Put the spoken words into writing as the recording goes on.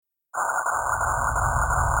For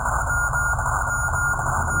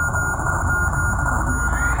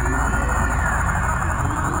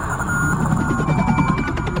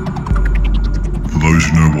those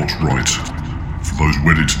who know what's right, for those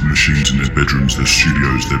wedded to the machines in their bedrooms, their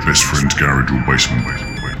studios, their best friend's garage or basement,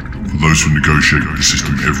 for those who negotiate with the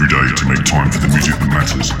system every day to make time for the music that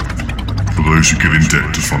matters, for those who get in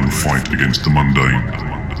debt to fund the fight against the mundane,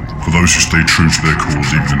 for those who stay true to their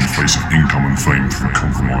cause even in the face of income and fame through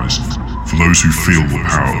compromise, for those who feel the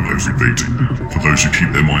power of every beat, for those who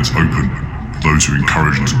keep their minds open, for those who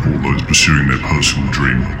encourage and support those pursuing their personal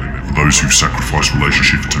dream, for those who sacrifice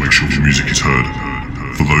relationships to make sure the music is heard,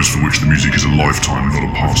 for those for which the music is a lifetime, not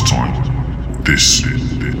a pastime. This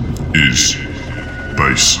is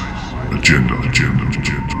BassAgenda.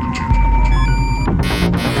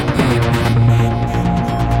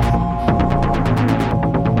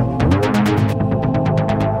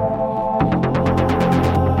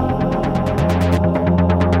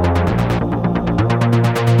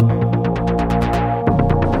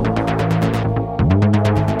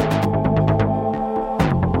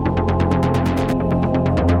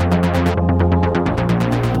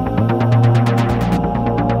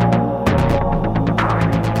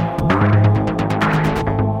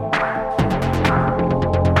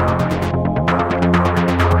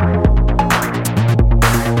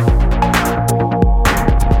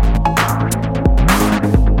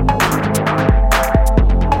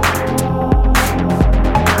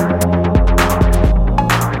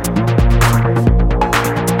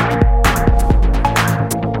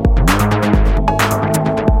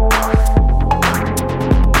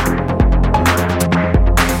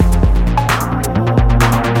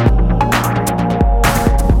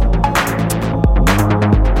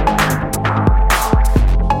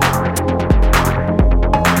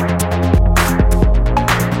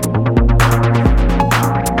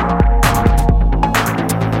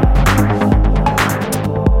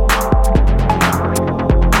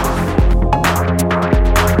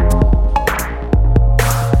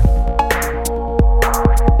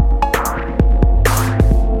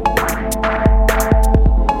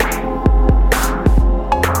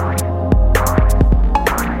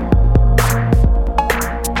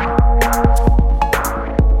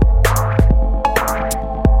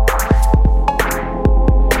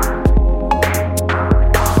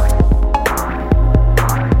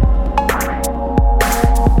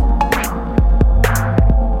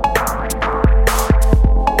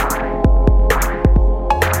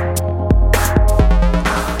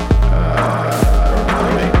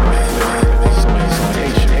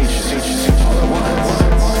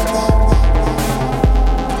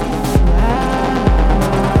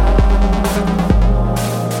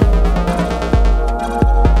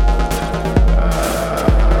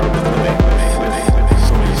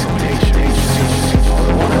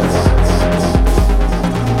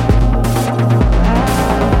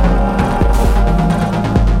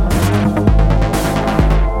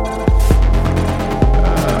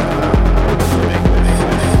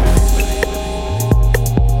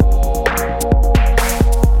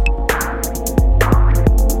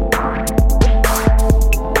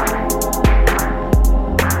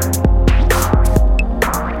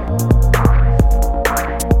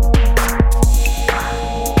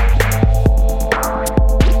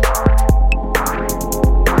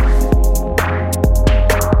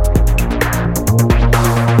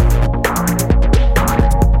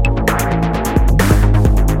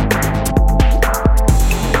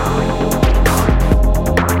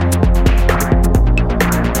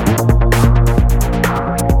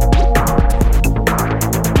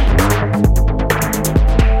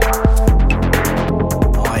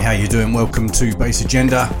 Welcome to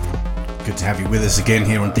BassAgenda. Good to have you with us again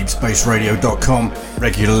here on deepspaceradio.com.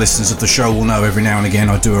 Regular listeners of the show will know every now and again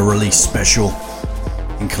I do a release special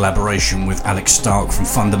in collaboration with Alex Stark from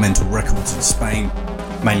Fundamental Records in Spain,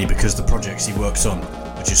 mainly because the projects he works on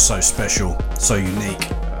are just so special, so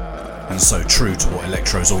unique, and so true to what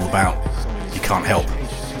electro's all about. You can't help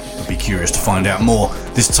but be curious to find out more.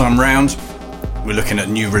 This time round, we're looking at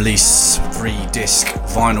a new release, 3-disc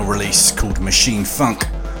vinyl release called Machine Funk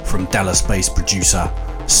from Dallas-based producer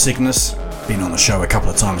Cygnus. Been on the show a couple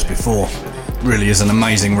of times before. Really is an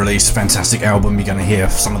amazing release, fantastic album. You're going to hear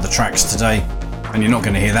some of the tracks today, and you're not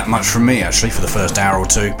going to hear that much from me actually for the first hour or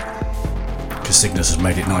two, because Cygnus has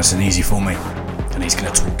made it nice and easy for me, and he's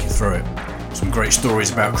going to talk you through it. Some great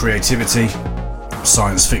stories about creativity,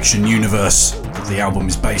 science fiction universe that the album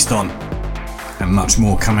is based on, and much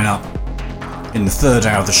more coming up. In the third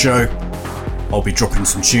hour of the show, I'll be dropping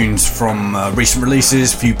some tunes from recent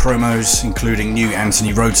releases, a few promos, including new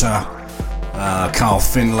Anthony Rota, Carl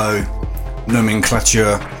Finlow,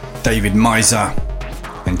 Nomenclature, David Miser,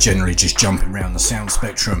 and generally just jumping around the sound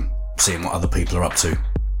spectrum, seeing what other people are up to.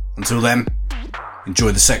 Until then,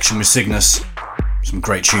 enjoy the section with Cygnus. Some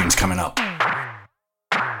great tunes coming up.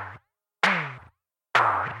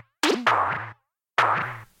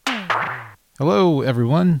 Hello,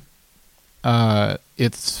 everyone.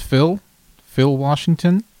 It's Phil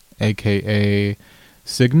Washington, aka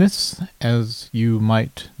Cygnus, as you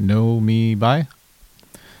might know me by.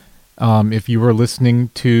 If you are listening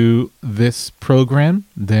to this program,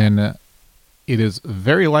 then it is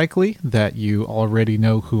very likely that you already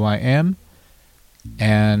know who I am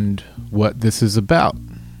and what this is about.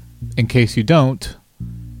 In case you don't,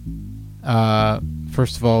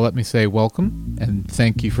 first of all, let me say welcome and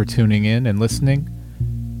thank you for tuning in and listening.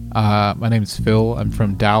 My name is Phil. I'm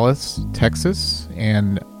from Dallas, Texas,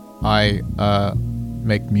 and I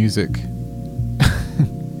make music.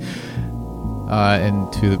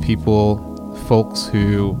 And to the folks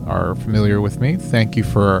who are familiar with me, thank you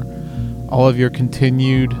for all of your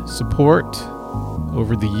continued support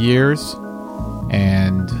over the years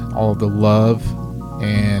and all of the love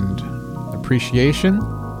and appreciation.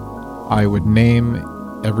 I would name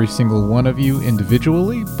every single one of you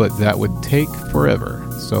individually, but that would take forever.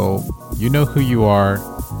 So you know who you are.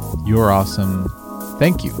 You're awesome.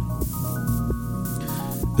 Thank you.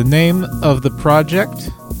 The name of the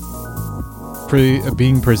project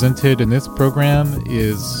being presented in this program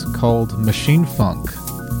is called Machine Funk.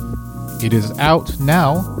 It is out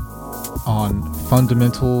now on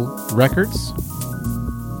Fundamental Records,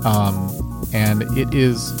 and it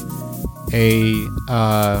is a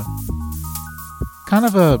kind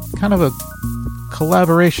of a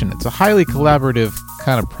collaboration. It's a highly collaborative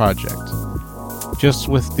kind of project, just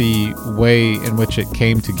with the way in which it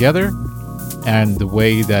came together and the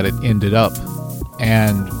way that it ended up,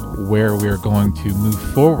 and where we're going to move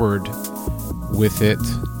forward with it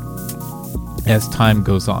as time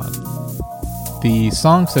goes on. The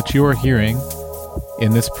songs that you are hearing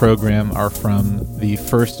in this program are from the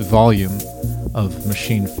first volume of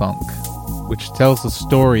Machine Funk, which tells the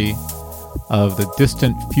story of the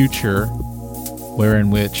distant future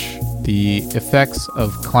wherein which the effects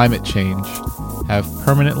of climate change have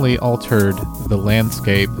permanently altered the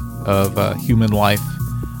landscape of human life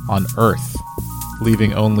on Earth,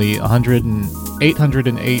 leaving only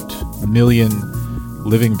 808 million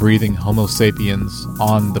living, breathing Homo sapiens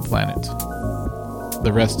on the planet.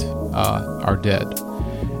 The rest are dead.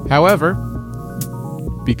 However,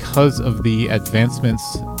 because of the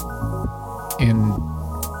advancements in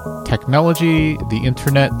technology, the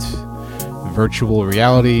internet, virtual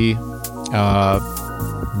reality,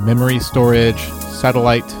 memory storage,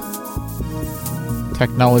 satellite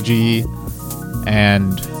technology,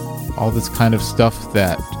 and all this kind of stuff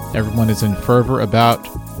that everyone is in fervor about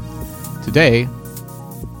today,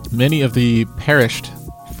 many of the perished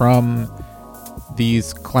from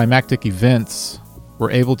these climactic events were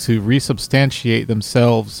able to resubstantiate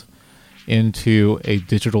themselves into a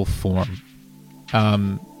digital form.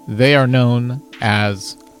 They are known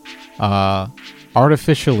as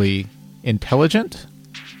artificially intelligent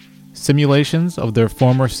simulations of their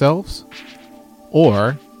former selves,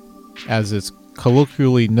 or, as is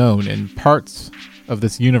colloquially known in parts of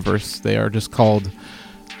this universe, they are just called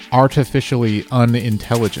artificially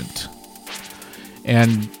unintelligent.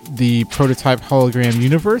 And the prototype hologram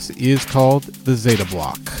universe is called the Zeta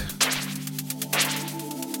Block.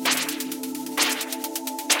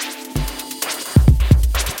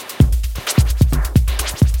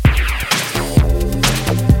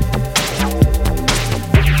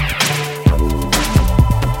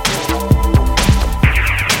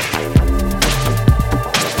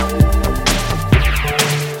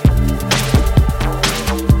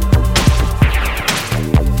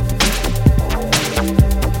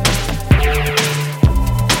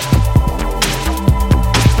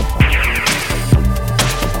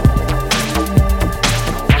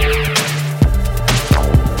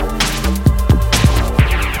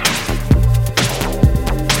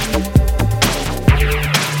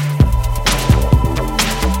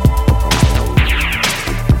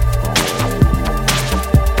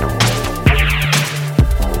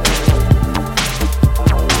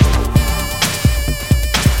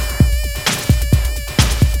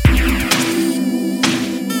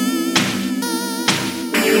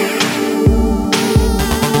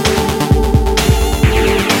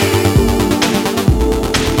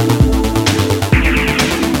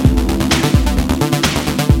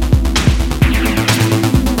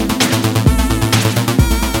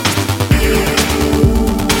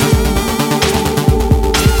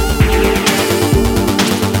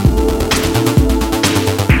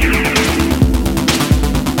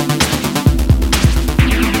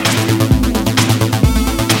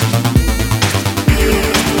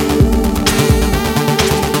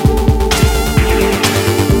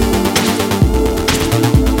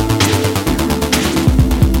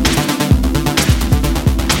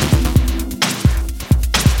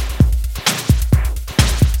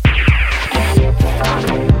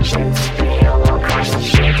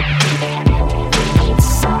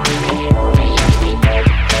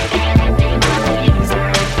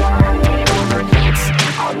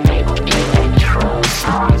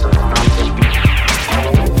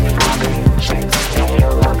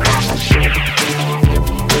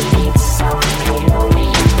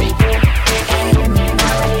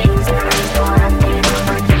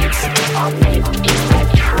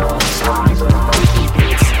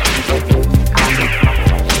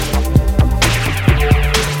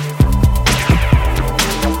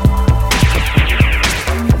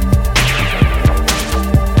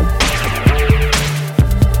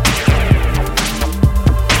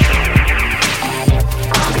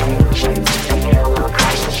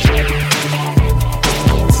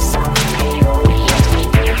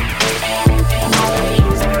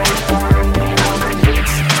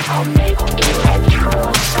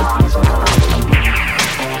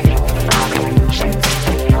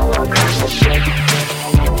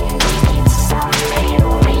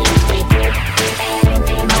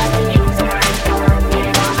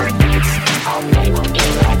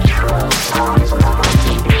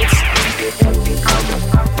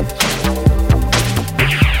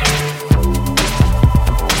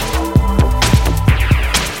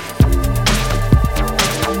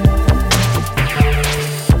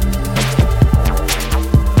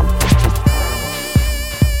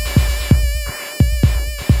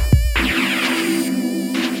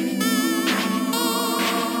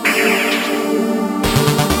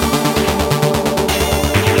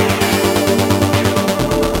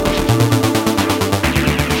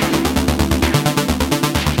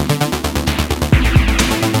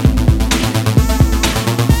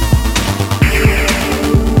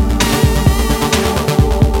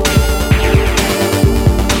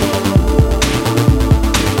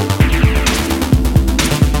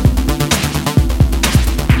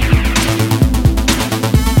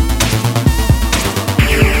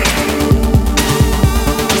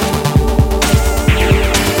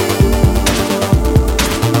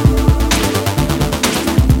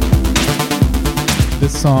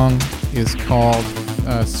 song is called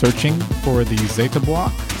Searching for the Zeta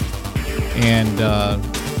Block, and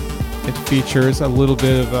it features a little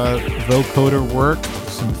bit of vocoder work,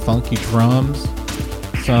 some funky drums,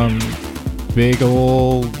 some big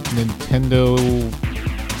old Nintendo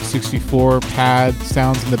 64 pad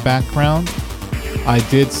sounds in the background. I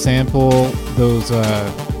did sample those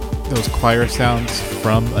choir sounds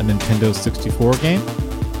from a Nintendo 64 game.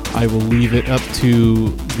 I will leave it up to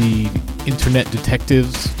the internet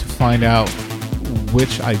detectives to find out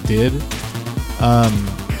which I did.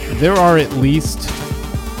 There are at least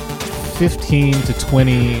 15 to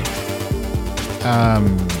 20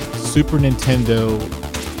 Super Nintendo,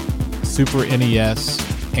 Super NES,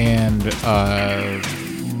 and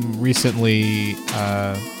recently,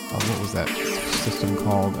 what was that system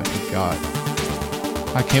called? I forgot.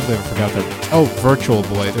 I can't believe I forgot that. Oh, Virtual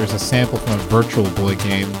Boy. There's a sample from a Virtual Boy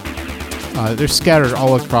game. They're scattered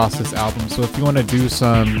all across this album, so if you want to do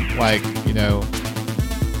some,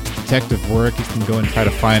 detective work, you can go and try to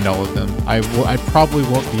find all of them. I probably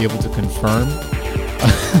won't be able to confirm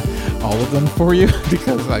all of them for you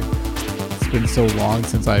because it's been so long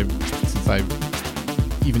since I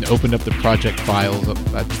even opened up the project files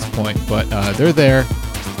at this point. But they're there,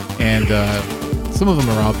 and some of them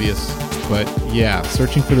are obvious. But yeah,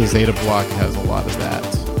 Searching for the Zeta Block has a lot of that.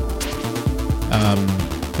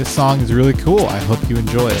 This song is really cool. I hope you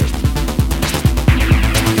enjoy it.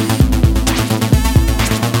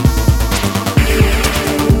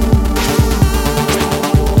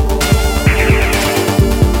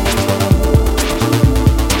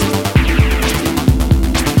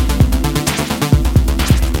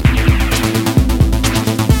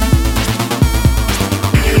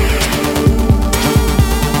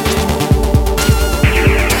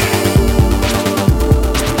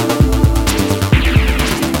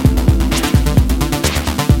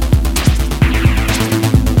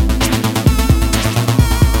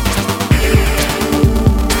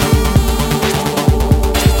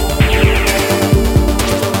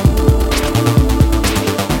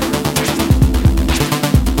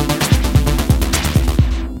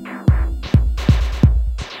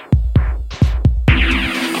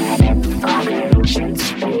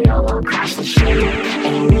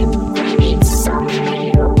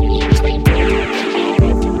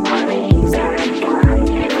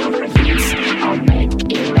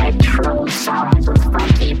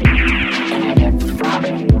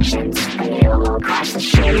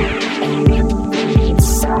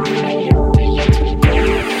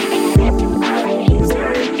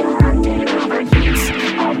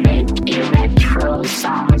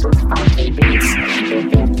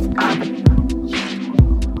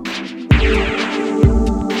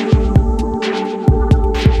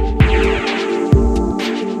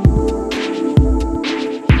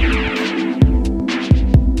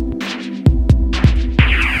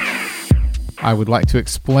 I would like to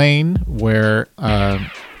explain where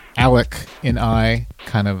Alec and I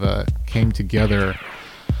kind of came together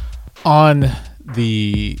on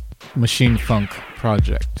the Machine Funk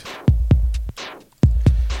project.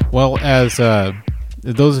 Well, as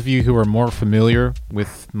those of you who are more familiar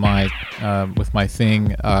with my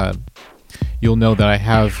thing, you'll know that I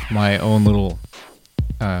have my own little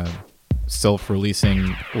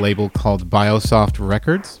self-releasing label called Biosoft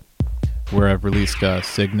Records, where I've released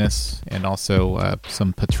Cygnus and also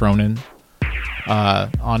some Patronin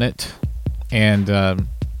on it. And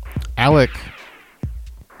Alec,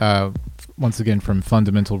 once again from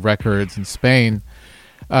Fundamental Records in Spain,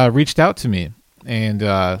 reached out to me. And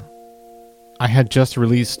I had just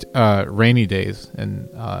released Rainy Days, and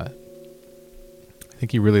I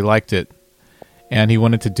think he really liked it. And he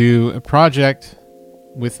wanted to do a project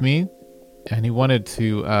with me, and he wanted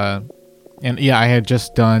to... I had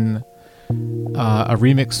just done... a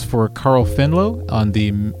remix for Carl Finlow on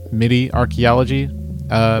the MIDI Archaeology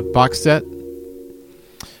box set,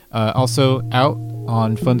 also out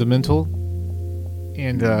on Fundamental,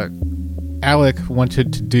 and Alec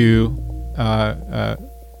wanted to do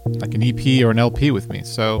like an EP or an LP with me,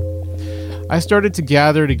 so I started to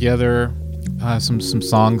gather together some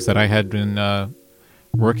songs that I had been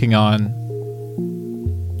working on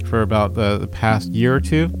for about the past year or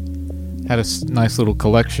two. Had a nice little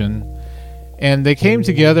collection. And they came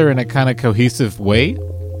together in a kind of cohesive way,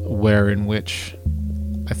 in which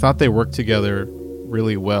I thought they worked together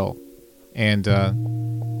really well. And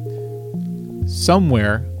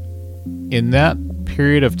somewhere in that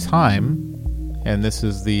period of time, and this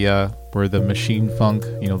is the where the Machine Funk,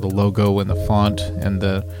 the logo and the font and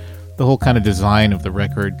the whole kind of design of the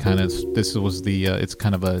record it's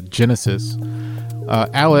kind of a genesis.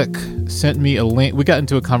 Alec sent me a link. We got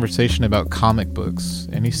into a conversation about comic books,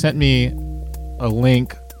 and he sent me a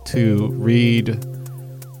link to read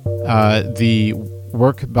the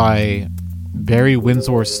work by Barry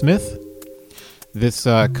Windsor Smith, this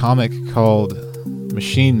comic called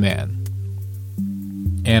Machine Man.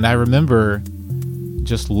 And I remember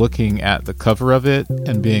just looking at the cover of it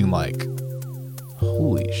and being like,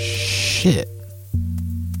 holy shit,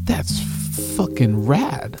 that's fucking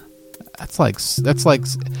rad. That's like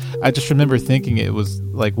I just remember thinking it was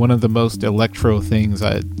like one of the most electro things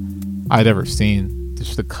I'd ever seen.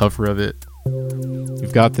 Just the cover of it.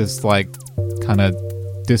 You've got this like kind of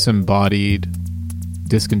disembodied,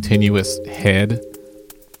 discontinuous head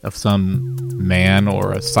of some man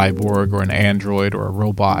or a cyborg or an android or a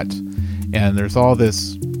robot, and there's all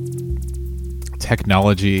this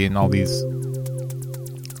technology and all these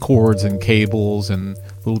cords and cables and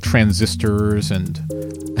little transistors and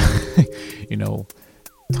you know,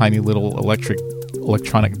 tiny little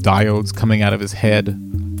electronic diodes coming out of his head.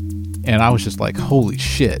 And I was just like, holy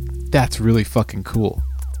shit, that's really fucking cool.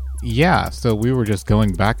 Yeah, so we were just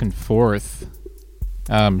going back and forth,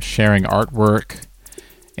 sharing artwork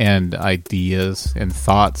and ideas and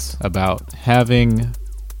thoughts about having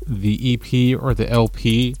the EP or the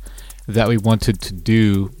LP that we wanted to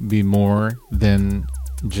do be more than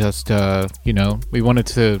just, we wanted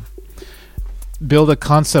to build a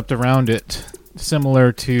concept around it,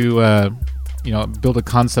 similar to, build a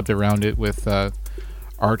concept around it with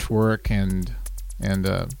artwork and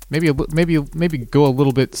maybe go a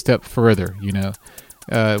little bit step further.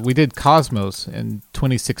 We did Cosmos in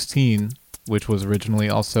 2016, which was originally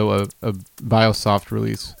also a Biosoft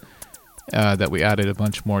release that we added a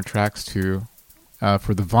bunch more tracks to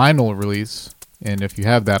for the vinyl release. And if you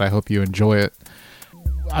have that, I hope you enjoy it.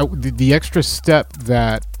 The extra step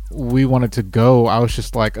that we wanted to go, I was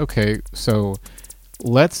just like, okay, so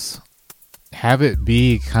let's have it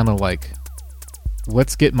be kind of like,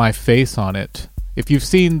 let's get my face on it. If you've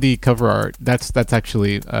seen the cover art, that's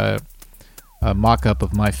actually a mock-up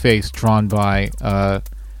of my face drawn by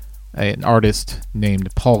an artist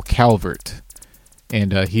named Paul Calvert,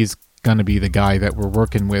 and he's gonna be the guy that we're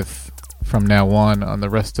working with from now on the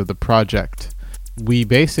rest of the project. We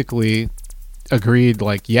basically agreed,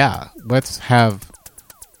 like, yeah, let's have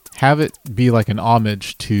it be like an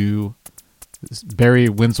homage to Barry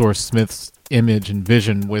Windsor Smith's image and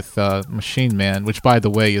vision with Machine Man, which, by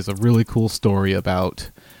the way, is a really cool story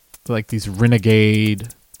about like these renegade,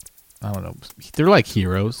 I don't know, they're like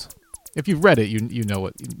heroes. If you've read it, you know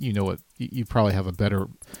what you probably have a better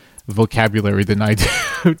vocabulary than I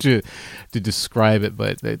do to describe it,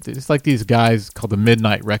 but it's like these guys called the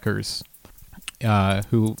Midnight Wreckers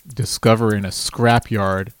who discover in a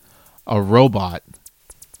scrapyard a robot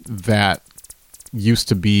that used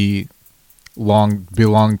to belong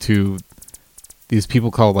to these people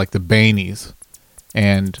called like the Banies,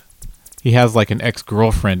 and he has like an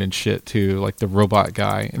ex-girlfriend and shit too, like the robot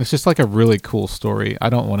guy, and it's just like a really cool story. I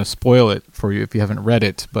don't want to spoil it for you if you haven't read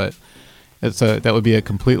it, but that would be a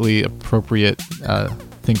completely appropriate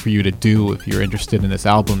thing for you to do if you're interested in this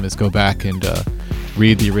album, is go back and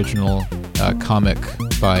read the original comic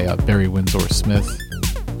by Barry Windsor Smith.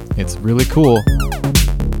 It's really cool.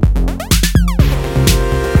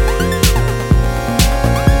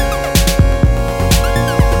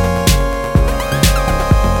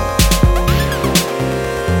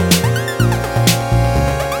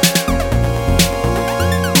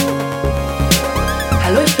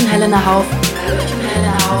 Hallo, ich bin Helena Hauf.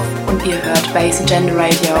 Und ihr hört BassAgenda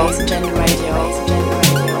Radio.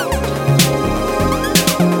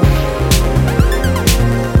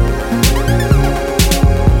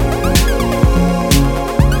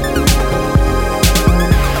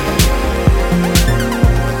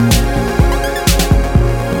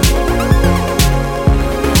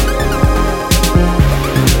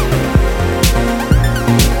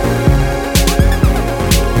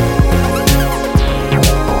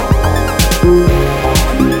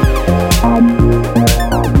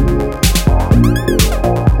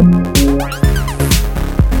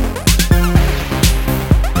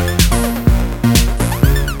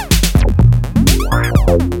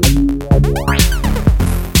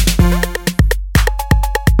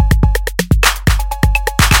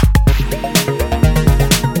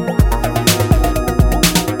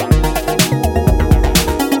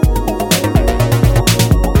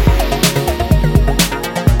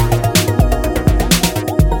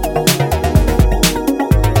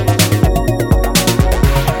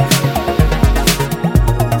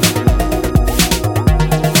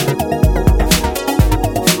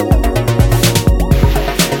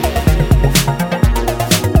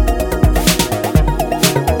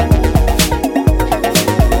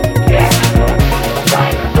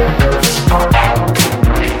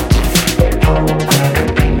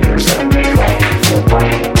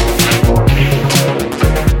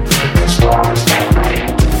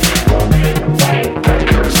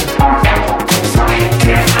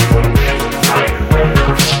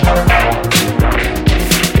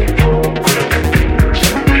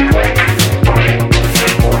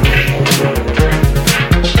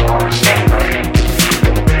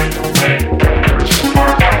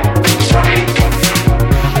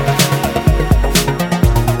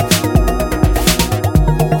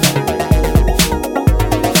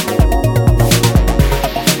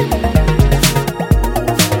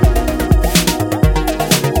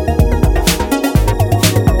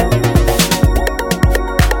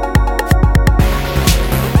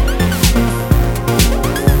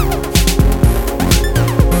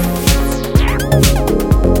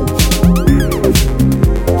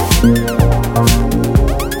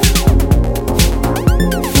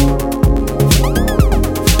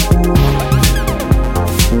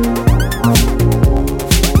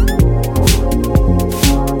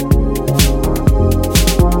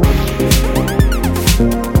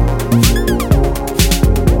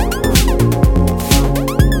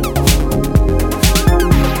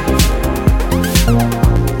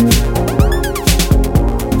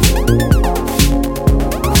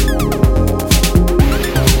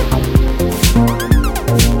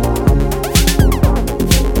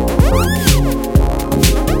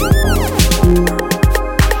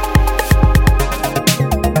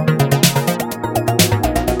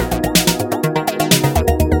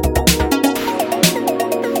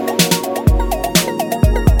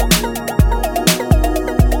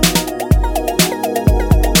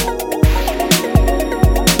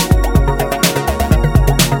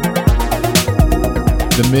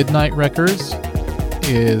 The Midnight Wreckers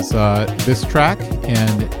is this track,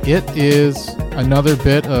 and it is another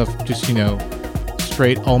bit of just,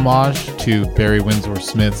 straight homage to Barry Windsor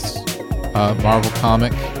Smith's Marvel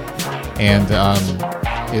comic, and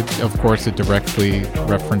it directly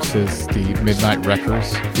references the Midnight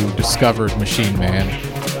Wreckers who discovered Machine Man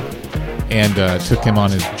and took him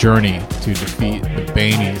on his journey to defeat the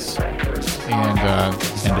Banies and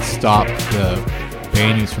to stop the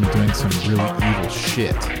Banies from doing some really evil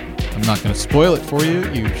shit. I'm not going to spoil it for you.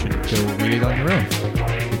 You should go read it on your own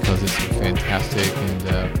because it's a fantastic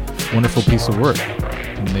and wonderful piece of work.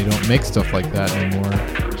 And they don't make stuff like that anymore.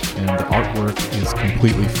 And the artwork is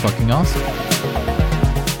completely fucking awesome.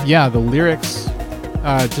 Yeah, the lyrics,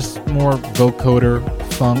 just more vocoder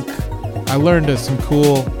funk. I learned some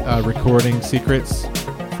cool recording secrets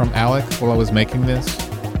from Alec while I was making this,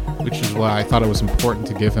 which is why I thought it was important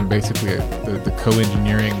to give him basically the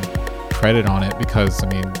co-engineering credit on it, because I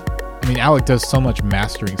mean Alec does so much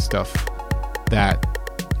mastering stuff that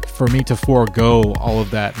for me to forego all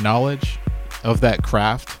of that knowledge of that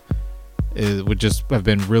craft, it would just have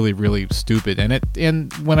been really, really stupid.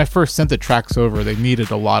 And when I first sent the tracks over, they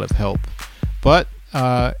needed a lot of help. But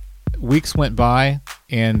weeks went by,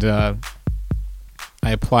 and I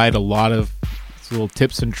applied a lot of little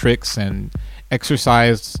tips and tricks and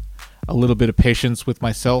exercised a little bit of patience with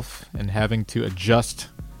myself and having to adjust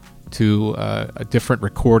to a different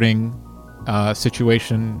recording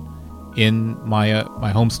situation in my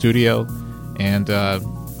home studio, and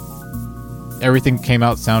everything came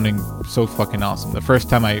out sounding so fucking awesome. The first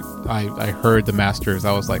time I heard the masters,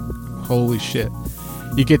 I was like, holy shit.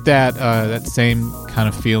 You get that same kind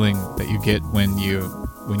of feeling that you get when you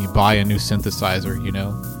buy a new synthesizer,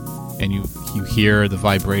 and you hear the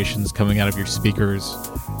vibrations coming out of your speakers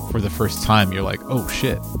for the first time. You're like, oh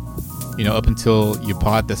shit. Up until you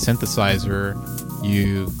bought the synthesizer,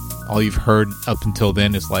 all you've heard up until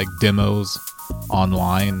then is like demos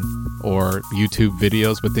online or YouTube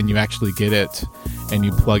videos, but then you actually get it and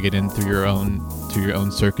you plug it in through your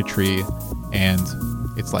own circuitry, and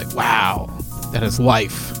it's like, wow, that has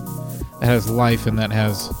life. That has life, and that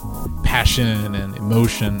has passion and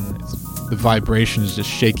emotion. The vibrations just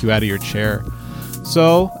shake you out of your chair.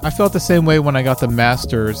 So I felt the same way when I got the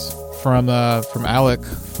masters from Alec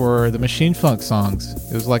for the Machine Funk songs.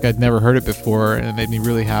 It was like I'd never heard it before, and it made me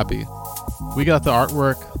really happy. We got the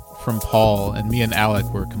artwork from Paul, and me and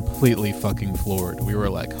Alec were completely fucking floored. We were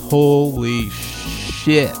like, holy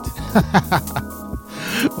shit.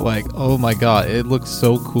 Like, oh my god, it looks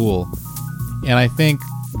so cool. And I think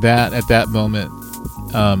that at that moment,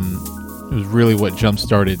 it was really what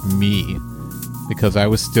jump-started me, because I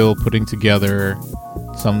was still putting together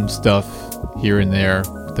some stuff here and there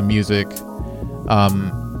with the music,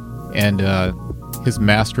 and his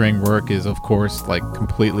mastering work is, of course, like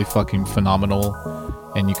completely fucking phenomenal,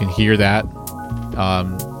 and you can hear that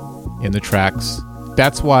in the tracks.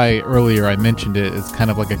 That's why earlier I mentioned it as kind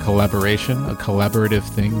of like a collaborative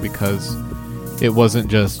thing, because it wasn't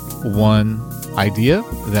just one idea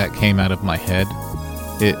that came out of my head.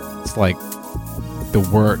 It's like the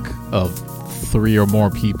work of 3 or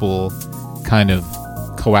more people kind of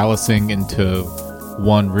coalescing into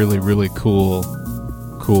one really, really cool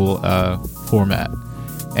format.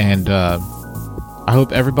 And I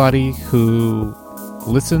hope everybody who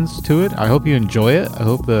listens to it, I hope you enjoy it. I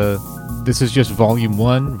hope this is just volume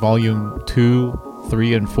 1, volume 2,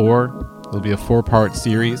 3, and 4. It'll be a 4-part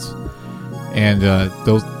series, and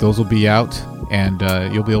those will be out, and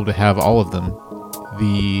you'll be able to have all of them.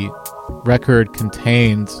 The record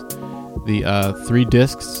contains the 3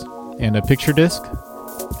 discs and a picture disc.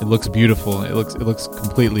 It looks beautiful. It looks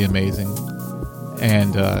completely amazing,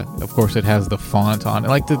 and of course it has the font on.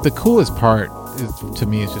 Like the coolest part to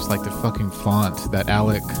me is just like the fucking font that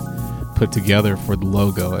Alec put together for the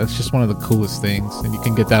logo. It's just one of the coolest things, and you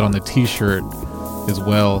can get that on the t-shirt as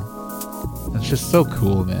well. It's just so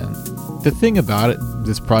cool, man. The thing about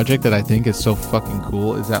this project that I think is so fucking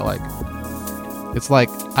cool is that it's like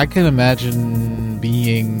I can imagine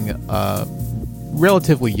being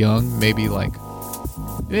relatively young, maybe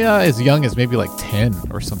as young as maybe 10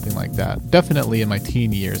 or something like that. Definitely in my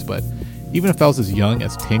teen years, but even if I was as young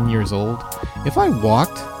as 10 years old, if I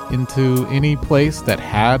walked into any place that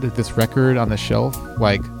had this record on the shelf,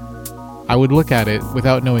 I would look at it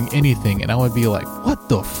without knowing anything, and I would be like, what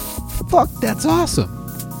the fuck, that's awesome.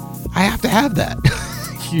 I have to have that.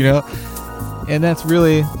 And that's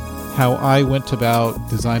really how I went about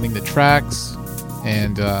designing the tracks,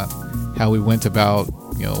 and how we went about,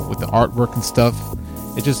 with the artwork and stuff.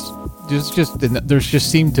 It there's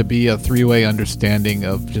just seemed to be a 3-way understanding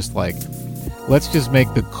of just let's just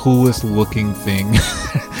make the coolest looking thing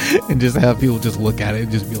and just have people just look at it and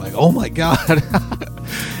just be like, oh my God.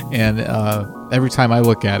 And every time I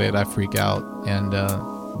look at it, I freak out. And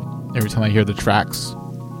every time I hear the tracks,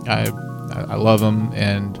 I love them.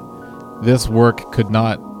 And this work could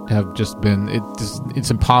not have just been, it's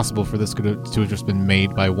impossible for this to have just been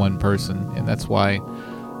made by one person. And that's why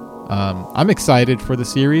I'm excited for the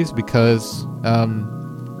series, because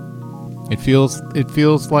it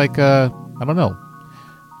feels like I don't know,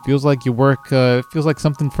 feels like you work, it feels like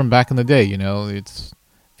something from back in the day, you know. It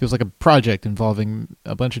feels like a project involving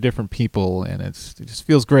a bunch of different people, and it just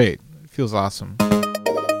feels great. It feels awesome.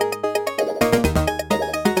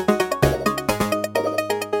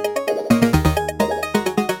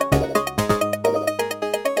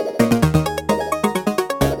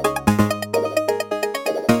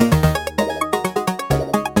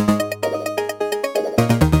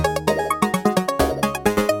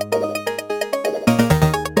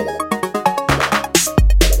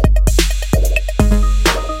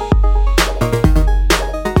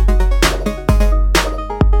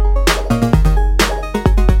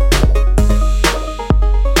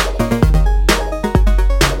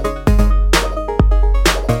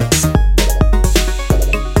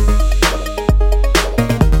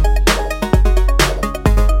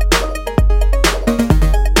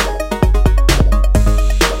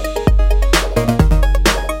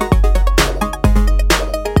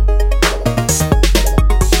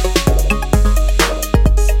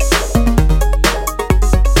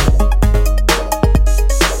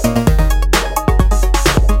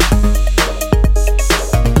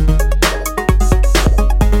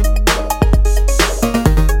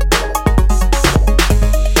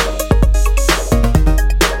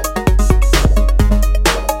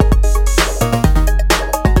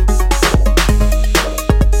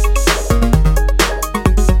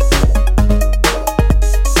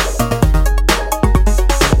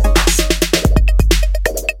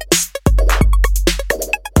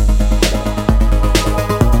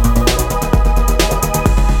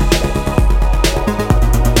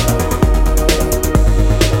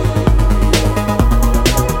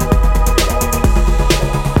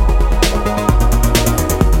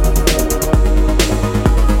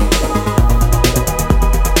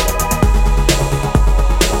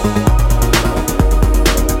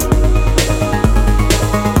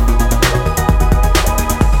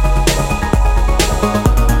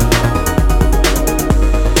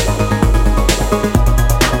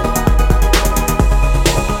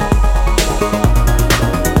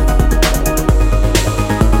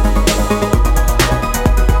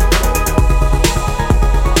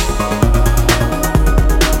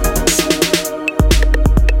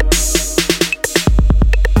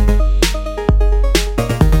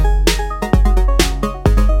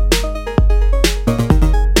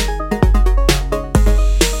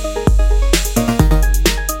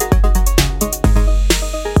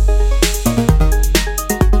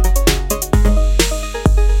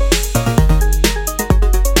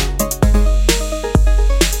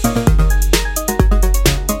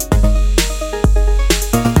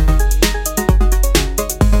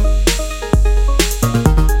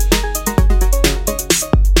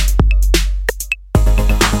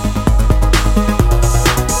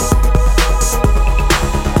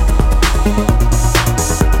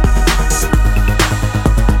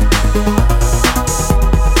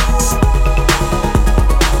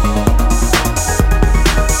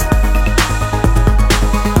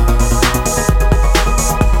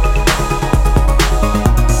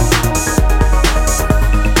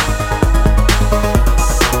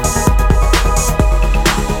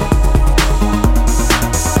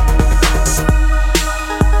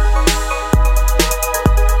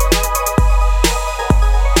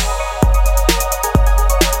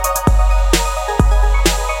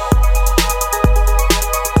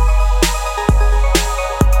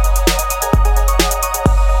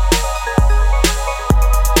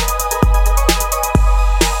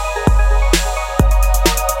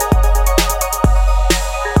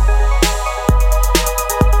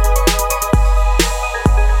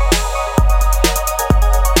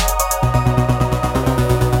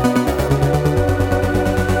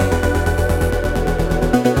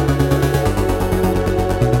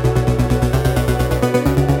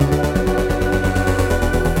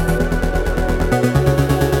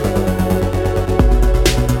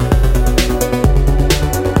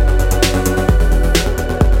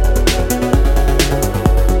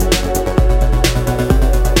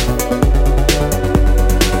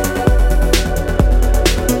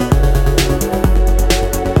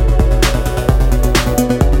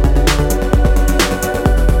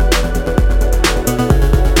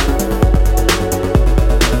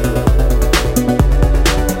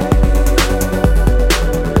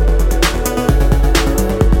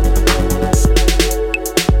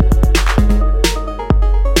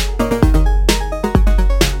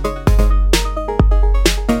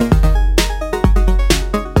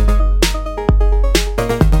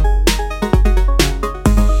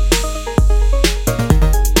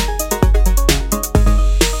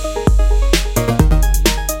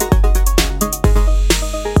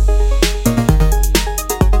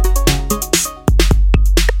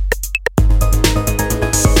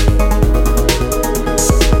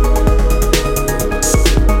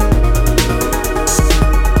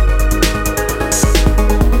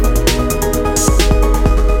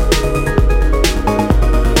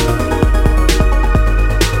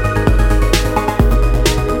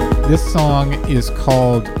 This song is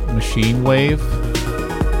called Machine Wave.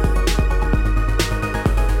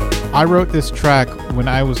 I wrote this track when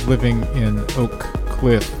I was living in Oak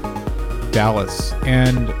Cliff, Dallas,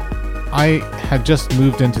 and I had just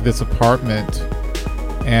moved into this apartment,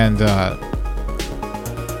 and I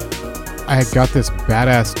had got this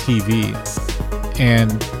badass TV,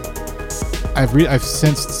 and I've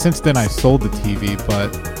since then I sold the TV,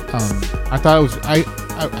 but I thought it was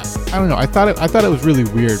I don't know, I thought it was really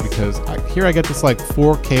weird because here I get this like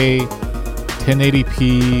 4K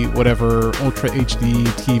 1080p whatever Ultra HD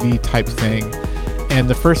TV type thing, and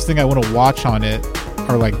the first thing I want to watch on it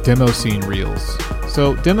are like demo scene reels.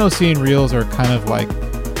 So demo scene reels are kind of like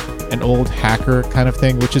an old hacker kind of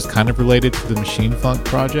thing, which is kind of related to the Machine Funk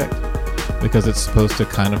project because it's supposed to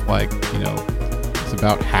kind of like, you know, it's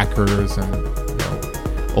about hackers and, you know,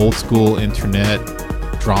 old school internet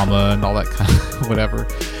drama and all that kind of whatever,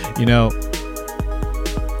 you know.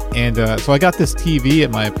 And so I got this TV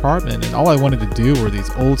at my apartment, and all I wanted to do were these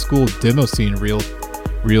old school demo scene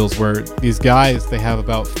reels where these guys, they have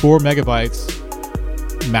about 4 megabytes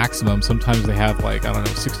maximum. Sometimes they have like, I don't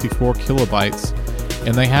know, 64 kilobytes,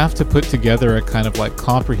 and they have to put together a kind of like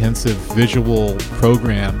comprehensive visual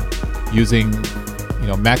program using, you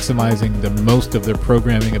know, maximizing the most of their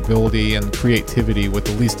programming ability and creativity with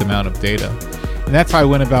the least amount of data. And that's how I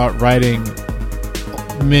went about writing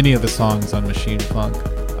many of the songs on Machine Funk.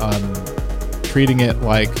 Treating it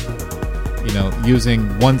like, you know, using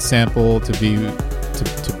one sample to be,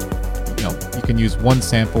 you know, you can use one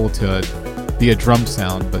sample to be a drum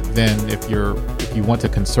sound, but then if you want to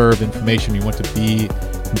conserve information, you want to be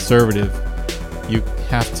conservative, you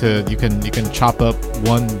can chop up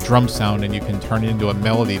one drum sound and you can turn it into a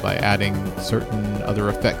melody by adding certain other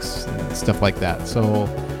effects and stuff like that. So,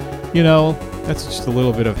 you know, that's just a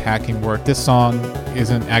little bit of hacking work. This song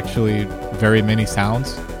isn't actually very many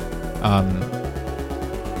sounds.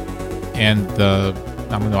 And I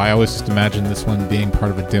don't know, I always just imagined this one being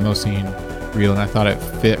part of a demo scene reel, and I thought it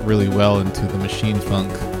fit really well into the Machine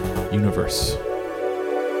Funk universe.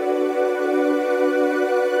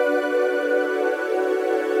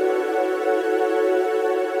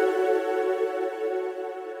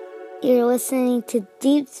 You're listening to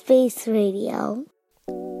Deep Space Radio.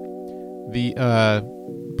 The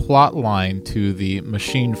plot line to the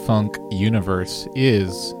Machine Funk universe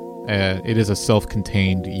is it is a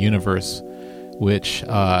self-contained universe, which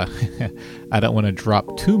I don't want to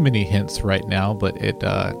drop too many hints right now, but it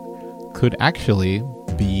could actually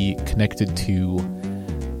be connected to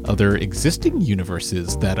other existing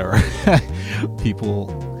universes that are people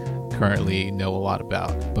currently know a lot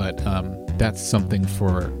about. But that's something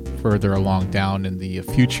for further along down in the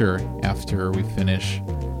future after we finish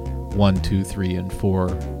 1, 2, 3, and 4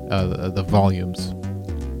 the volumes.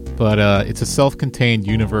 But it's a self-contained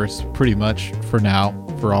universe pretty much for now,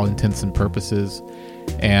 for all intents and purposes.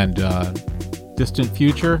 And distant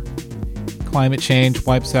future, climate change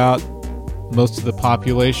wipes out most of the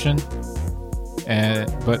population.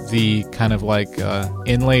 But the kind of like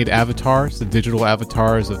inlaid avatars, the digital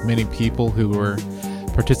avatars of many people who were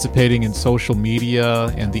participating in social media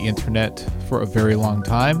and the internet for a very long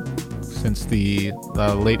time, since the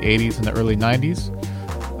late 80s and the early 90s.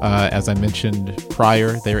 As I mentioned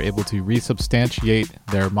prior, they are able to resubstantiate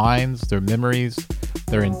their minds, their memories,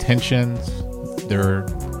 their intentions, their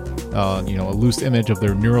a loose image of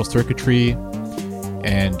their neural circuitry,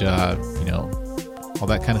 and all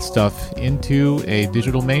that kind of stuff into a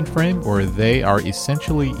digital mainframe, or they are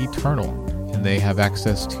essentially eternal, and they have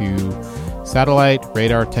access to satellite,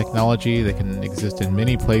 radar technology. They can exist in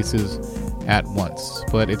many places at once.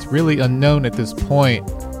 But it's really unknown at this point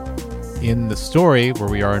in the story, where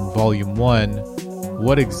we are in Volume 1,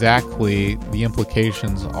 what exactly the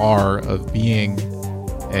implications are of being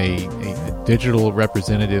a digital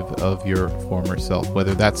representative of your former self.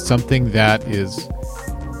 Whether that's something that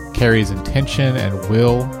carries intention and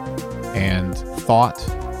will and thought,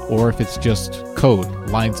 or if it's just code,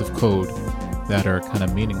 lines of code that are kind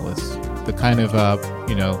of meaningless. The kind of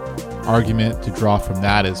argument to draw from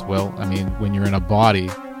that is, well, I mean, when you're in a body,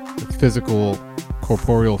 the physical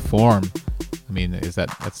corporeal form, I mean,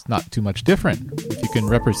 that's not too much different. If you can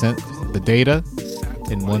represent the data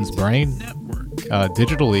in one's brain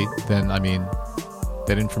digitally, then I mean,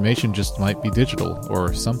 that information just might be digital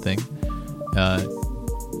or something. I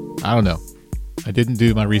don't know. I didn't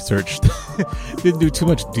do my research. Didn't do too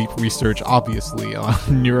much deep research, obviously, on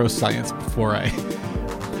neuroscience before I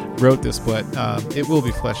wrote this, but it will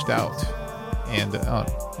be fleshed out. And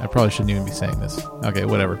I probably shouldn't even be saying this. Okay,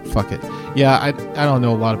 whatever. Fuck it. Yeah, I don't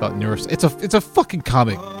know a lot about neuroscience. It's a fucking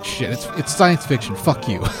comic shit. It's science fiction. Fuck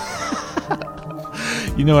you.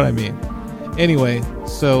 You know what I mean? Anyway,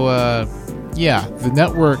 so yeah,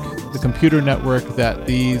 the computer network that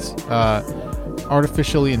these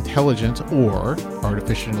artificially intelligent or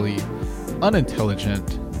artificially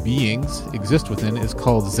unintelligent beings exist within is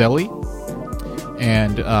called Zelly.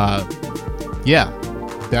 And yeah,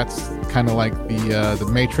 that's kind of like the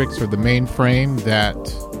Matrix or the mainframe that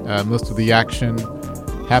most of the action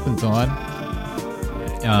happens on.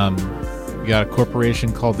 We got a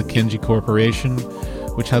corporation called the Kenji Corporation,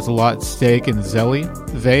 which has a lot at stake in Zelly.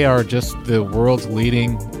 They are just the world's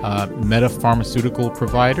leading meta-pharmaceutical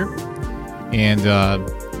provider. And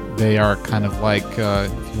they are kind of like,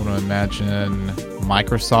 if you want to imagine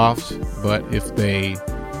Microsoft, but if they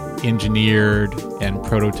engineered and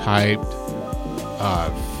prototyped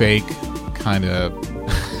fake kind of,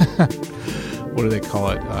 what do they call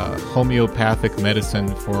it, homeopathic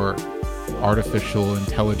medicine for artificial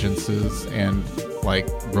intelligences and like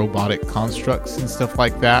robotic constructs and stuff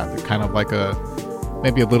like that. They're kind of like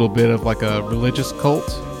maybe a little bit of like a religious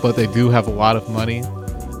cult, but they do have a lot of money.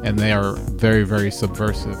 And they are very, very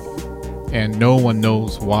subversive. And no one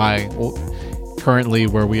knows why. Well, currently,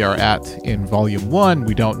 where we are at in Volume 1,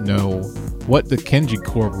 we don't know what the Kenji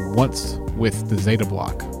Corp wants with the Zeta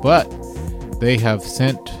Block. But they have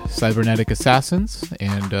sent cybernetic assassins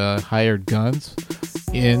and hired guns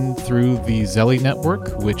in through the Zelly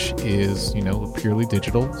network, which is, purely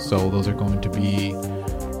digital. So those are going to be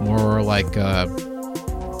more like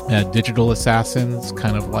digital assassins,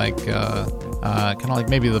 kind of like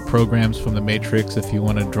maybe the programs from the Matrix, if you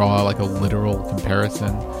want to draw like a literal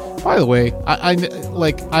comparison. By the way,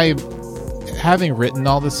 I having written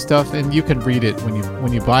all this stuff, and you can read it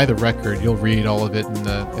when you buy the record. You'll read all of it in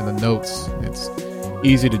the notes. It's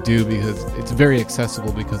easy to do because it's very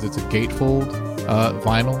accessible because it's a gatefold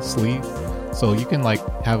vinyl sleeve, so you can like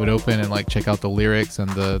have it open and like check out the lyrics and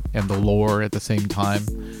the lore at the same time.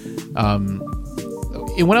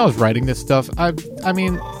 When I was writing this stuff, I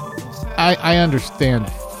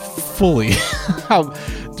understand fully how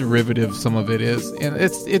derivative some of it is, and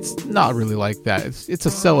it's not really like that. It's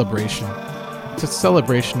a celebration. It's a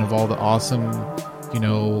celebration of all the awesome,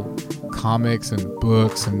 comics and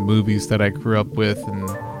books and movies that I grew up with, and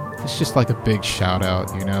it's just like a big shout out.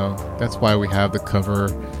 That's why we have the cover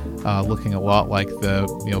looking a lot like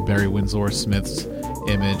the Barry Windsor Smith's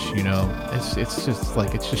image. It's just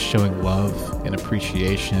like it's just showing love and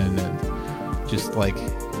appreciation and just like,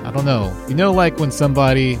 I don't know. Like when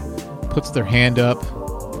somebody puts their hand up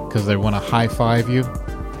because they want to high-five you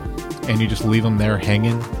and you just leave them there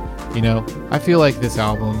hanging, I feel like this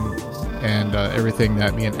album and everything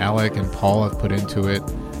that me and Alec and Paul have put into it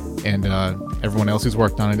and everyone else who's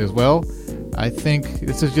worked on it as well, I think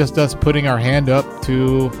this is just us putting our hand up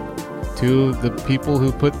to the people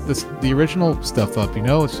who put the original stuff up.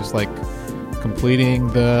 It's just like completing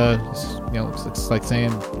it's like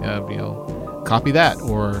saying, copy that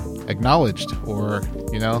or acknowledged or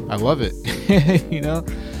I love it.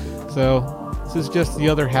 So this is just the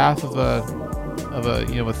other half of a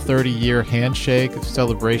 30-year handshake of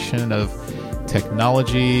celebration of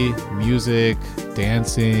technology, music,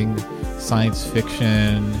 dancing, science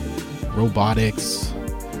fiction, robotics,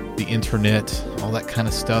 the internet, all that kind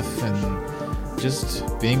of stuff, and just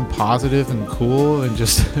being positive and cool and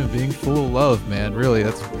just being full of love, man. Really,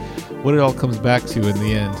 that's what it all comes back to in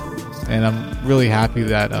the end. And I'm really happy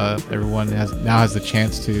that everyone has the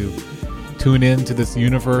chance to tune in to this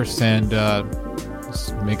universe and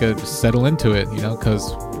settle into it,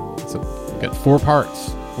 because it's got 4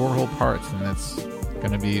 whole parts, and it's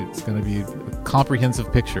gonna be a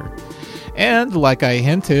comprehensive picture. And like I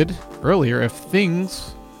hinted earlier, if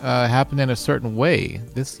things happen in a certain way,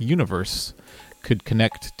 this universe could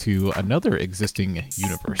connect to another existing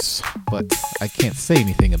universe, but I can't say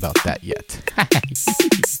anything about that yet.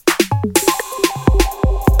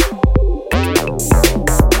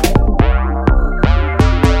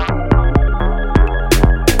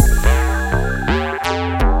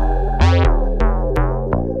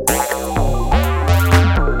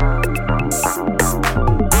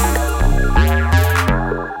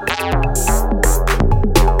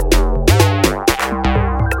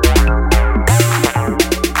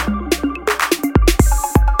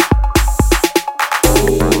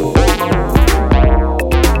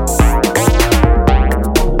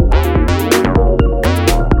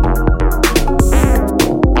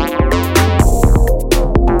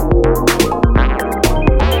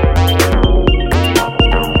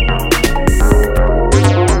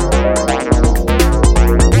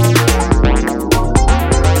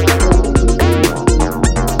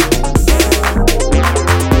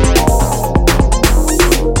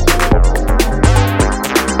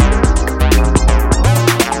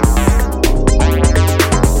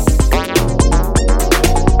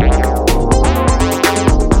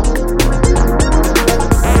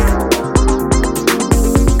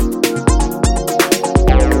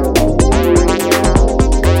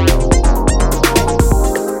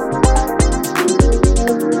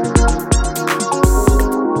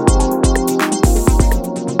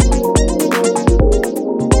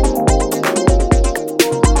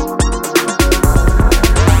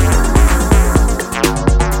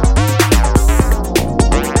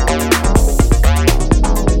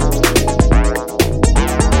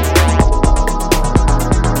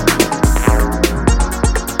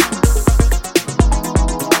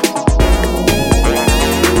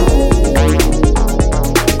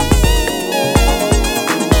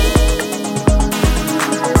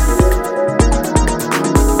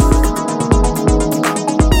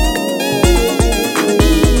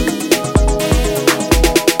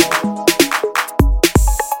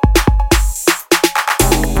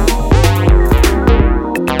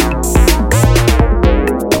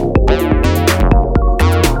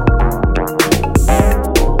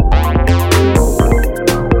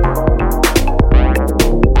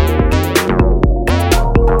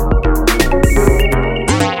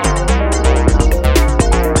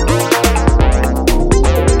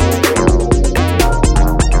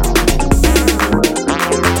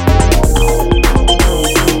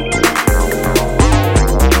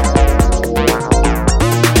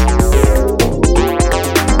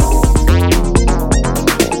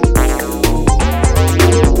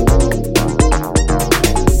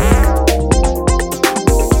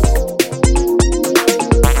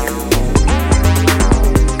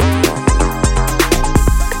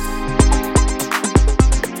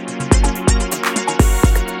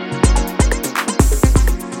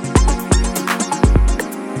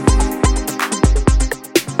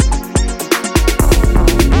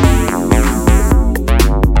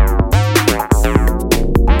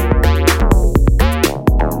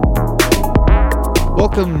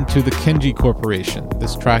 Welcome to the Kenji Corporation.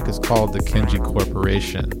 This track is called the Kenji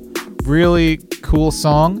Corporation. Really cool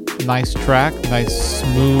song, nice track, nice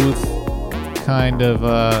smooth kind of,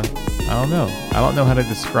 I don't know how to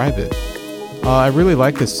describe it. I really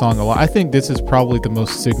like this song a lot. I think this is probably the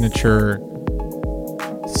most signature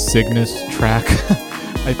Cygnus track.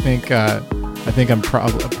 I think I'm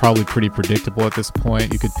probably pretty predictable at this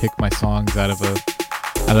point. You could pick my songs out of a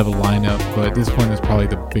lineup, but this one is probably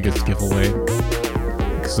the biggest giveaway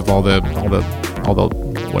because of all the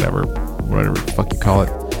whatever the fuck you call it.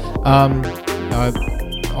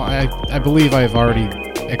 I believe I've already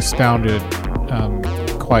expounded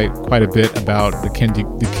quite a bit about the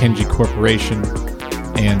Kenji Corporation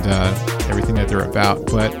and everything that they're about,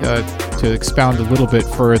 but to expound a little bit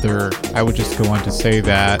further, I would just go on to say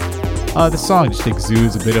that the song just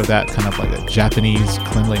exudes a bit of that kind of like a Japanese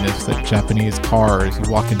cleanliness, that Japanese cars.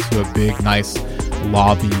 You walk into a big, nice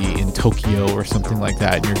lobby in Tokyo or something like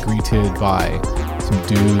that, and you're greeted by some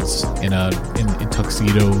dudes in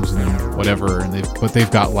tuxedos and whatever, and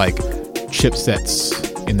they've got like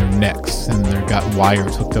chipsets in their necks, and they've got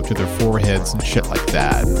wires hooked up to their foreheads and shit like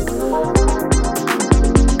that.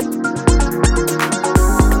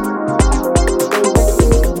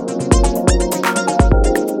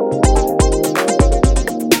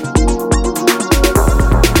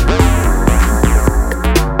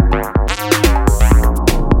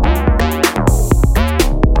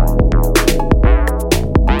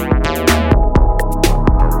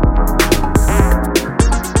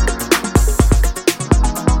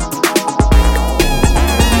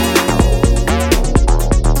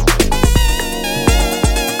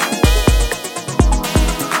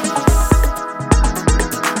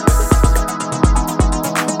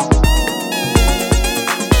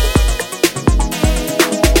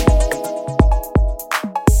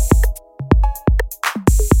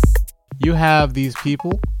 You have these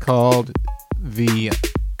people called the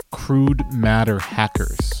Crude Matter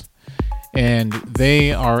Hackers, and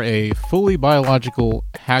they are a fully biological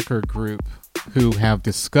hacker group who have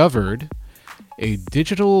discovered a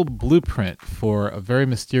digital blueprint for a very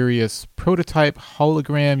mysterious prototype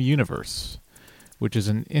hologram universe, which is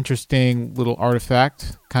an interesting little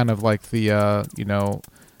artifact, kind of like the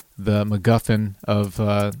MacGuffin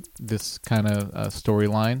of this kind of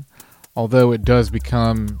storyline, although it does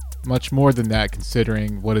become much more than that,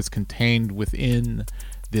 considering what is contained within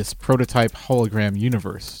this prototype hologram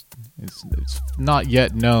universe. It's not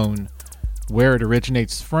yet known where it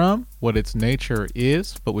originates from, what its nature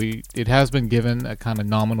is, but it has been given a kind of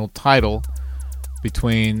nominal title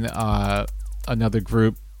between another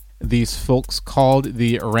group, these folks called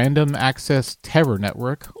the Random Access Terror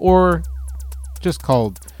Network, or just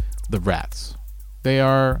called the Rats. They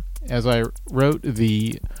are, as I wrote,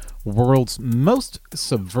 the world's most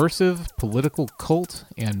subversive political cult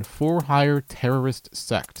and for-hire terrorist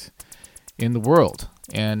sect in the world.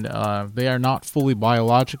 And they are not fully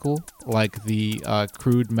biological like the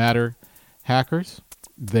Crude Matter Hackers.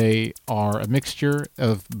 They are a mixture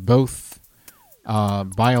of both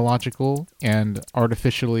biological and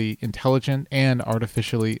artificially intelligent and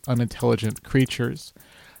artificially unintelligent creatures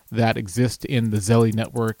that exist in the Zelly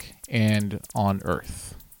network and on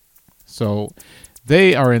Earth. So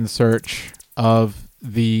they are in search of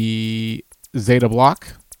the Zeta Block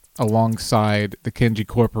alongside the Kenji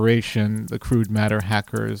Corporation, the Crude Matter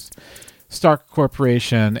Hackers, Stark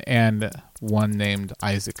Corporation, and one named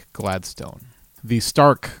Isaac Gladstone. The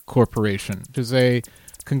Stark Corporation, which is a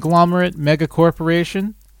conglomerate mega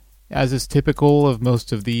corporation, as is typical of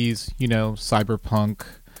most of these, cyberpunk,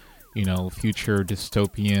 future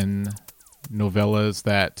dystopian novellas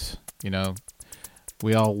that,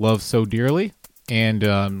 we all love so dearly.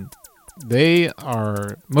 And they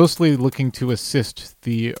are mostly looking to assist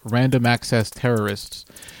the random access terrorists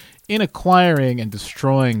in acquiring and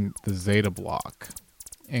destroying the Zeta Block.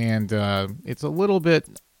 And it's a little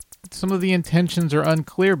bit, some of the intentions are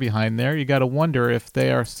unclear behind there. You got to wonder if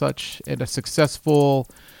they are such a successful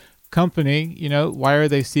company, why are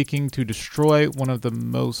they seeking to destroy one of the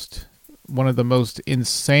most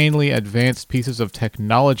insanely advanced pieces of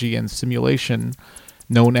technology and simulation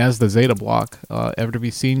known as the Zeta Block, ever to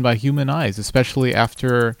be seen by human eyes, especially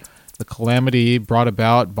after the calamity brought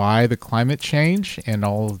about by the climate change and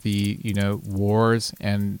all of the, wars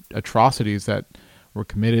and atrocities that were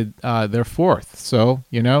committed thereforth. So,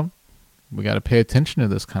 we got to pay attention to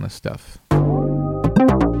this kind of stuff.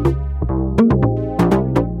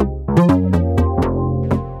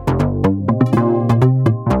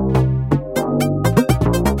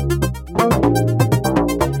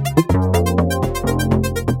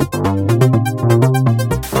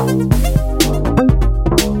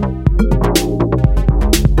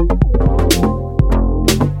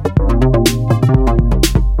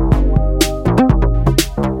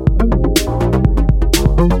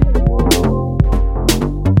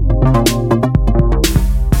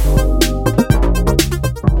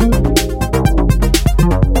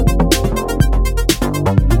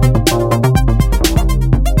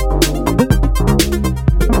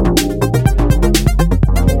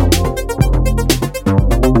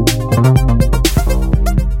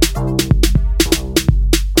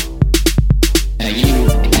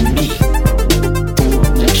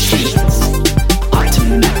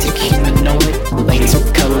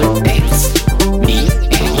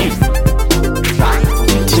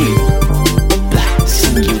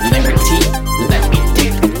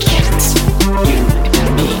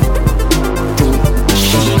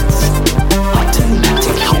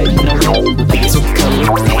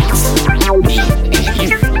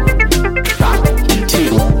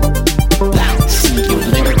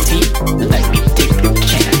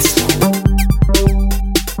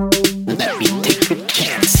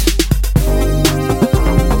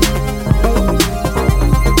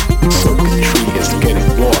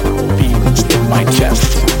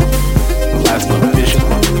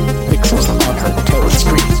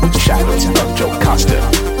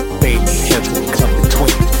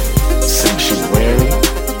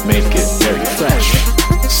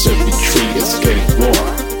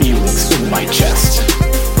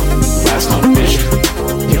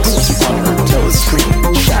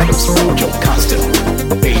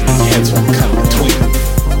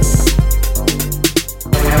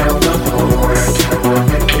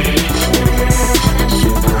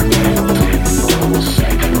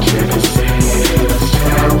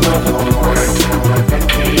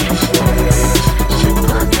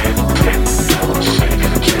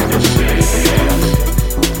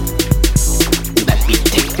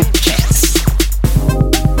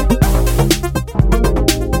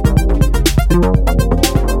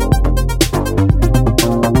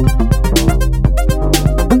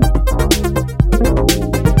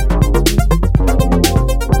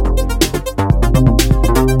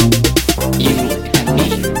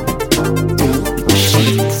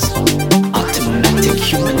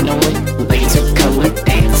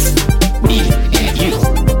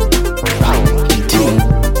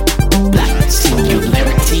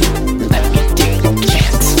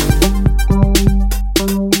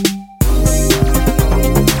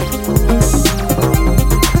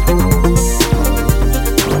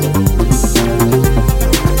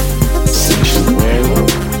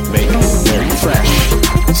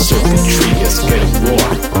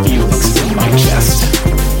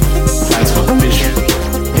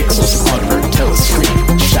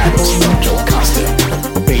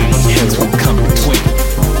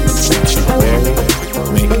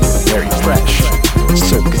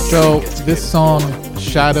 So this song,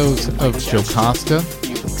 Shadows of Jocasta,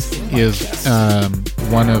 is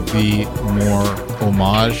one of the more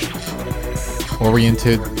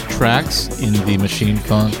homage-oriented tracks in the Machine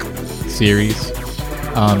Funk series,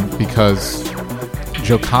 because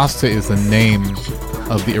Jocasta is the name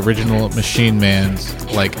of the original Machine Man's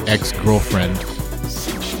ex-girlfriend.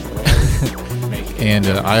 And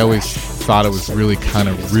I always thought it was really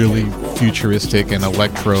futuristic and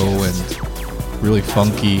electro and really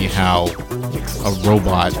funky how a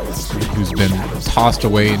robot who's been tossed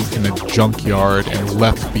away in a junkyard and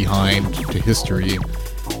left behind to history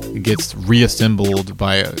gets reassembled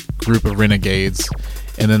by a group of renegades,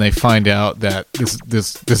 and then they find out that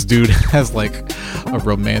this dude has a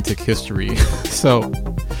romantic history. So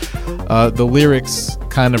the lyrics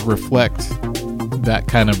kind of reflect that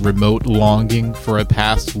kind of remote longing for a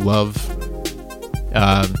past love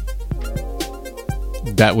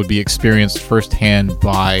that would be experienced firsthand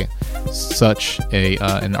by such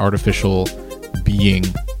an artificial being.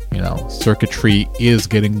 Circuitry is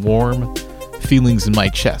getting warm, feelings in my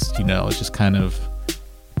chest, it's just kind of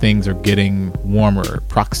things are getting warmer,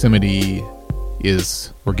 proximity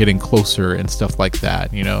is, we're getting closer and stuff like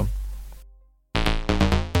that.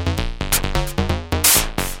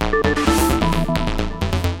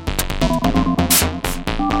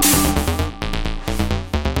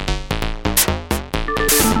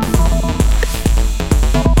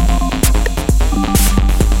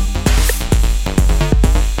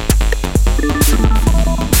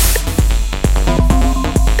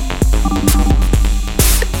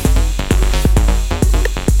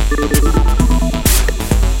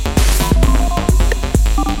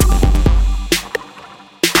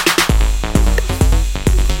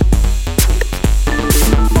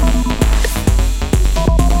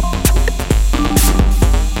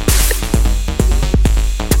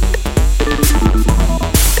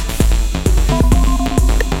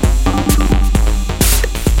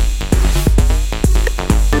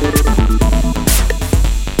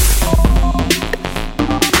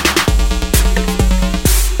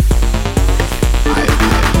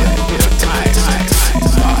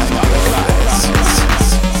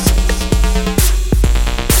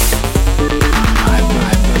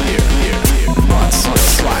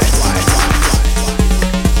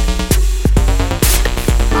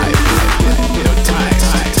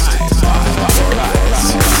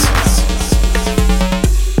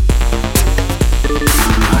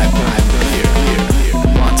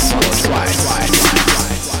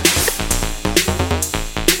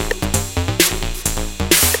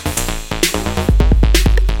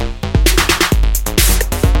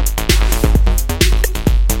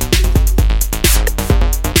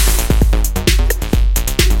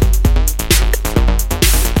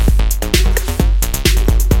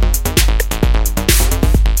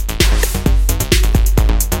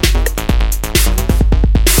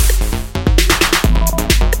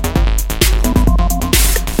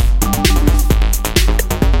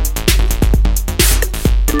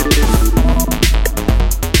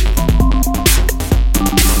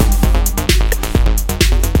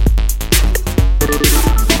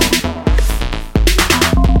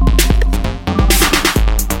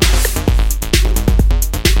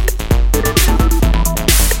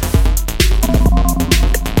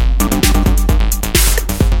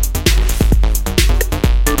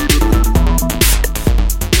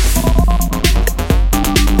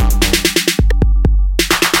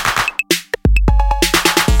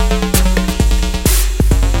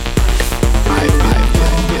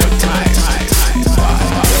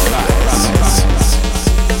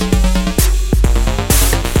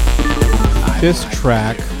 This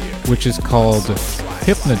track, which is called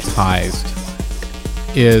Hypnotized,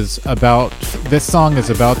 this song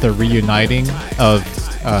is about the reuniting of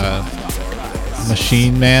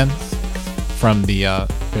Machine Man from the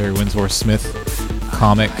Barry Windsor Smith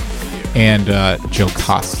comic and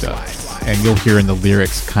Jocasta. And you'll hear in the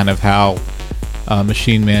lyrics kind of how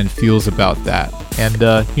Machine Man feels about that. And,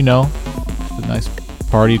 it's a nice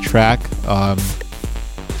party track.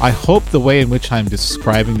 I hope the way in which I'm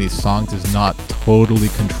describing these songs is not totally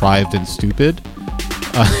contrived and stupid.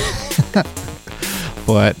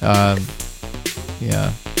 But,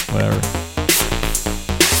 yeah, whatever.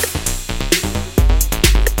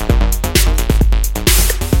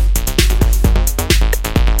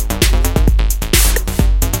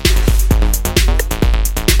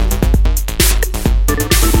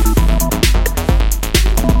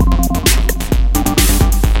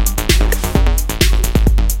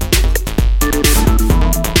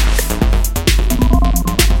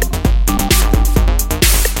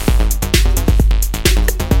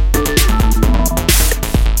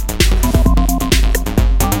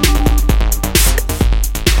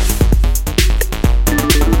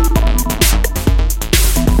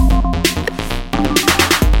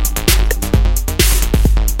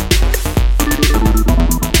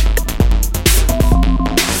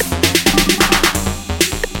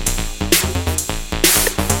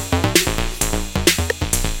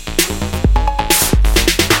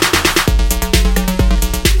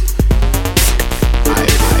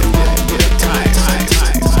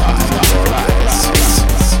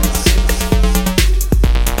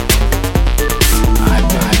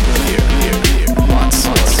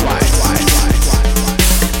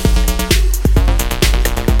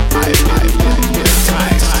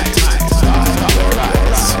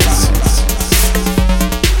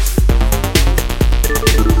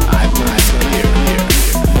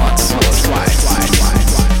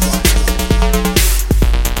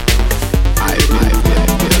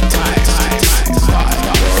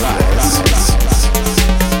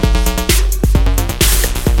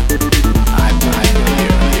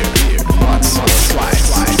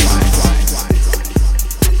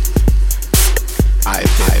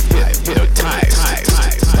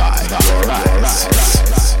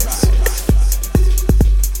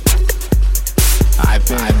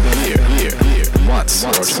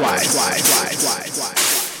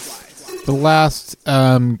 last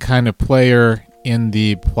kind of player in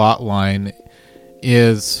the plot line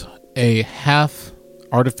is a half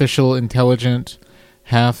artificial intelligent,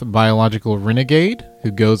 half biological renegade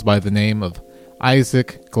who goes by the name of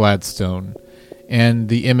Isaac Gladstone. And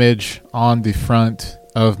the image on the front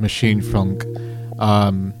of Machine Funk,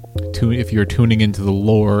 if you're tuning into the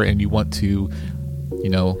lore and you want to,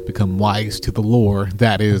 become wise to the lore,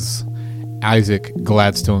 that is Isaac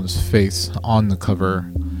Gladstone's face on the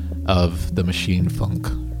cover of the Machine Funk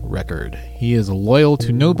record. He is loyal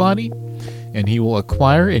to nobody, and he will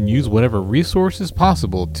acquire and use whatever resources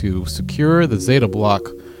possible to secure the Zeta block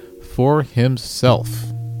for himself.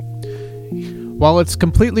 While it's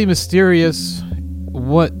completely mysterious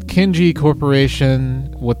what Kenji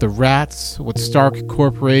Corporation, what the Rats, what Stark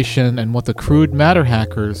Corporation, and what the Crude Matter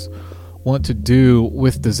hackers want to do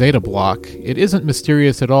with the Zeta block, it isn't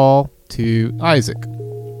mysterious at all to Isaac.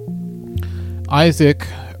 Isaac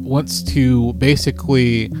wants to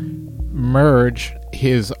basically merge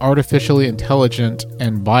his artificially intelligent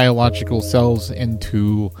and biological selves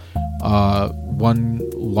into one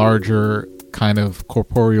larger kind of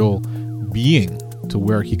corporeal being, to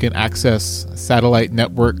where he can access satellite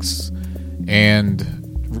networks and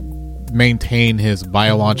maintain his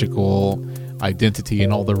biological identity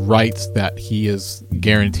and all the rights that he is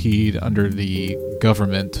guaranteed under the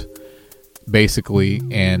government, basically,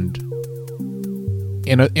 and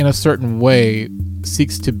in a certain way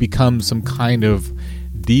seeks to become some kind of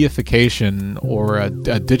deification, or a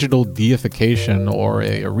digital deification, or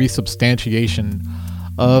a resubstantiation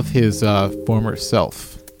of his former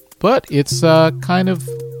self. But it's kind of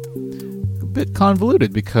a bit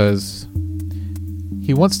convoluted, because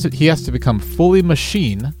he has to become fully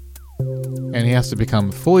machine, and he has to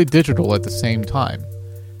become fully digital at the same time,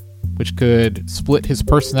 which could split his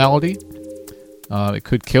personality. It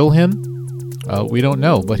could kill him. We don't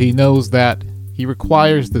know, but he knows that he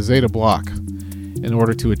requires the Zeta block in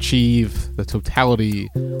order to achieve the totality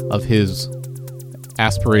of his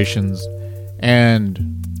aspirations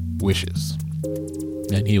and wishes.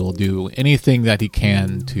 And he will do anything that he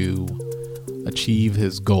can to achieve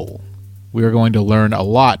his goal. We are going to learn a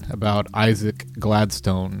lot about Isaac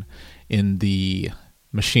Gladstone in the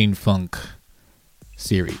Machine Funk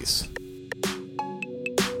series.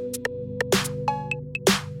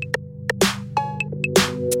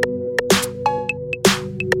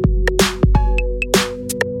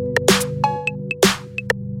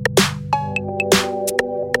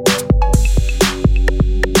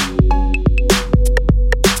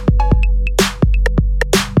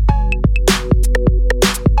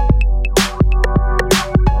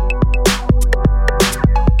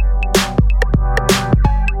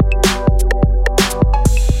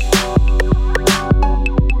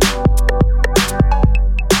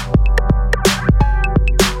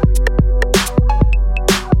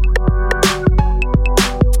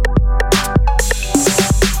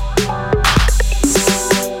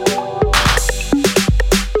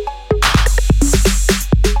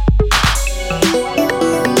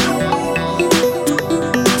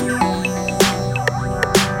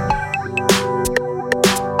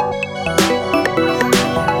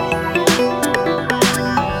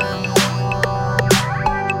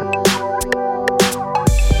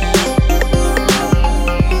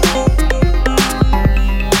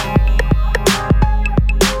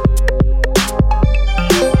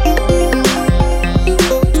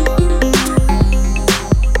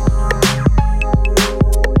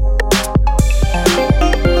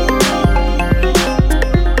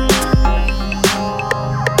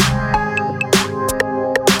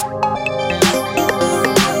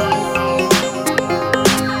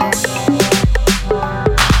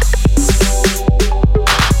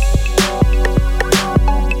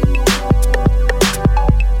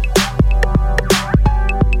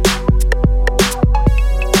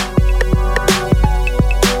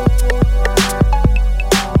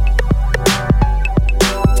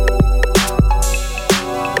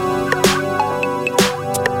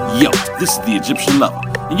 This is the Egyptian Lover,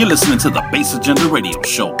 and you're listening to the BassAgenda Radio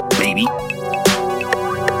Show, baby.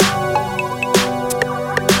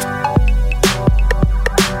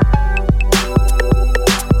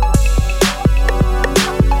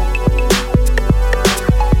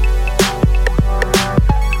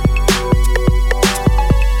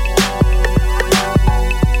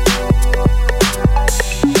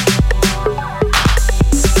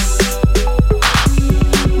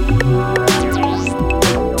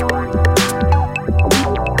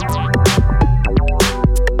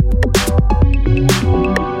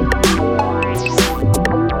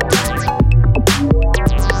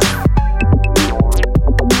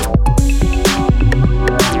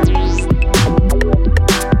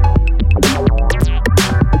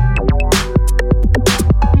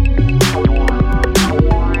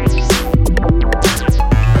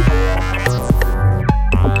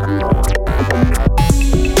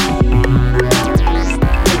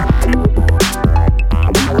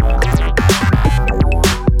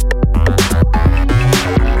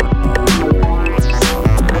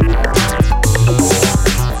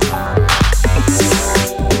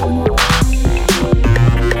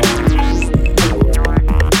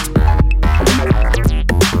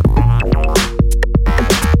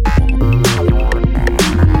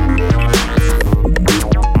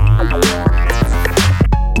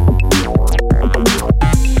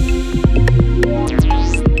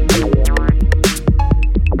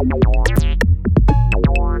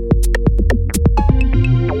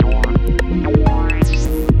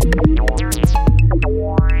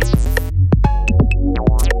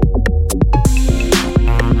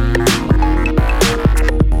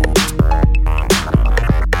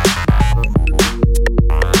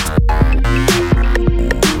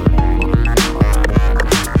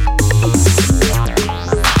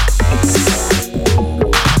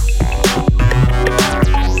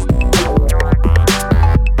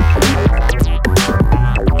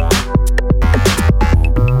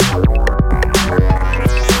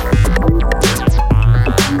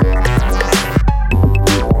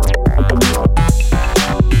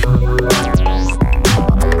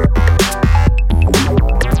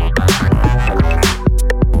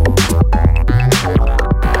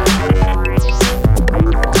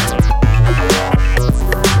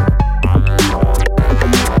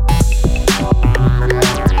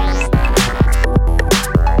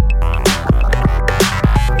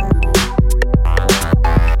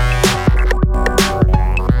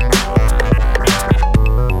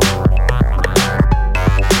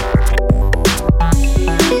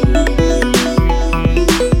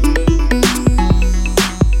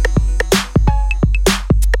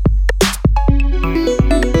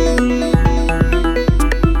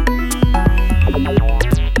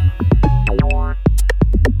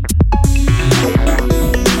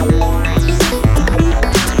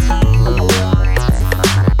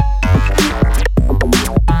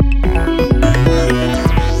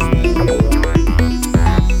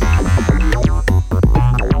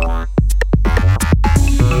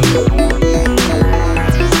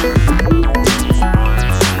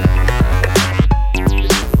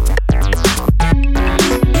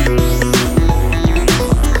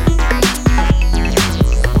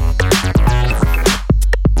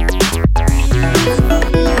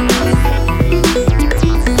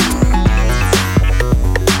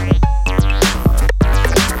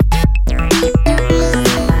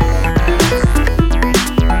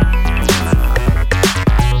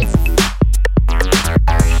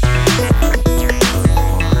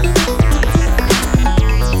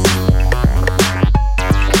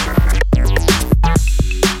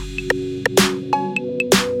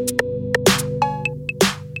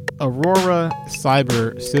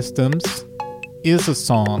 Cyber Systems is a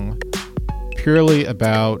song purely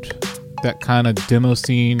about that kind of demo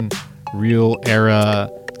scene, real era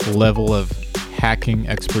level of hacking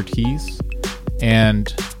expertise.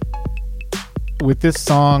 And with this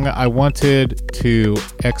song, I wanted to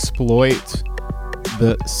exploit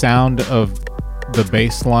the sound of the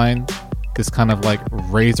bass line, this kind of like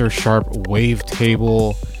razor sharp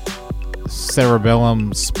wavetable,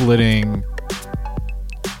 cerebellum splitting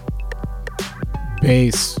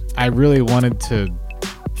bass. I really wanted to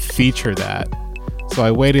feature that. So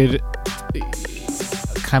I waited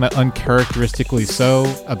kind of uncharacteristically so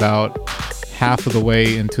about half of the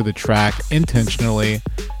way into the track intentionally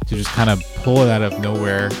to just kind of pull it out of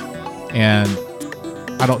nowhere. And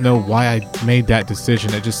I don't know why I made that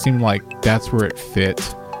decision. It just seemed like that's where it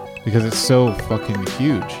fit because it's so fucking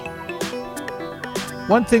huge.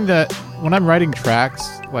 One thing that when I'm writing tracks,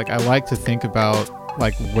 like I like to think about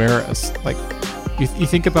like where like you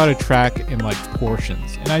think about a track in like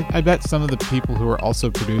portions, and I bet some of the people who are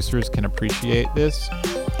also producers can appreciate this.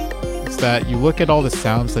 It's that you look at all the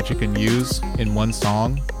sounds that you can use in one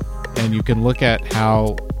song, and you can look at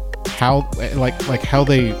how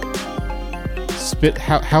they spit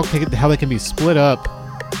how they can be split up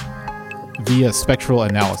via spectral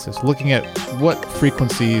analysis, looking at what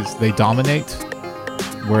frequencies they dominate,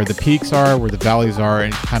 where the peaks are, where the valleys are,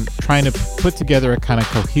 and kind of trying to put together a kind of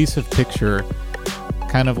cohesive picture,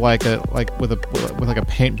 kind of like with a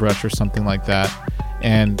paintbrush or something like that,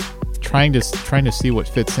 and trying to see what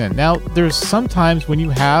fits in. Now, there's sometimes when you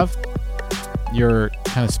have your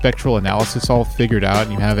kind of spectral analysis all figured out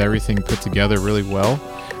and you have everything put together really well,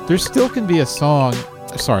 there still can be a sound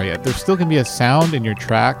in your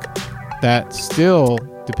track that still,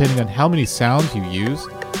 depending on how many sounds you use,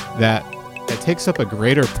 that takes up a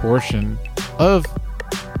greater portion of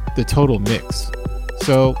the total mix.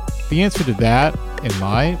 So the answer to that, in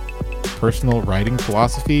my personal writing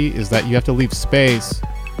philosophy, is that you have to leave space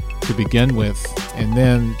to begin with, and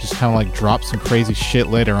then just kind of like drop some crazy shit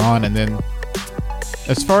later on. And then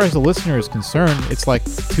as far as the listener is concerned, it's like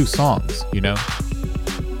two songs, you know?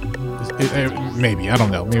 Maybe, I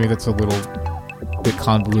don't know. Maybe that's a little bit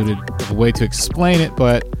convoluted of a way to explain it,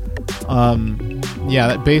 but yeah,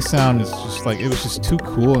 that bass sound is just like, it was just too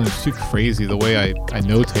cool and it's too crazy the way I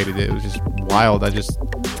notated it. It was just wild. I just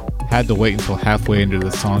had to wait until halfway into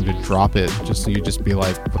the song to drop it, just so you'd just be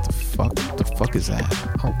like, what the fuck is that?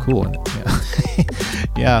 Oh, cool. And yeah.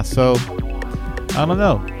 Yeah, so I don't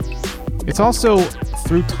know. It's also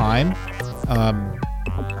through time,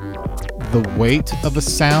 the weight of a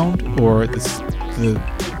sound, or the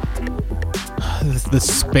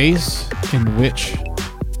space in which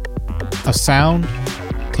a sound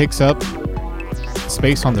takes up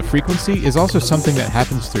space on the frequency is also something that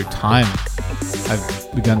happens through time. I've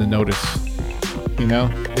begun to notice, you know,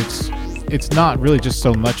 it's not really just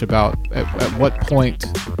so much about at what point,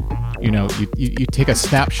 you know, you take a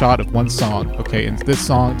snapshot of one song. Okay, and this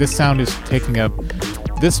sound is taking up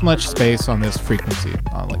this much space on this frequency,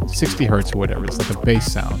 on like 60 hertz or whatever. It's like a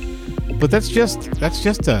bass sound. But that's just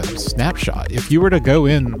a snapshot. If you were to go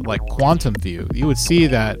in like quantum view, you would see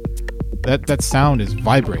that sound is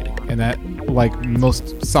vibrating, and that, like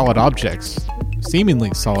most solid objects,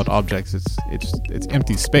 seemingly solid objects, it's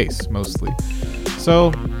empty space mostly.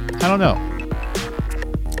 So I don't know.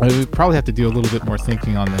 I would probably have to do a little bit more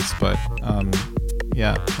thinking on this, but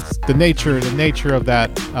yeah, it's the nature of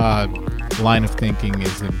that line of thinking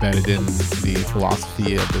is embedded in the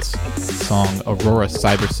philosophy of this song, Aurora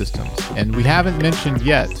Cyber Systems. And we haven't mentioned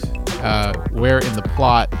yet where in the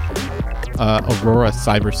plot Aurora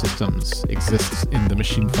Cyber Systems exists in the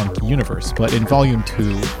Machine Funk universe, but in Volume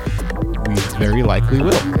 2, we very likely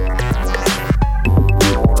will.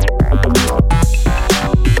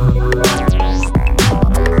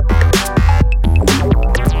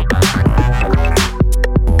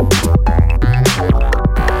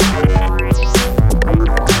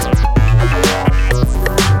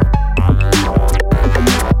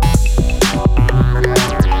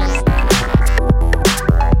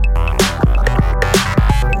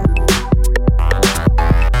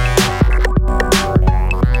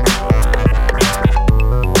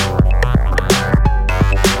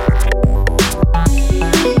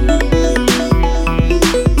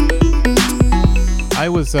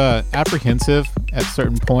 Apprehensive at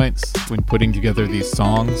certain points when putting together these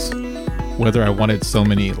songs, whether I wanted so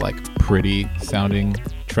many like pretty sounding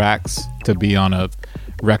tracks to be on a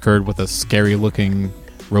record with a scary looking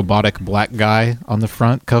robotic black guy on the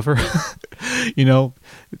front cover. You know,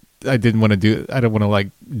 I don't want to like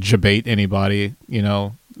jabate anybody, you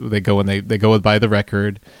know. They go and they go buy the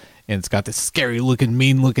record, and it's got this scary looking,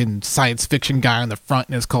 mean looking science fiction guy on the front,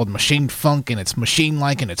 and it's called Machine Funk, and it's machine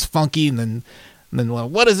like, and it's funky, and then well,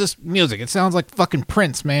 what is this music? It sounds like fucking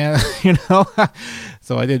Prince, man. You know.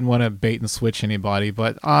 So I didn't want to bait and switch anybody,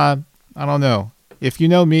 but I don't know. If you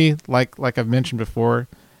know me, like I've mentioned before,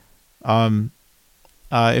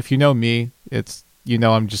 if you know me, it's, you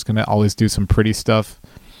know, I'm just gonna always do some pretty stuff.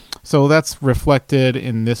 So that's reflected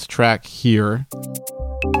in this track here.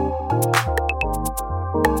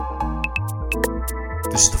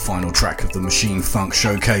 This is the final track of the Machine Funk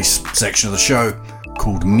Showcase section of the show,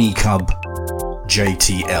 called Me Cub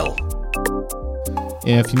JTL.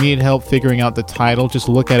 And if you need help figuring out the title, just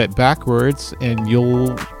look at it backwards, and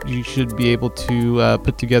you should be able to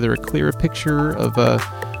put together a clearer picture of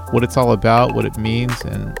what it's all about, what it means,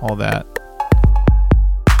 and all that.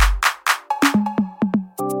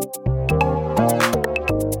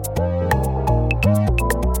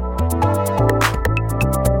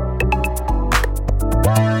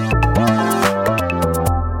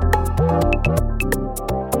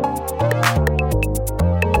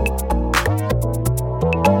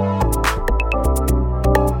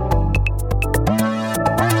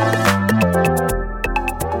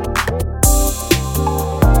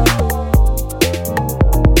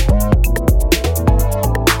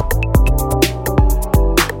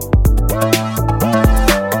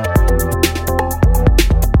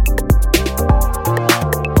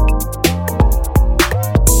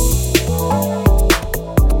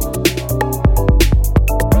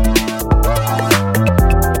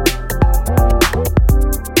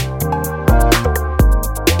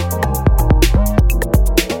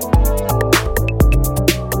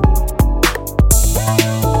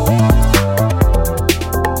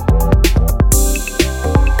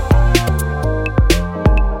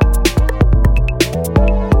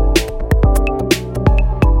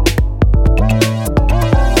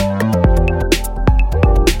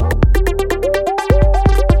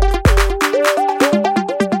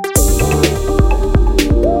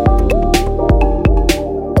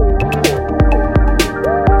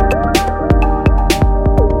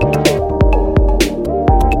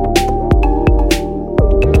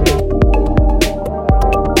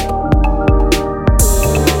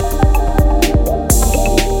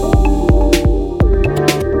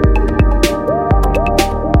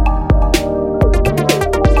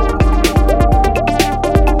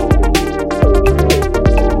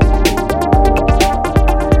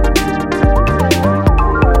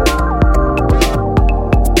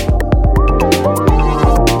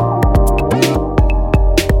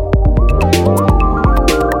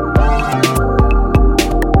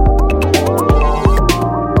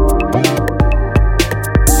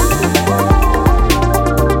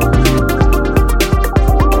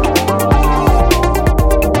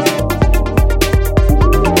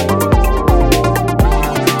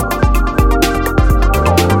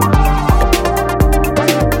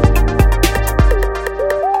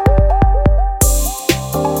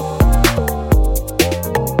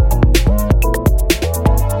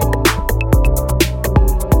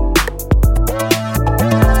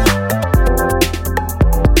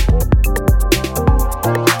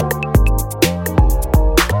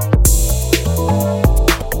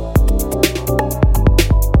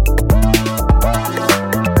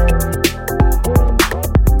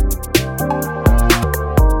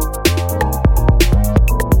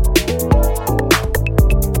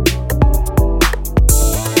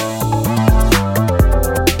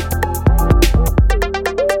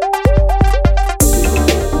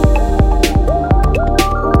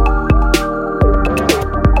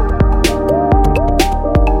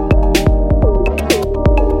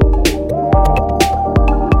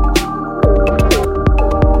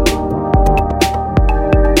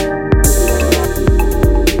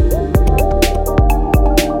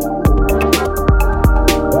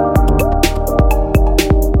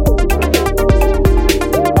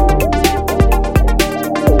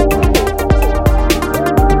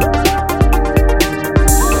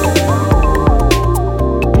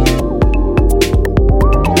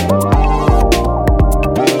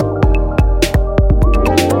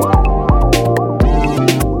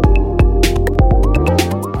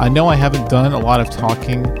 know I haven't done a lot of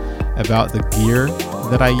talking about the gear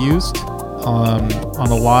that I used on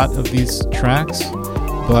a lot of these tracks,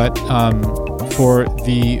 but for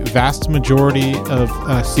the vast majority of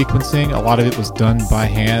sequencing, a lot of it was done by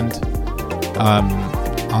hand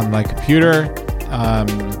on my computer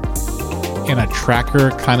in a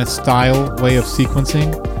tracker kind of style way of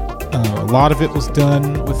sequencing. A lot of it was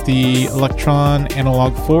done with the Electron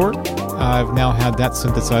Analog 4. I've now had that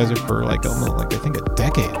synthesizer for like almost, I think, a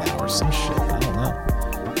decade now or some shit. I don't know.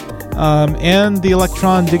 And the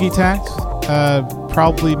Electron Digitact,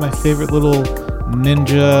 probably my favorite little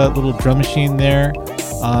ninja little drum machine there.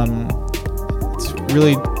 It's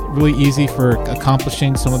really easy for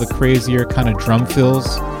accomplishing some of the crazier kind of drum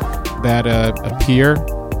fills that appear,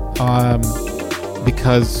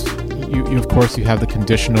 because you of course you have the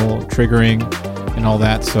conditional triggering and all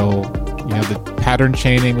that, so you have the pattern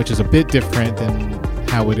chaining, which is a bit different than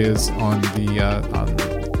how it is on the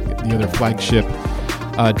other flagship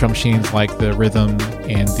drum machines like the Rhythm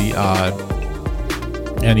and the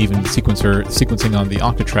and even sequencing on the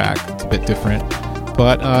Octatrack. It's a bit different,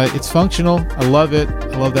 but it's functional. I love it.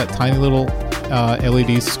 I love that tiny little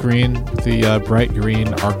LED screen with the bright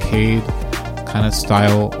green arcade kind of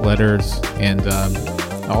style letters, and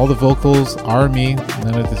all the vocals are me.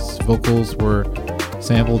 None of the vocals were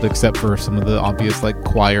sampled except for some of the obvious like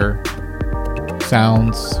choir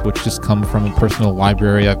sounds, which just come from a personal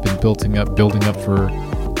library I've been building up for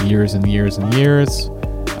years and years and years.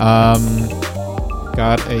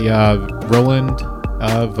 Got a Roland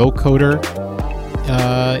vocoder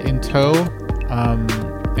in tow,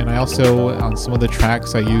 and I also, on some of the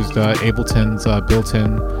tracks, I used Ableton's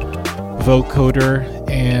built-in vocoder,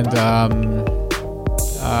 and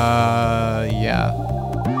yeah.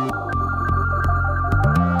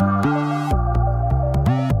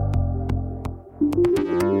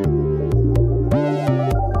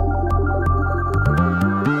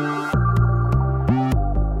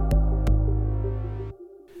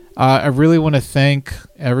 I really want to thank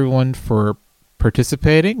everyone for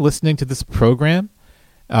participating, listening to this program.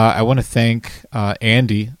 I want to thank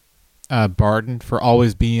Andy Barton for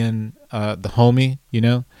always being the homie, you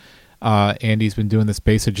know. Andy's been doing this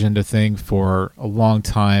Bass Agenda thing for a long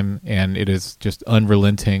time, and it is just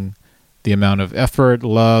unrelenting, the amount of effort,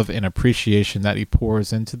 love, and appreciation that he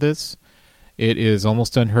pours into this. It is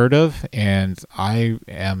almost unheard of, and I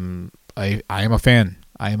am a fan.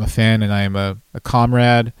 I am a fan, and I am a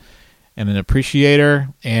comrade and an appreciator,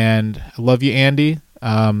 and I love you, Andy.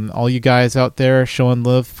 All you guys out there showing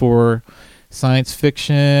love for science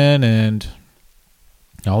fiction and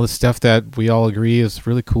all the stuff that we all agree is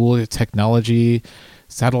really cool. Technology,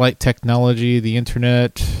 satellite technology, the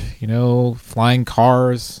internet, you know, flying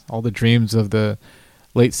cars, all the dreams of the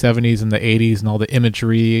late 70s and the 80s, and all the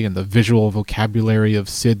imagery and the visual vocabulary of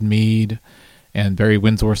Sid Mead and Barry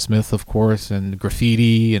Windsor Smith, of course, and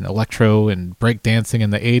graffiti and electro and breakdancing in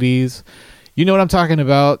the 80s. You know what I'm talking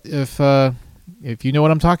about. If you know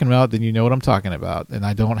what I'm talking about, then you know what I'm talking about, and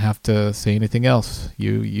I don't have to say anything else.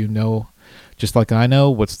 You know, just like I know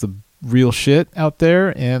what's the real shit out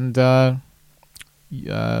there, and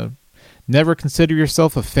never consider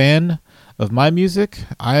yourself a fan of my music.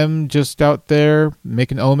 I'm just out there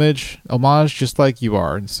making homage just like you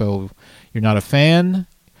are, and so you're not a fan,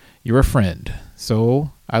 you're a friend.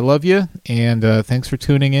 So I love you, and thanks for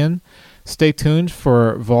tuning in. Stay tuned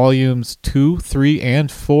for volumes 2, 3,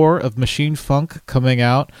 and 4 of Machine Funk coming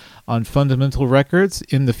out on Fundamental Records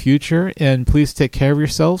in the future. And please take care of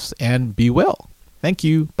yourselves and be well. Thank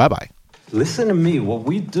you. Bye-bye. Listen to me. What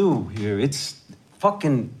we do here, it's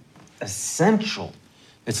fucking essential.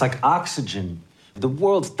 It's like oxygen. The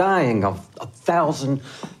world's dying of 1,000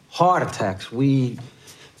 heart attacks. We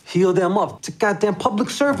heal them up. It's a goddamn public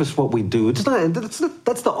service what we do. That's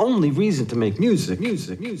the only reason to make music.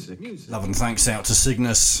 Love and thanks out to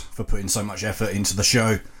Cygnus for putting so much effort into the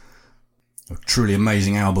show. A truly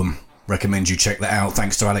amazing album. Recommend you check that out.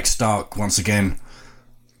 Thanks to Alex Stark once again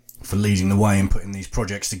for leading the way and putting these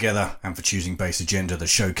projects together, and for choosing Bass Agenda to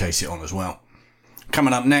showcase it on as well.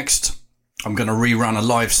 Coming up next, I'm going to rerun a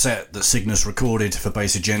live set that Cygnus recorded for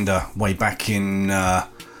Bass Agenda way back in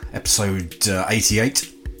episode 88,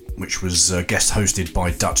 which was guest hosted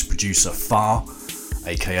by Dutch producer Far,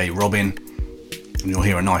 aka Robin. And you'll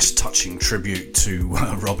hear a nice touching tribute to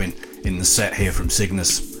Robin in the set here from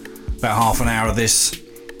Cygnus. About half an hour of this,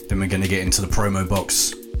 then we're going to get into the promo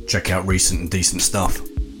box, check out recent and decent stuff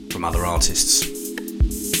from other artists.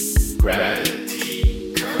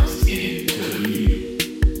 Gravity comes into you.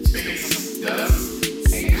 Space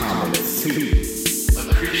does, and complements to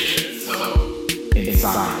a Christian soul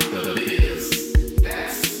inside the biz.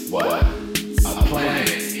 That's what a planet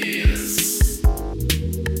is.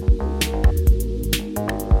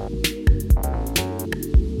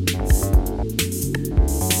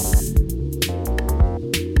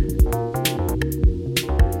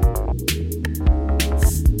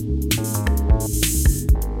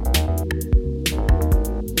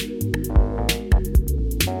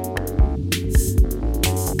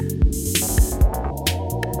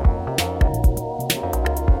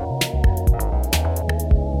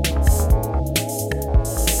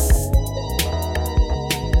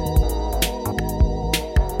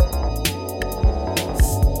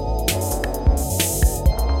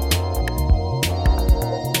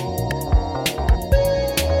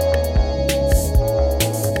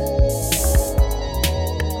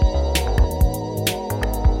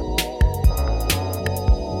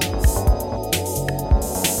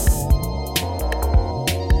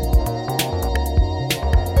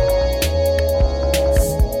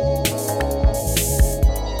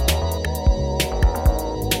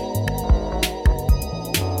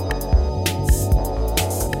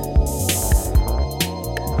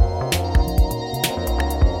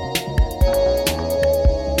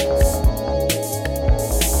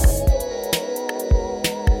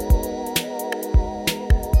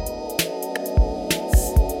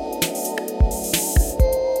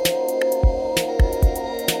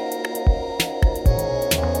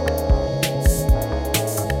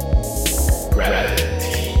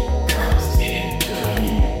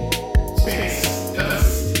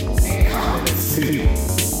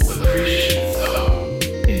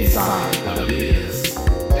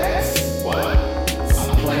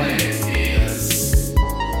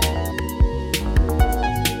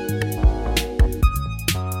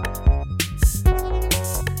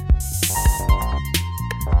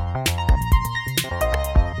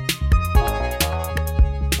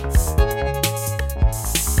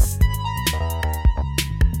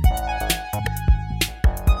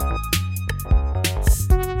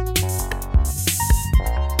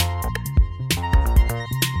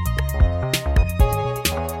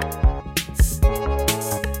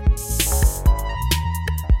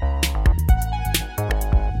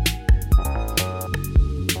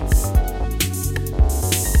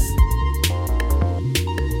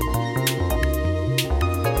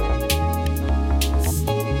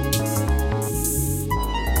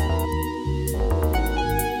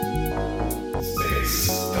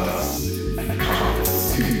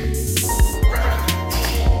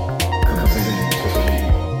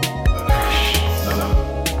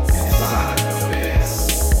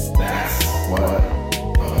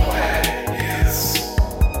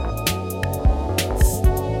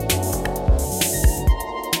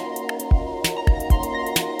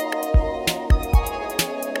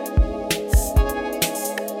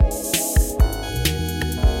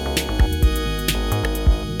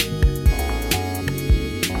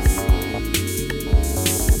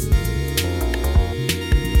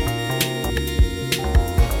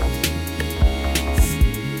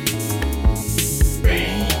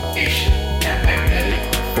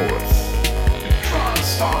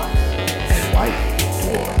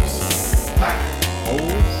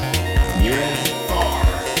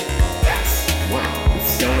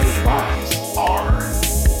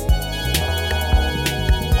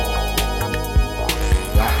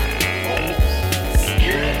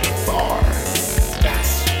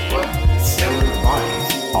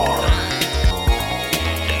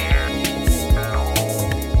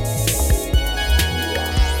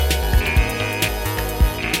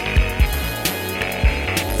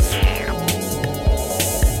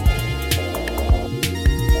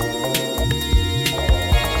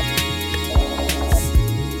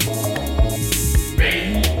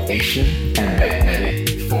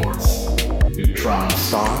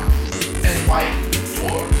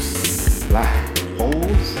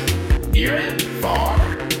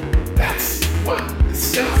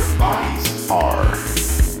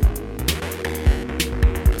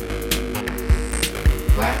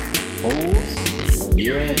 black holes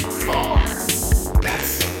near and far.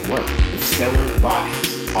 That's what the stellar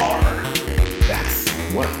bodies are. That's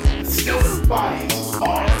what the stellar bodies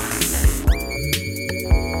are.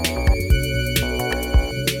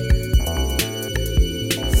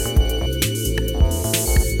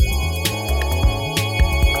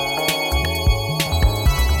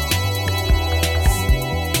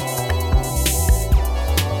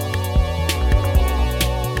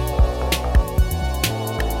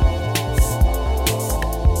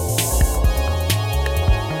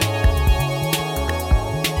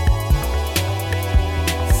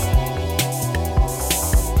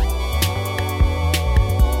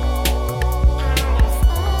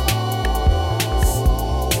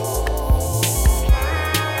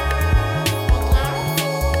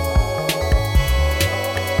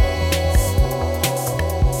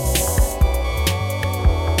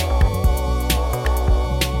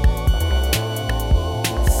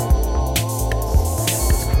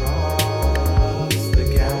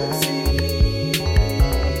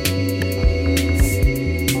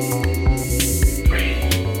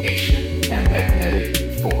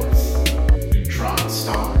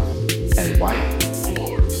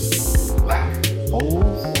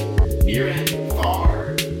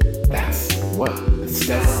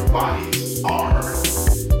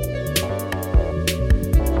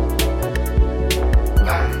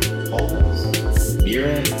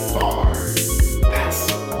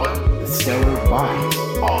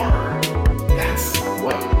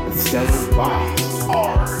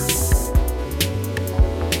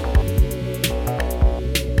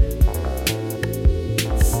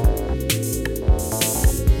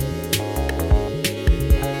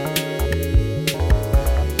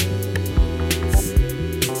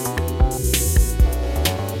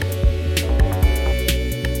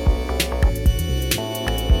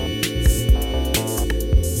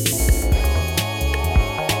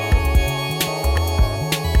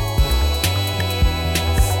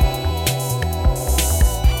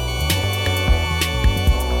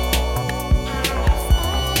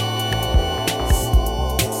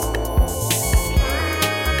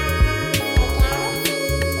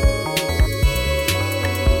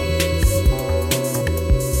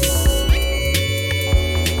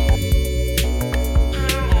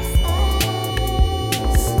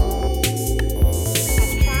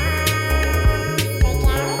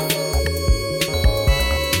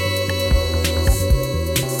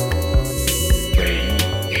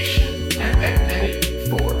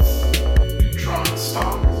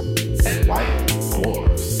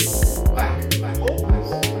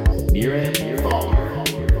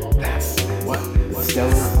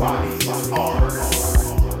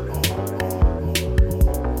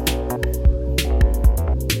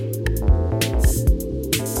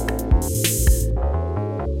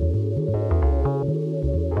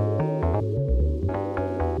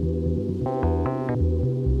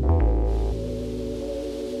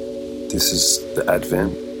 This is The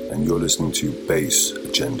Advent, and you're listening to Bass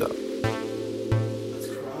Agenda.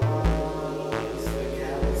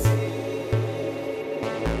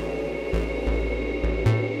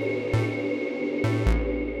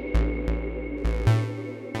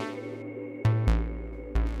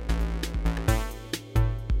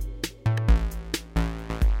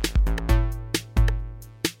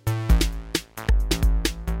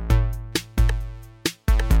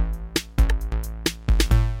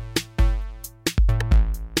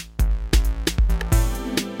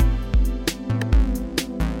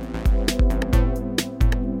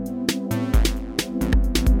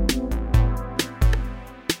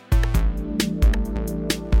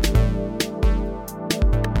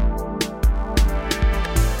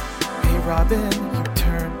 Robin, you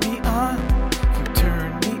turn me on, you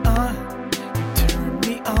turn me on, you turn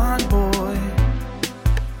me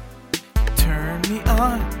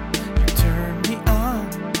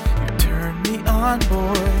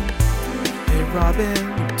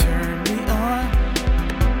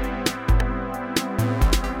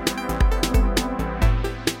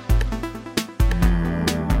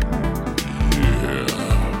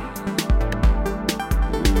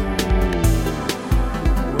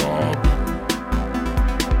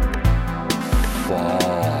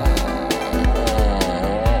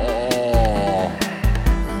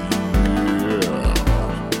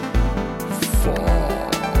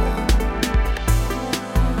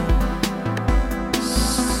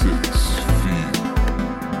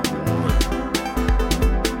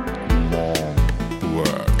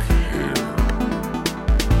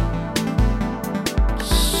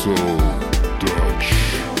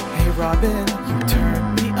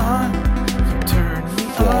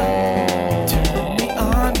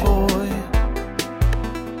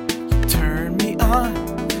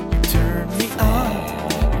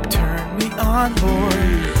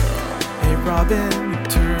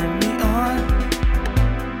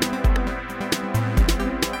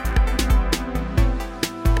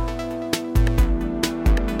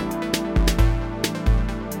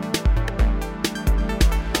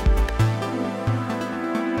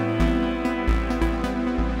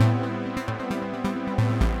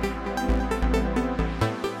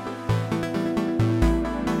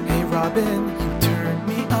Robin, you turn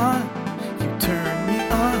me on. You turn me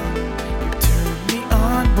on. You turn me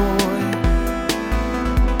on, boy.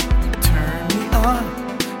 You turn me on.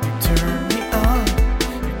 You turn me on.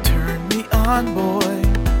 You turn me on, boy.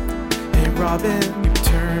 Hey, Robin, you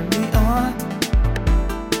turn me on.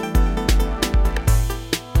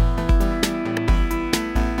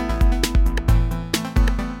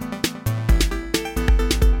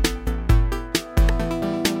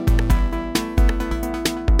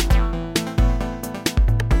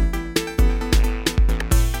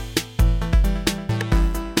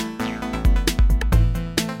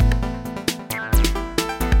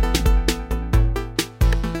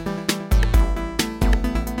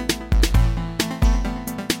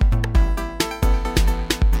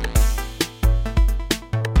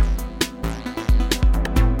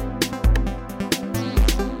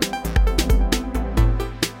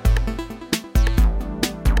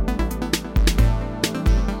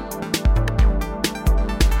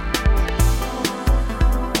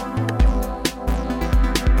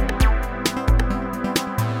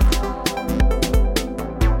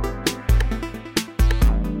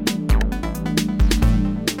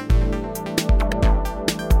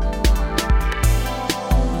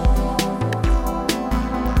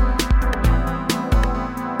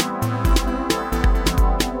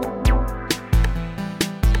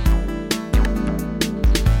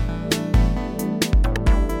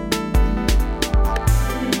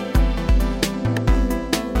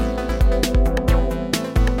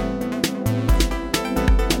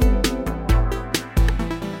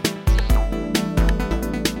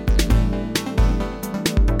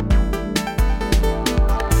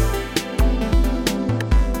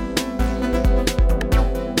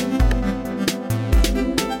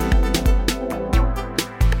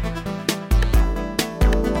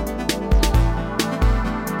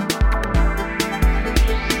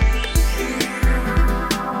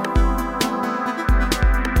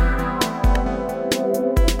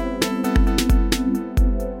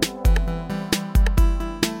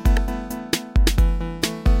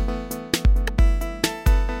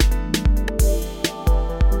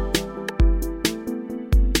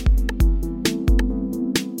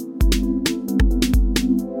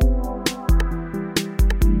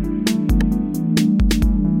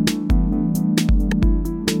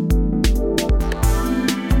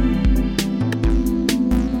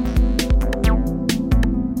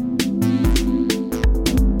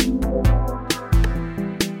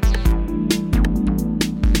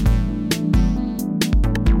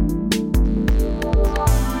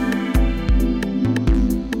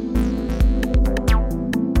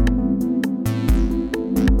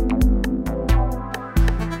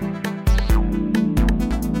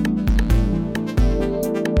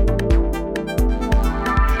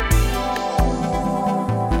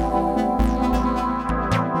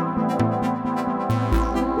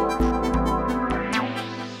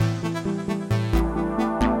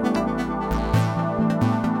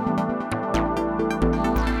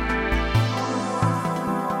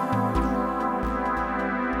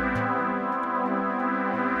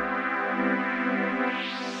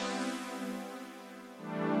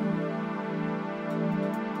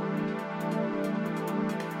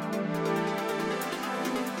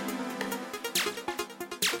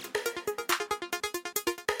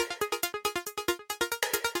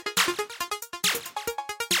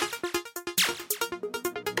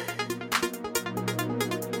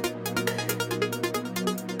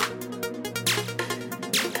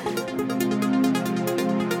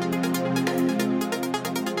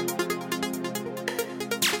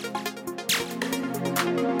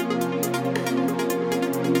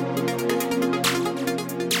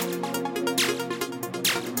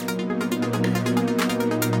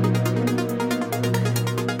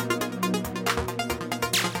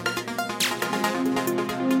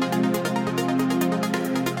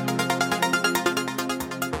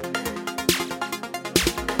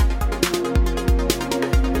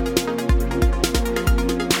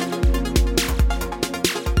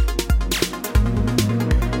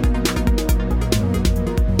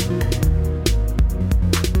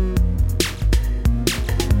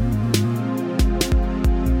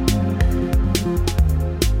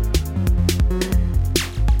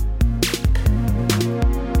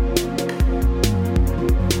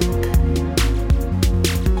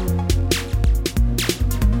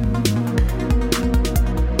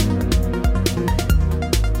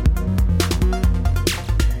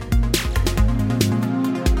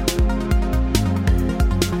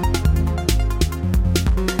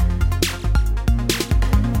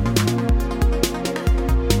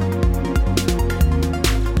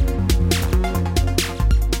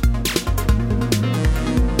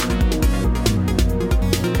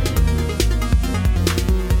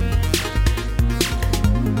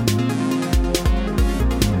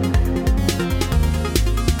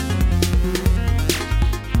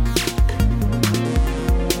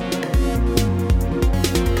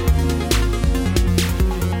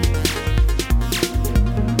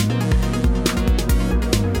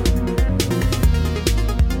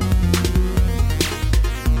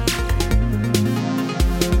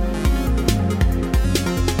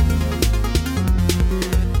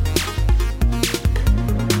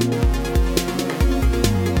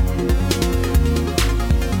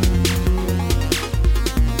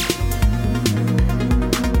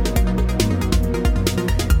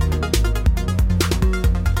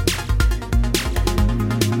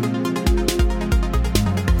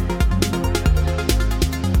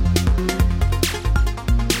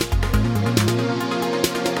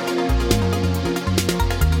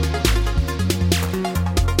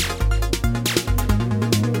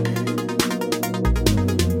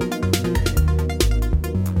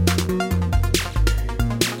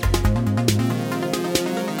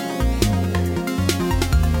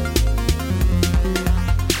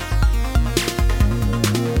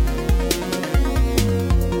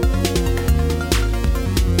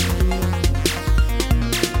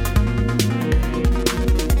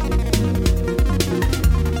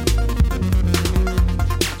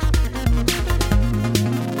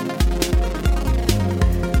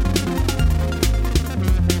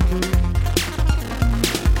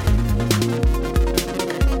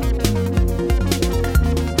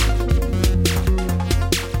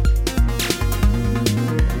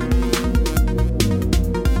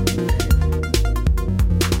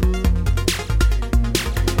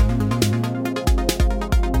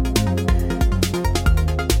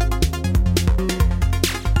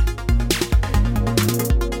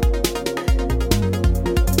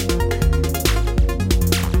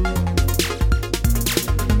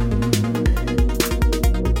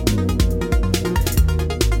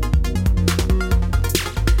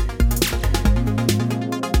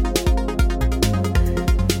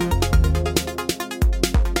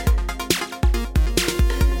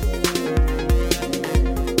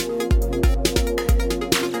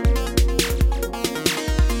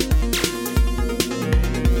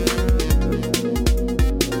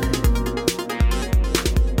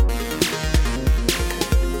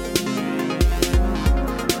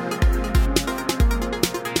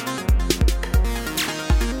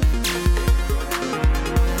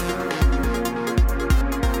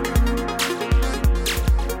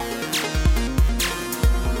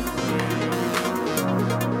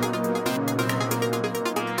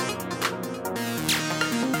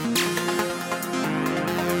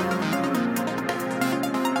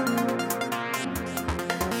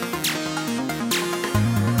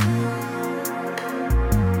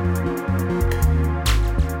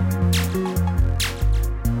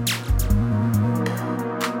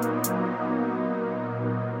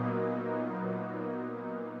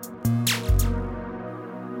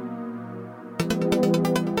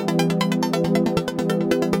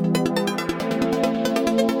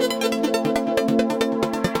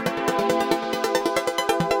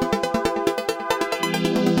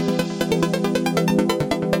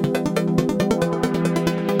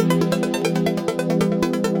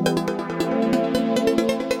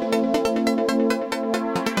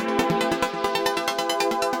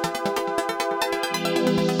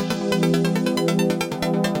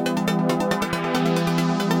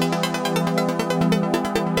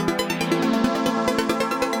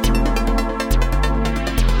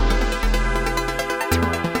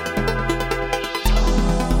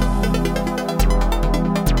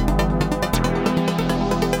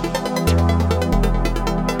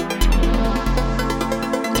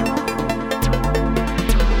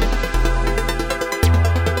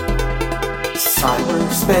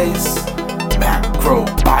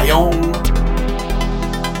 Macrobiome.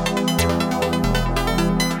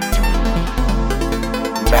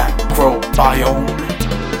 Macrobiome.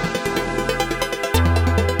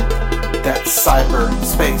 That's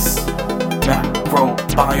cyberspace.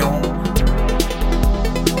 Macrobiome.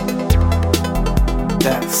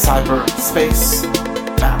 That's cyberspace.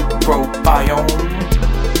 Macrobiome.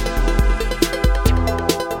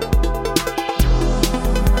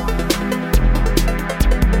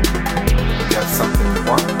 Got something you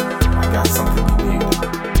want? I got something you need.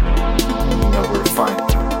 You know where to find me.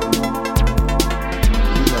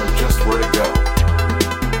 You know just where to go.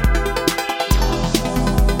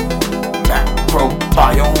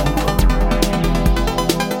 Macrobiome.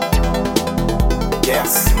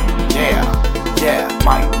 Yes, yeah, yeah,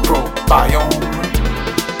 microbiome.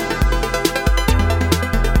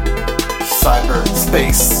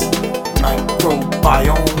 Cyberspace,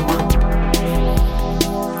 microbiome.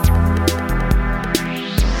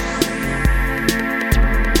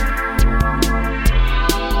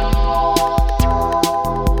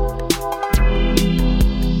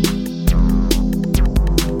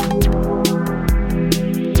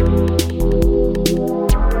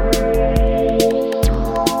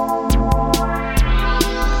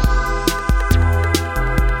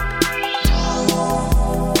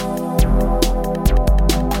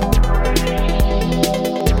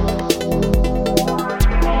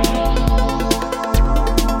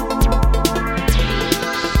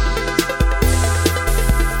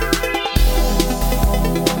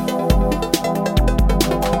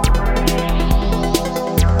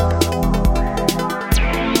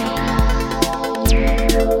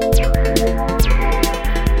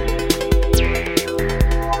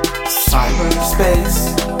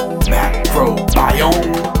 Cyberspace,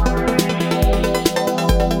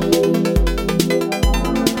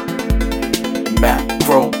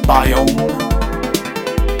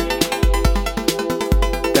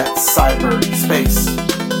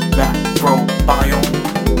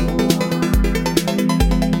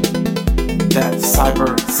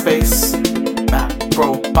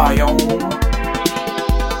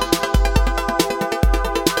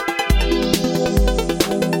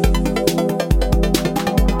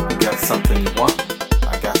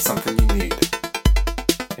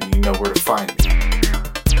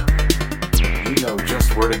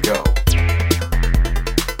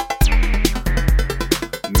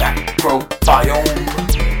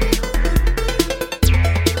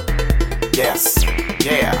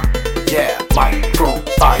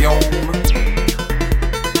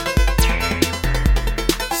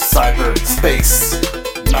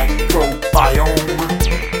 microbiome.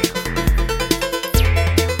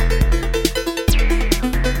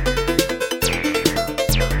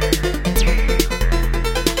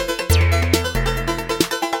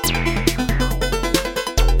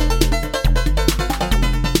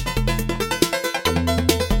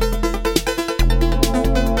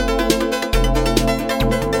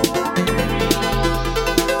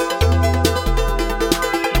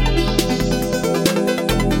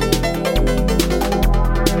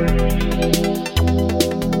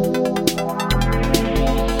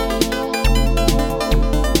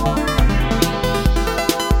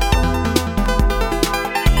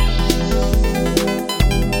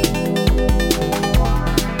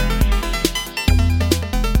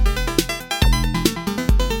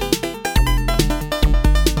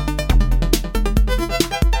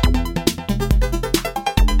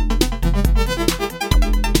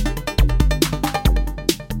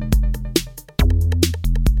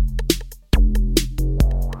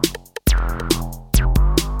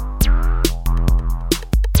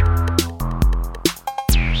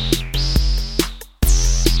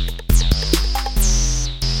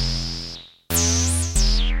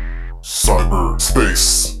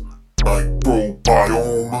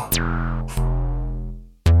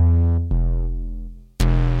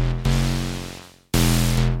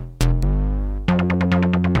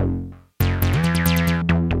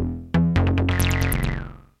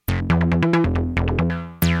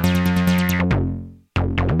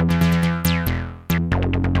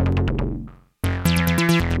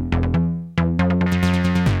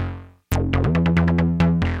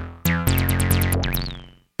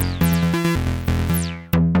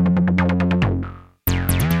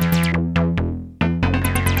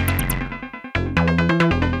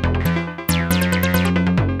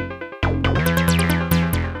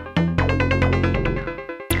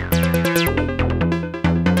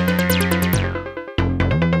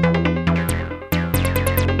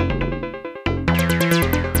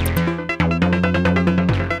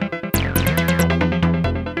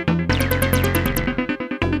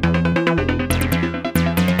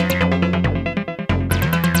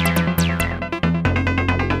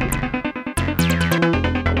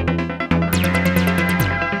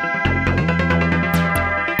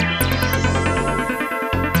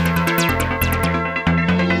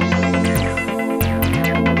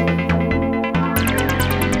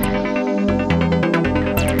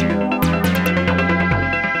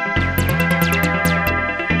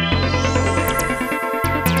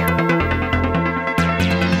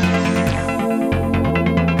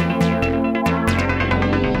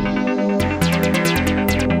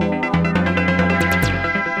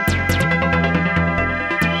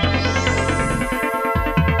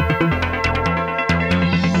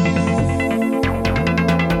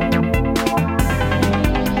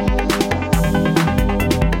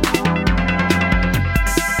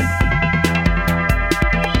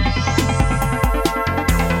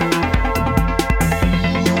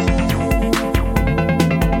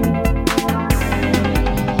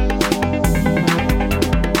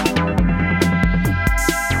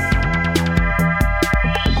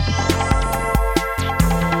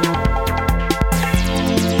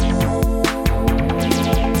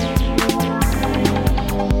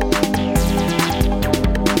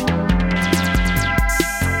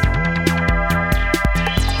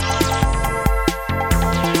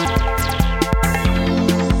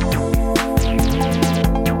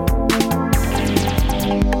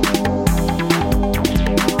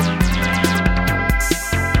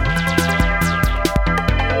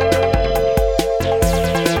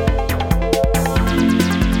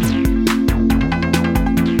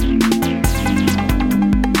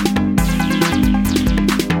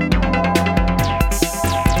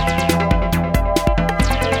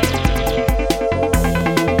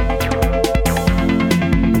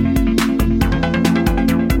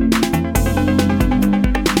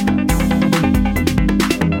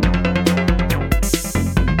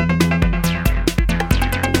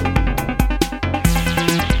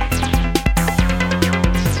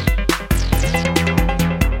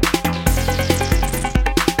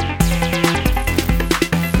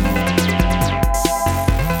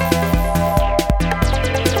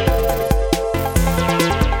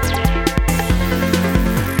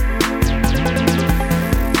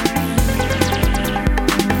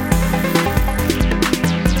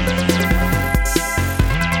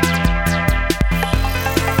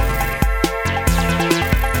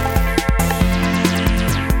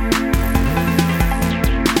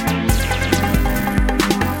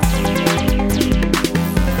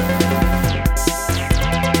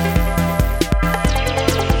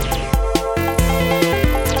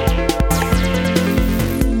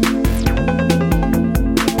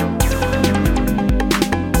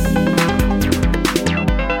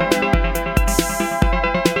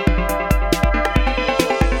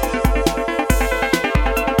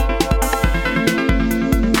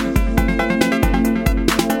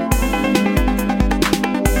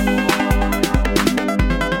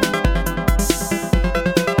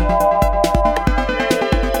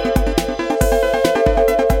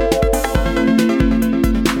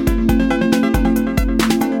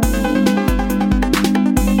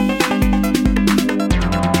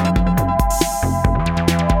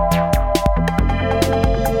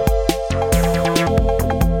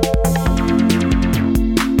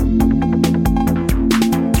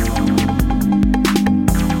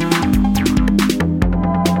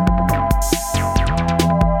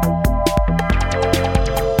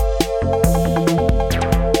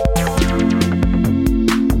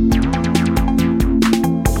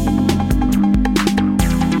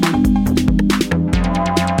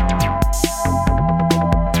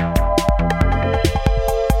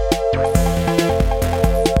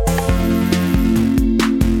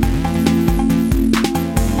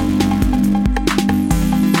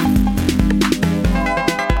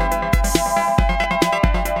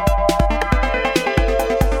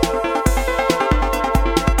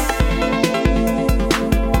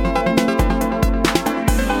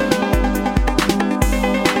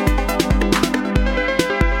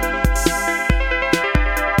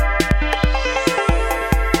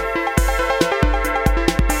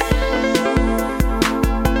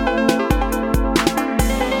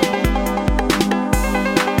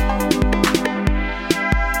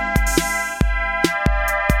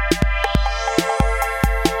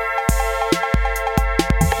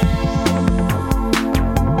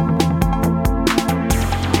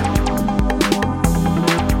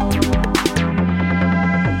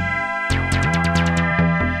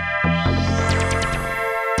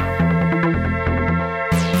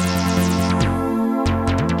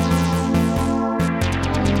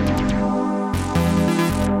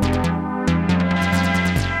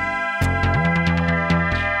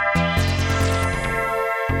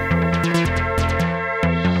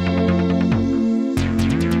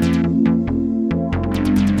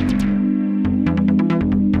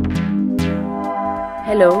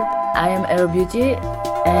 Hello, I am Air Beauty,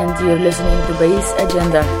 and you're listening to Bass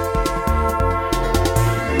Agenda.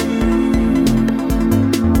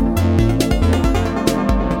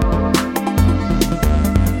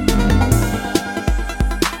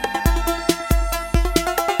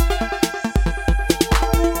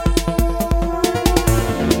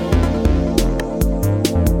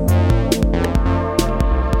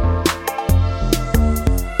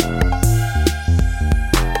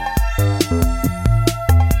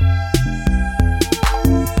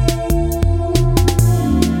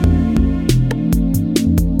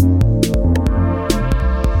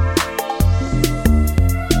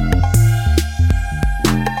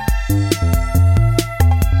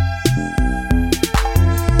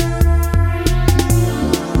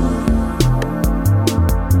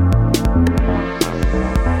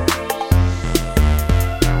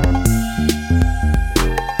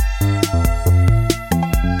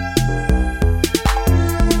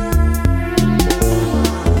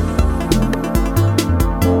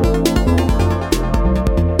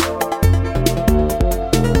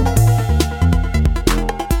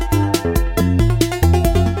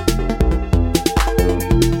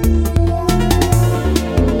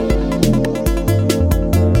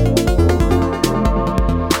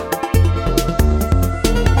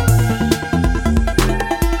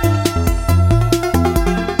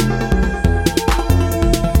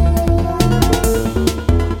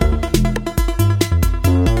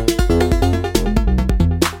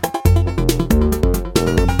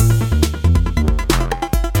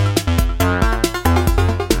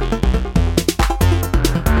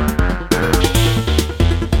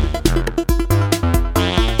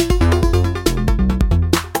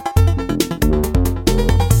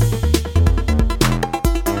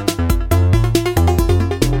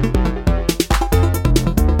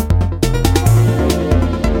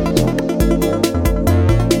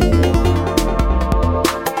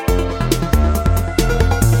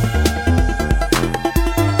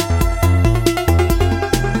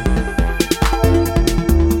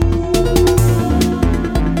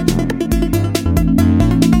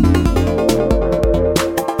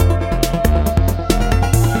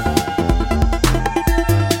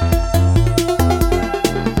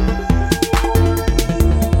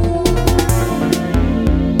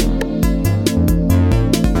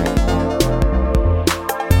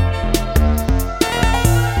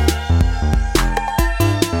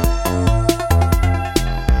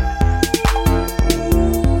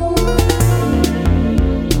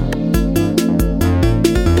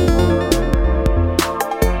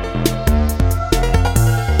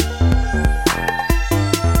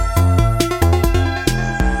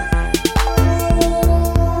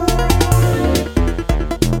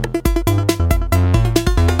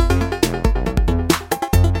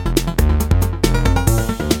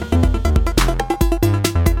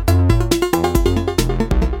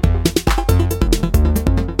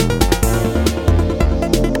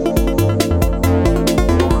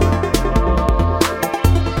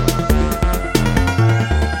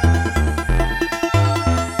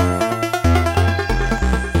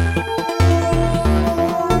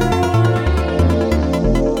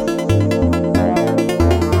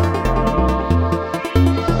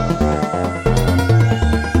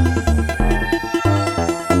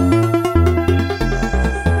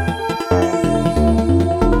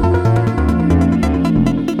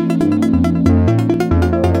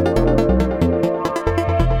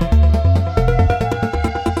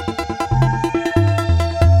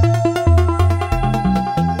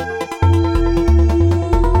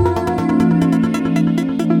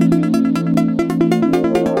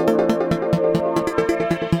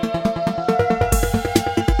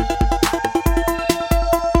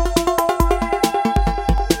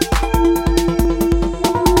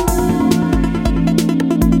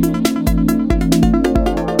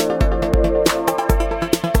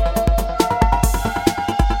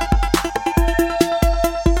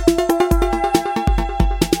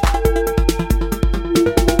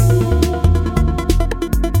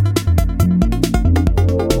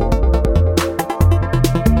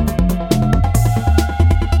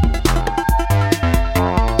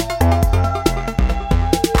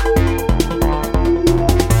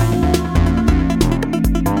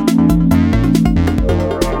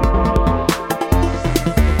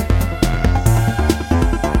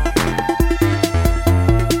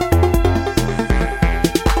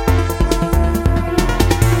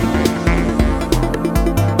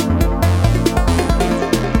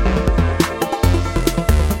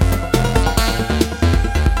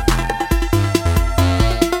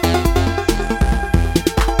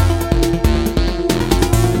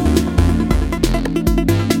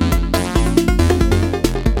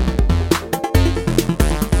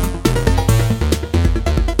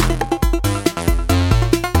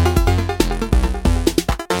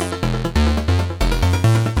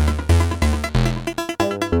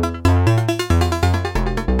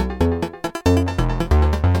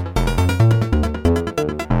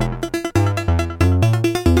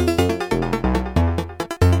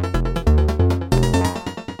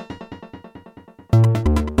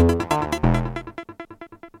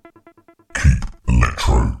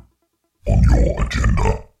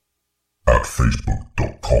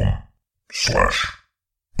 facebook.com/BassAgenda.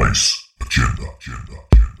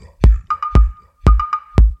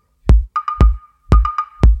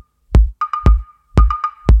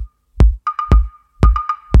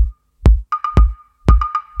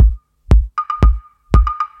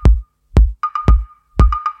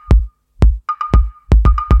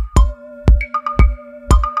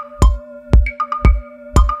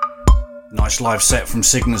 Nice live set from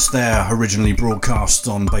Cygnus there, originally broadcast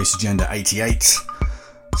on BassAgenda 88.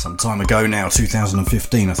 Some time ago now,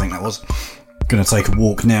 2015 I think that was. Gonna take a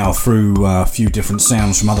walk now through a few different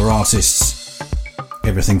sounds from other artists.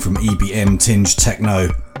 Everything from EBM tinged techno,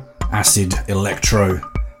 acid, electro,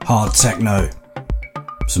 hard techno.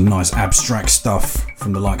 Some nice abstract stuff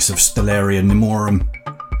from the likes of Stellaria Nemorum,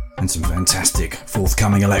 and some fantastic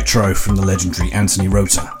forthcoming electro from the legendary Anthony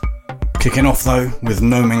Rota. Kicking off though with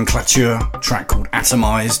Nomenclature, a track called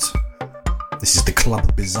Atomized. This is the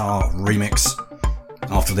Club Bizarre remix.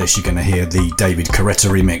 After this you're going to hear the David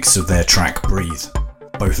Coretta remix of their track Breathe.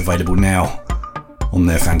 Both available now on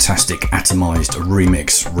their fantastic Atomized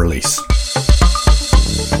remix release.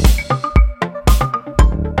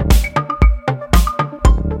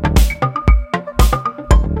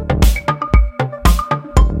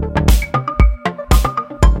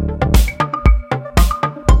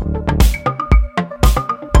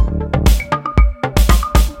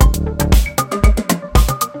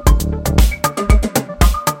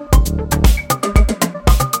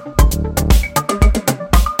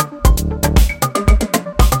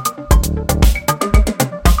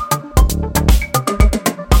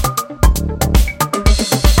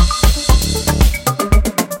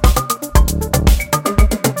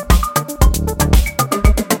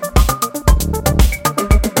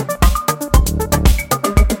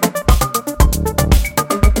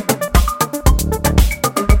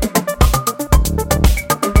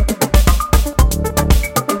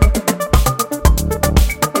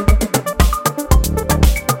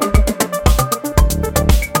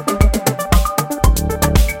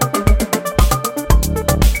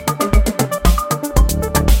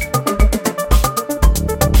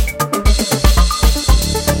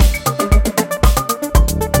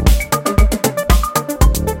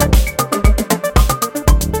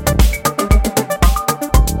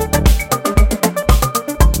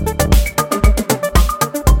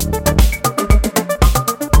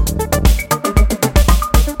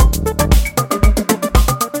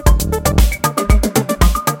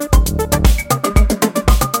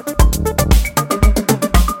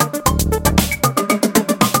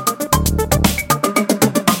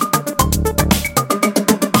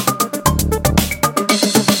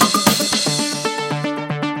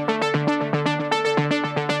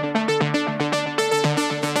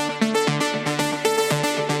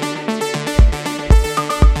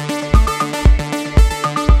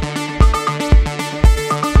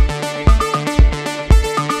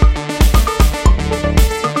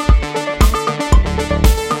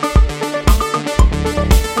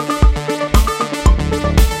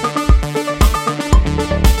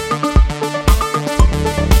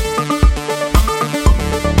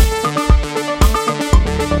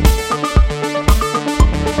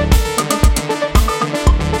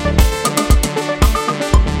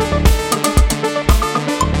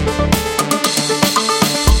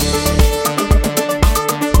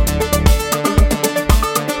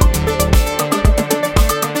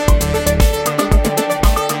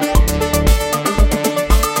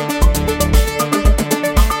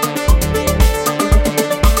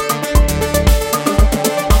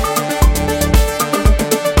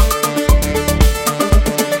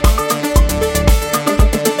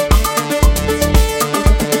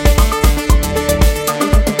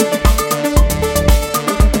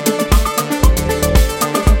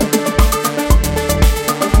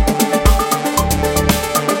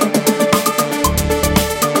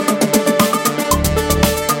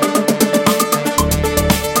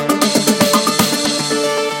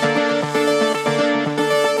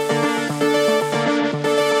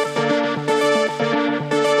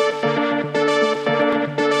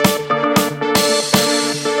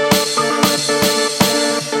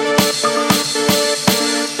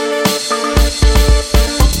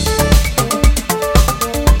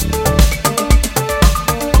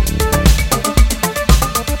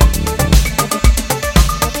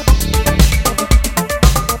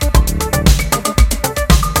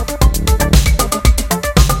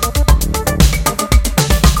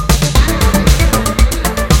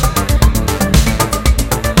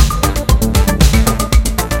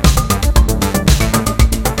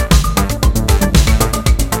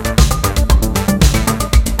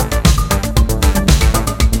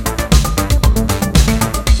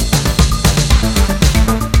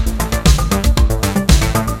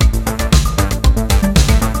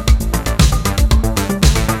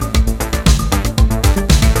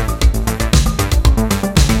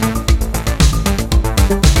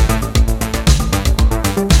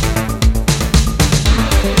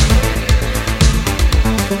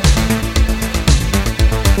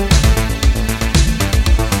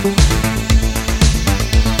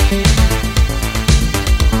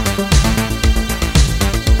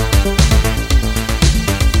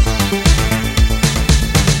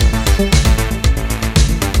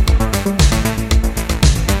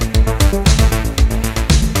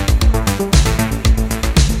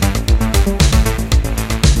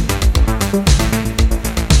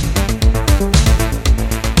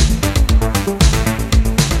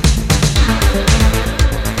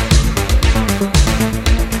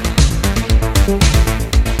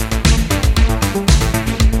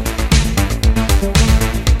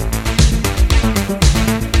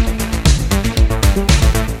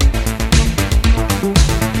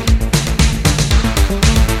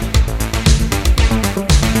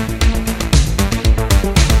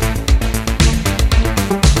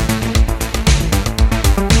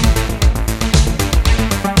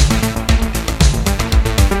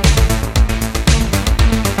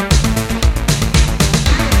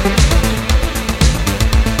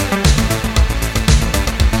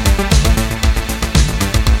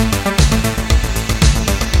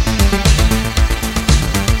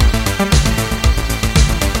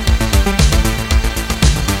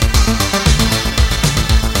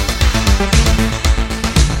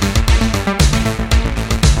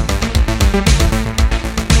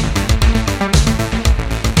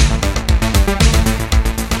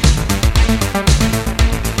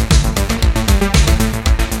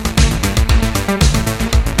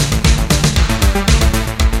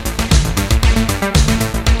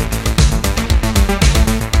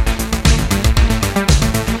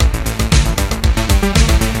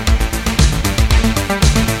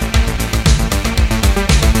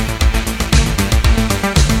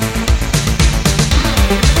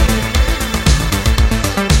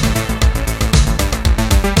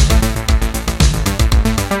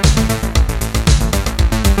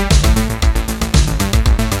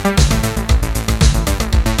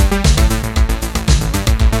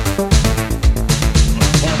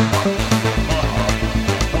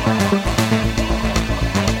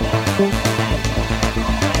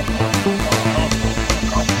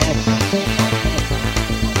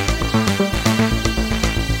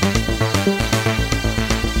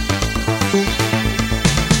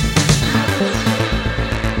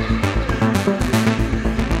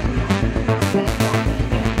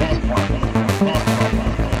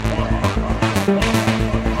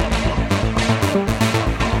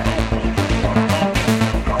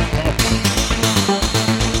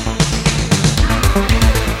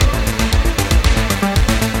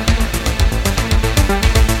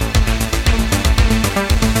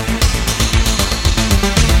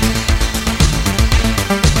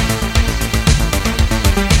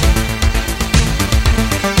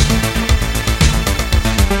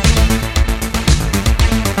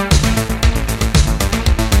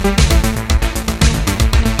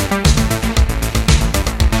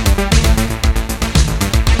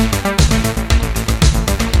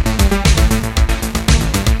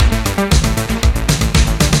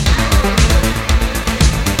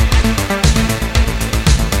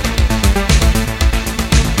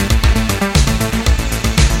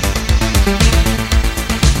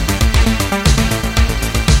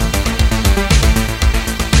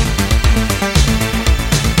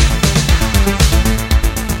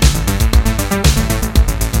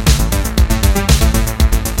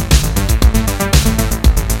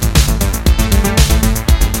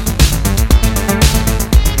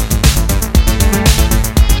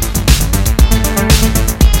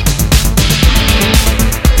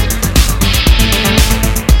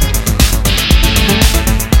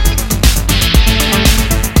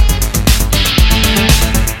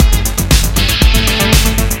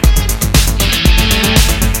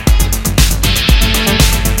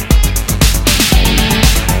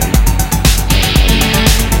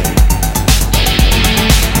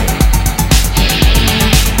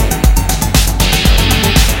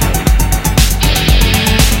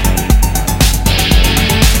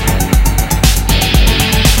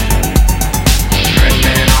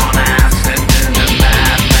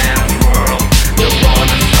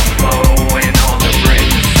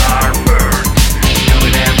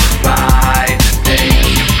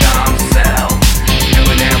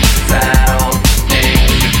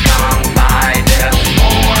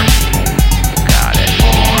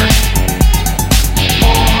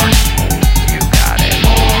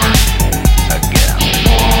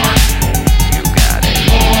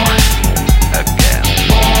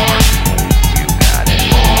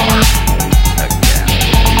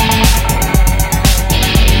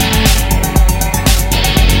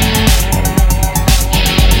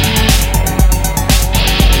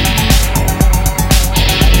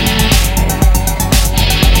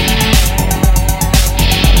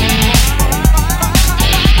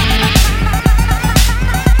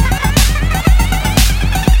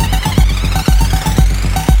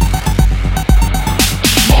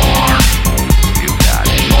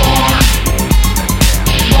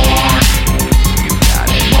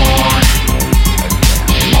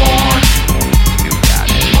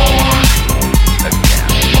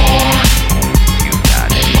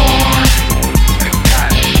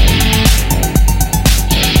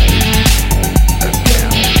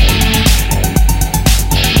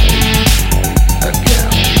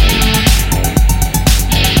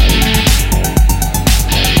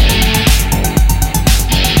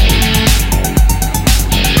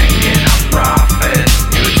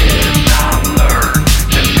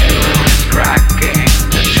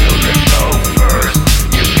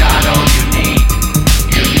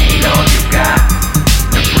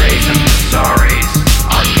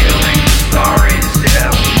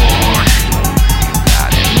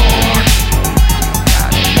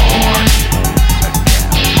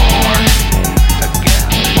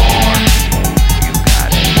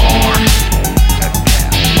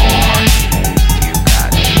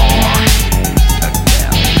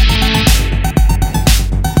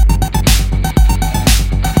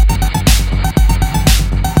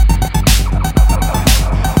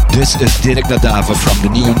 is Dirk Dadave from the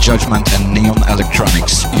Neon Judgment and Neon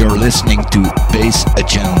Electronics. You're listening to Bass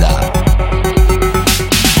Agenda.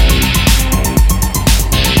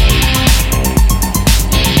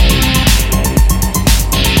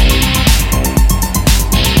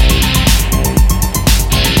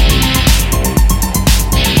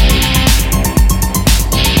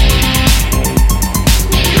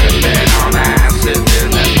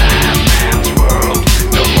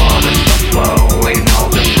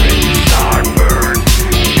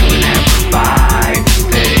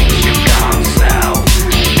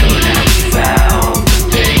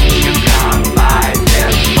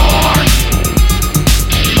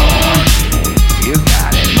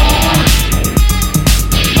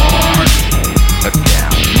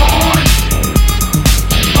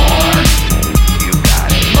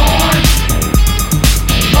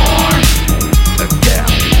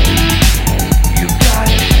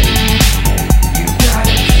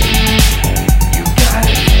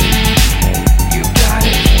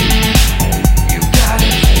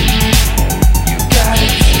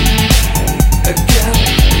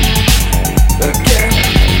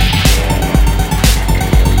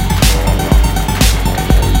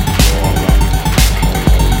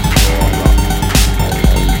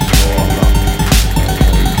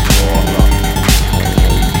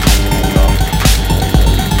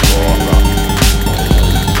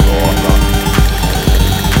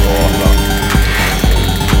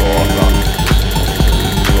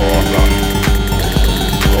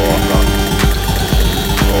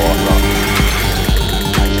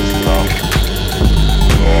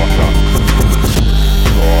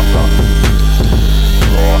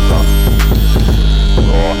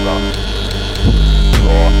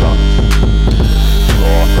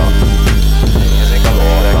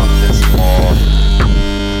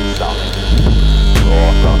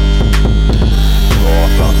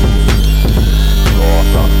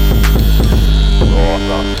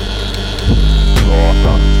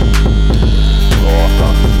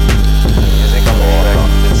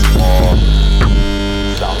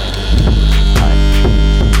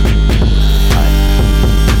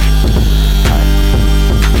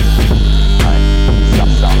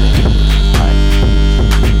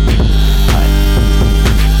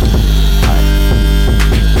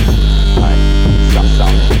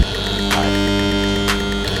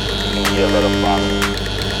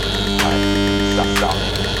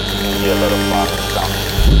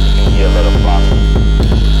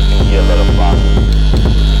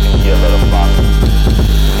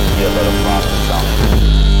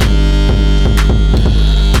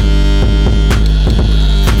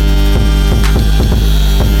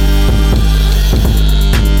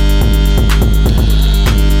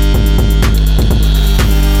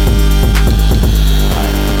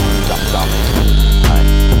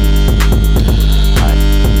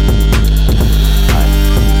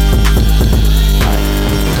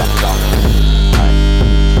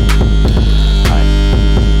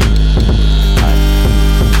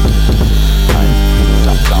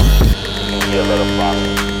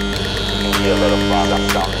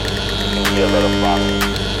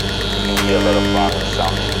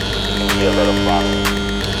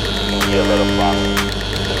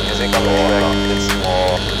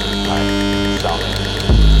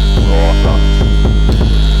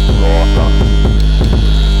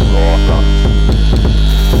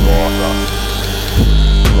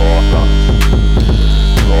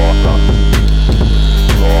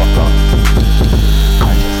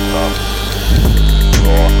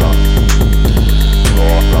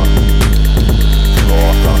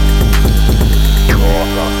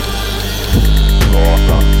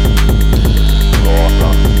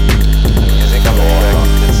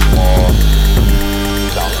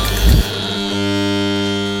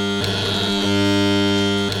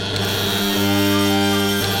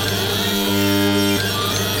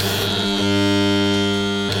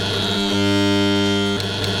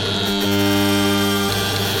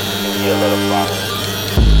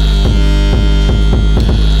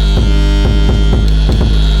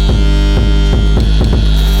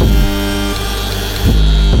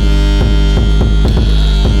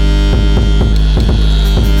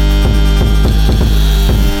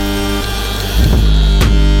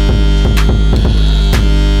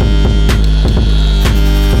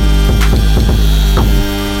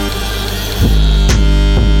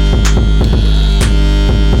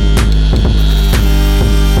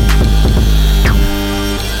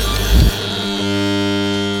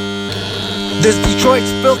 This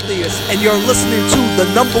Detroit's filthiest, and you're listening to the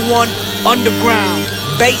 #1 underground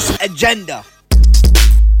Bass Agenda.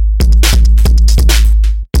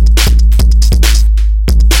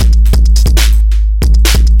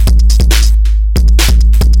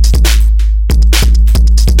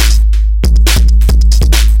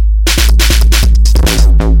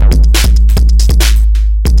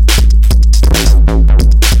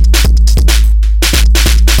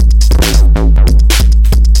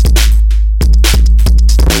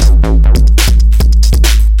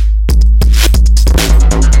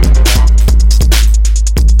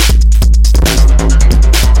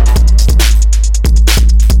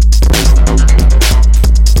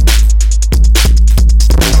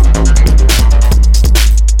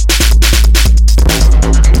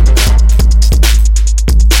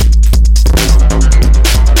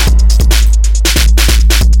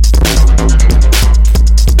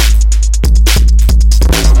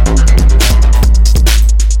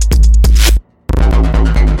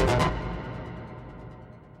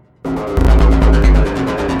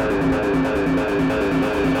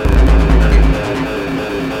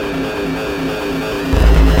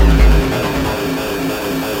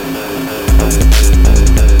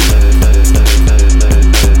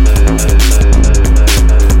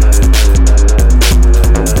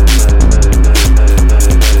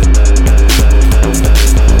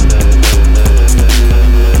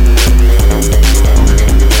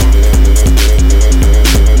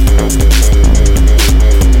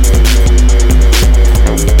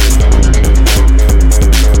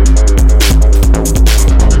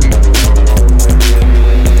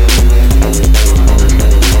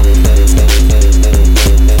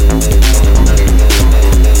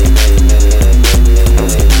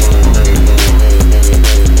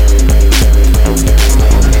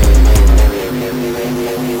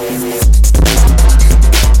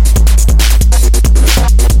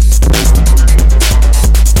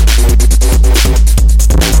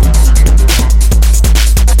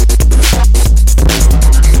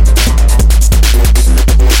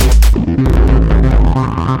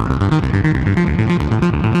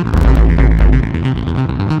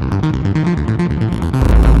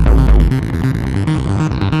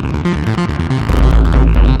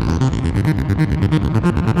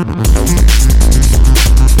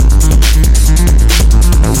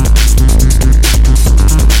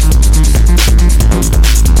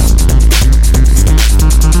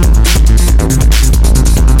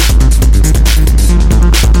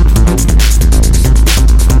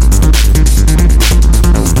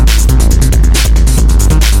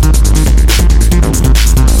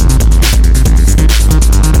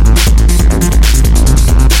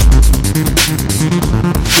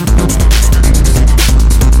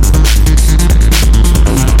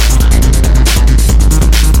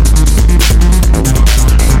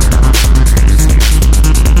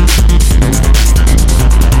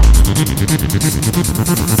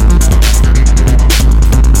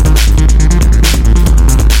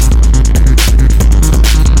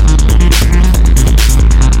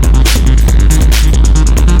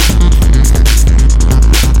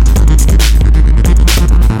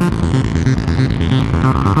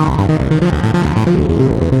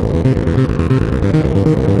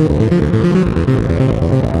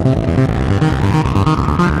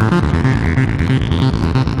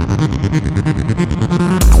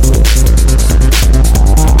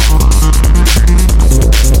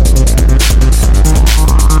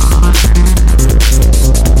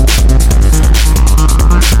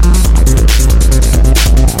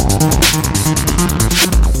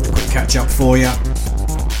 for you.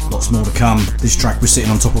 Lots more to come. This track we're sitting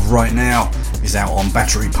on top of right now is out on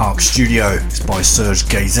Battery Park Studio. It's by Serge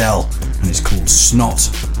Gazelle and it's called Snot.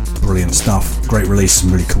 Brilliant stuff. Great release,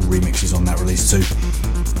 some really cool remixes on that release too.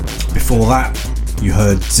 Before that, you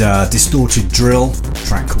heard Distorted Drill, a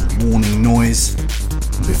track called Warning Noise.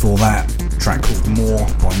 And before that, a track called More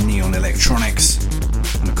by Neon Electronics.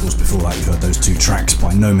 And of course, before that, you heard those two tracks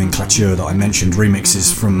by Nomenclature that I mentioned,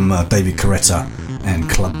 remixes from David Coretta and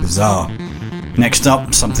Club Bizarre. Next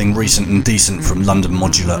up, something recent and decent from London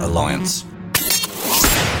Modular Alliance.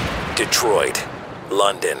 Detroit,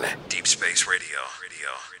 London, Deep Space Radio.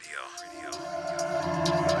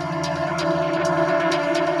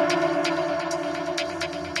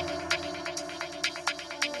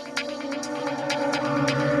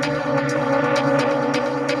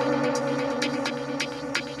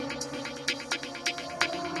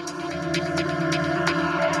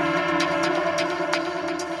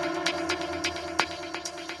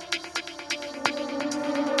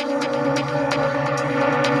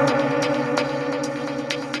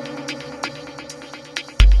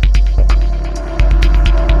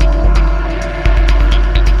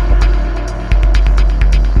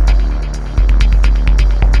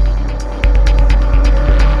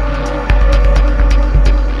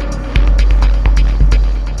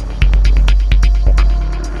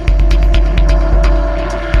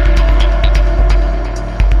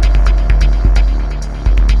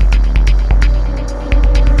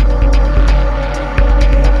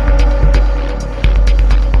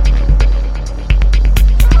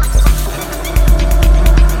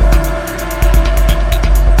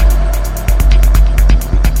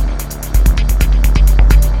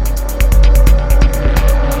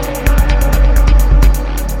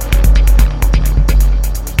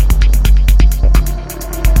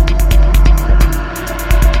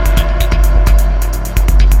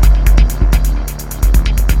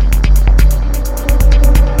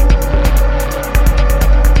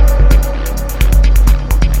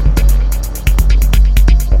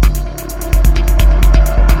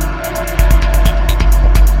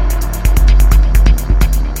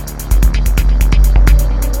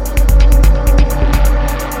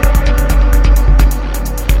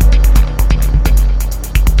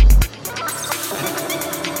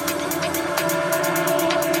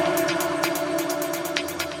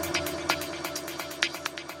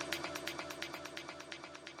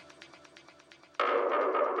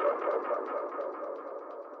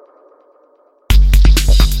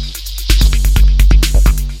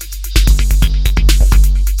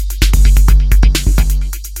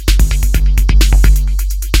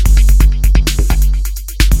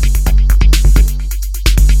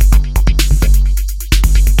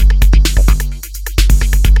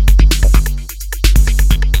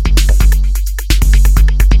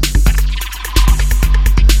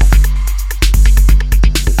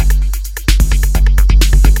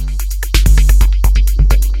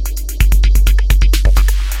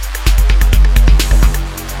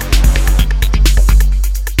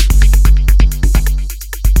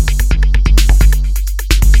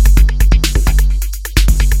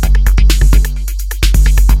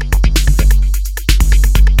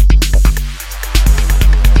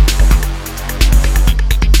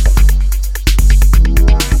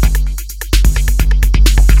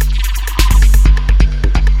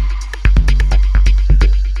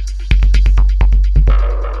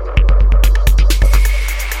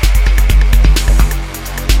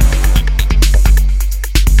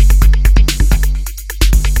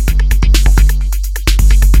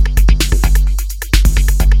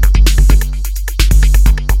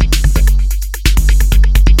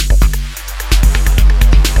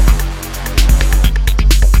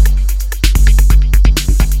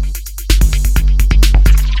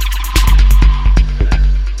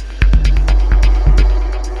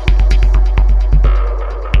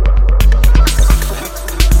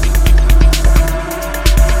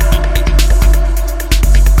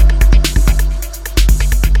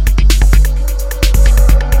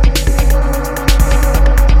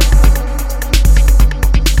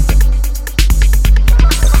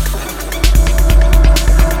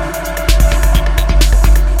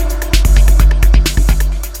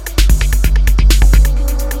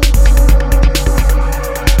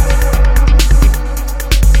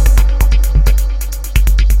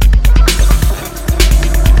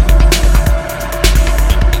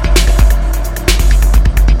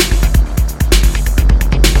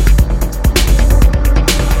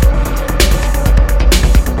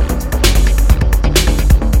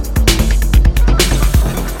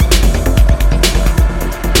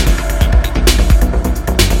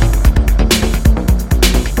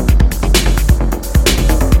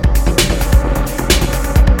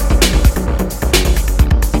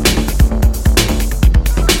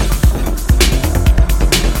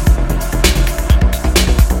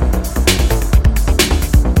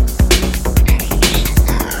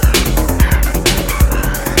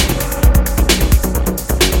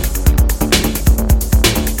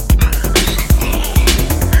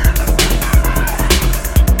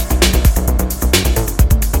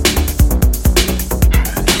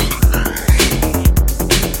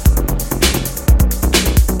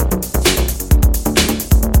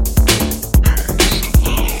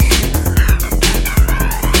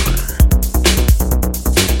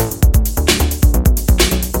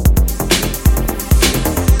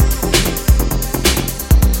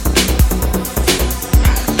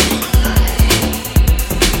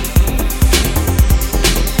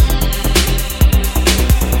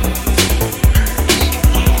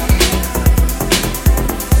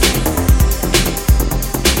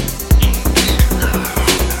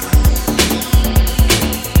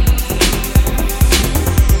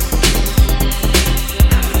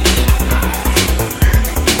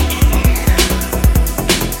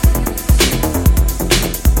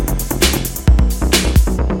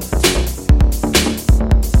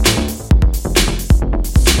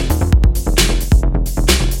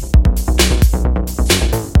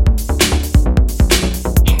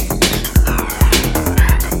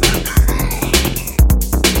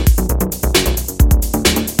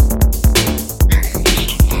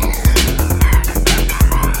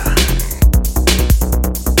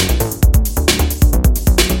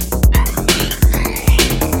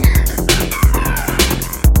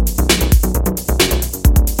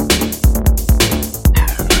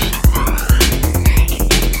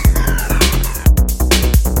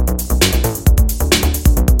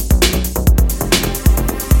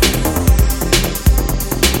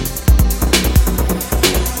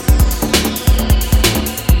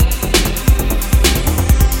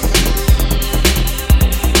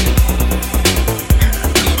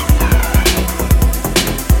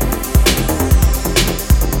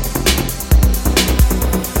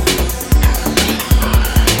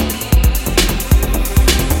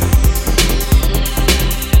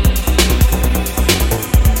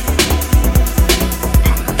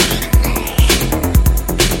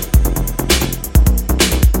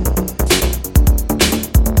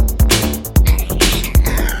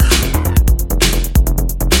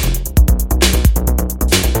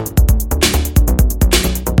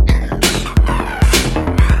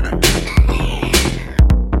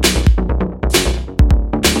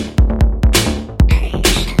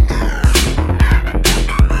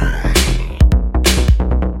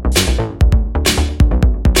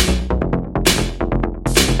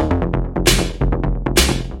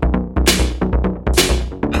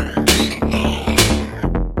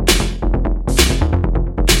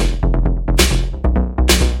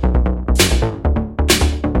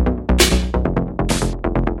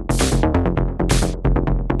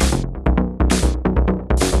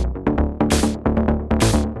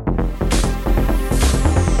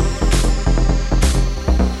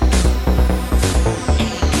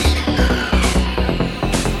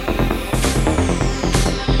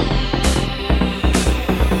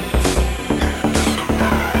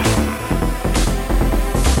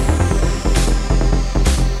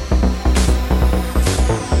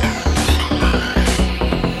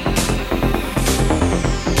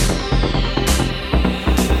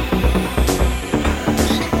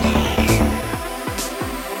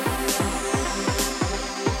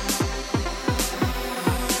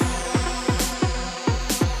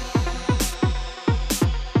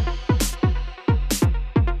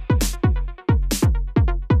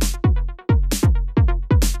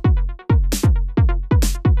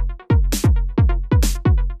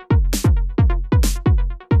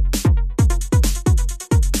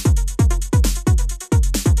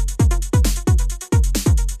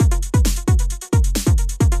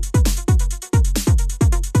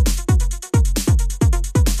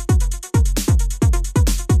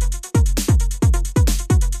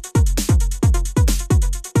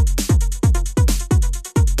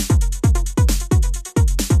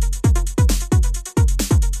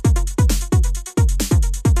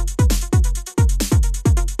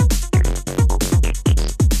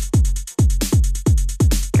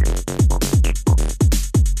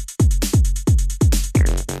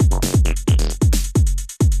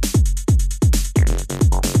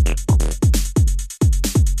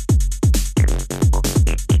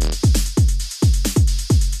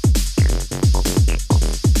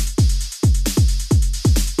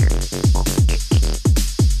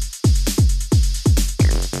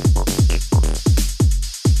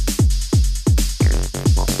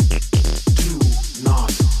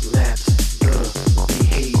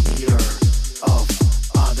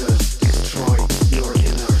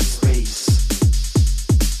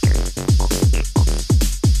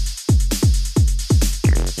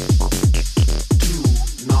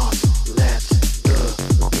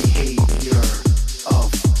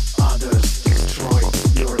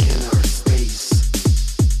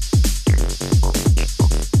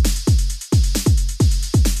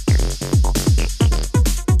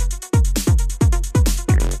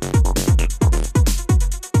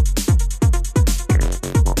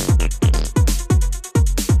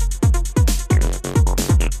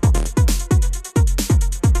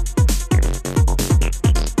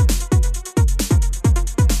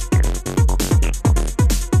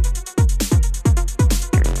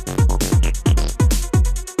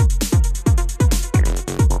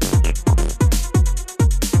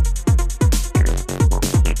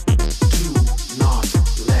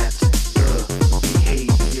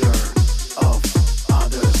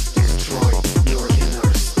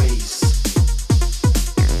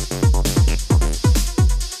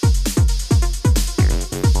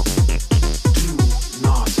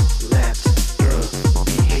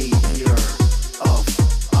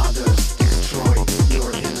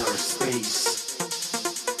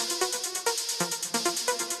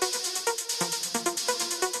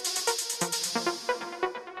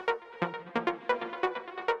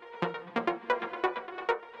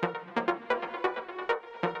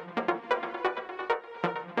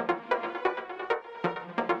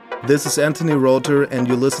 This is Anthony Rother, and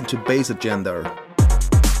you listen to Bass Agenda.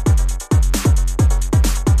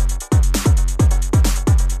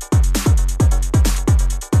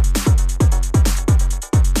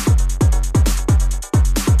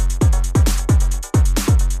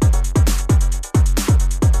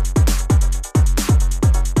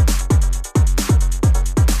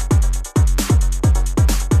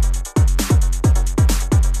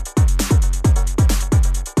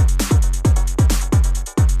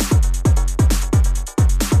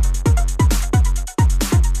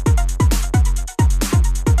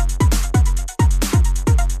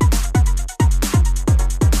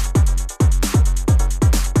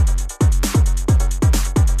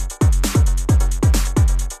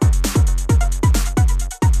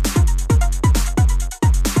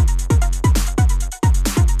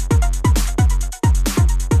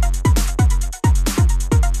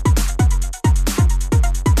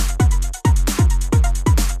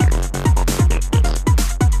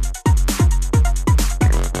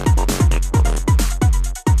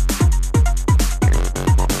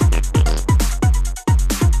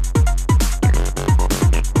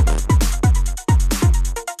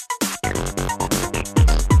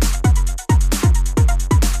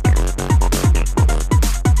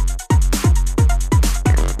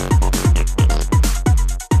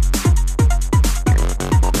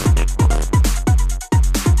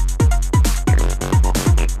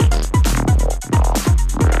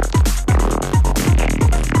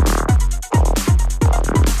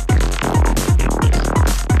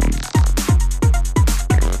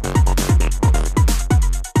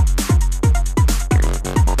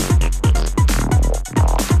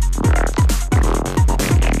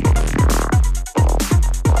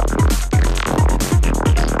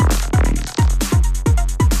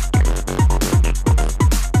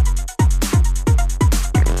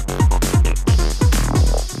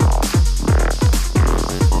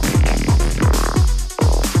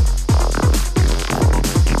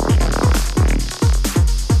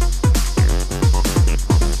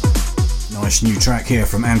 New track here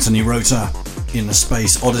from Anthony Rother in the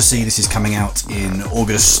Space Odyssey. This is coming out in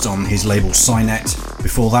August on his label Cygnus.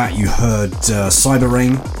 Before that you heard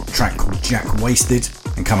Cyberrain, a track called Jack Wasted,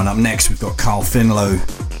 and coming up next we've got Carl Finlow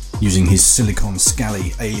using his Silicon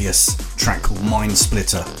Scally alias, track called Mind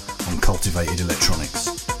Splitter on Cultivated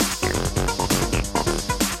Electronics.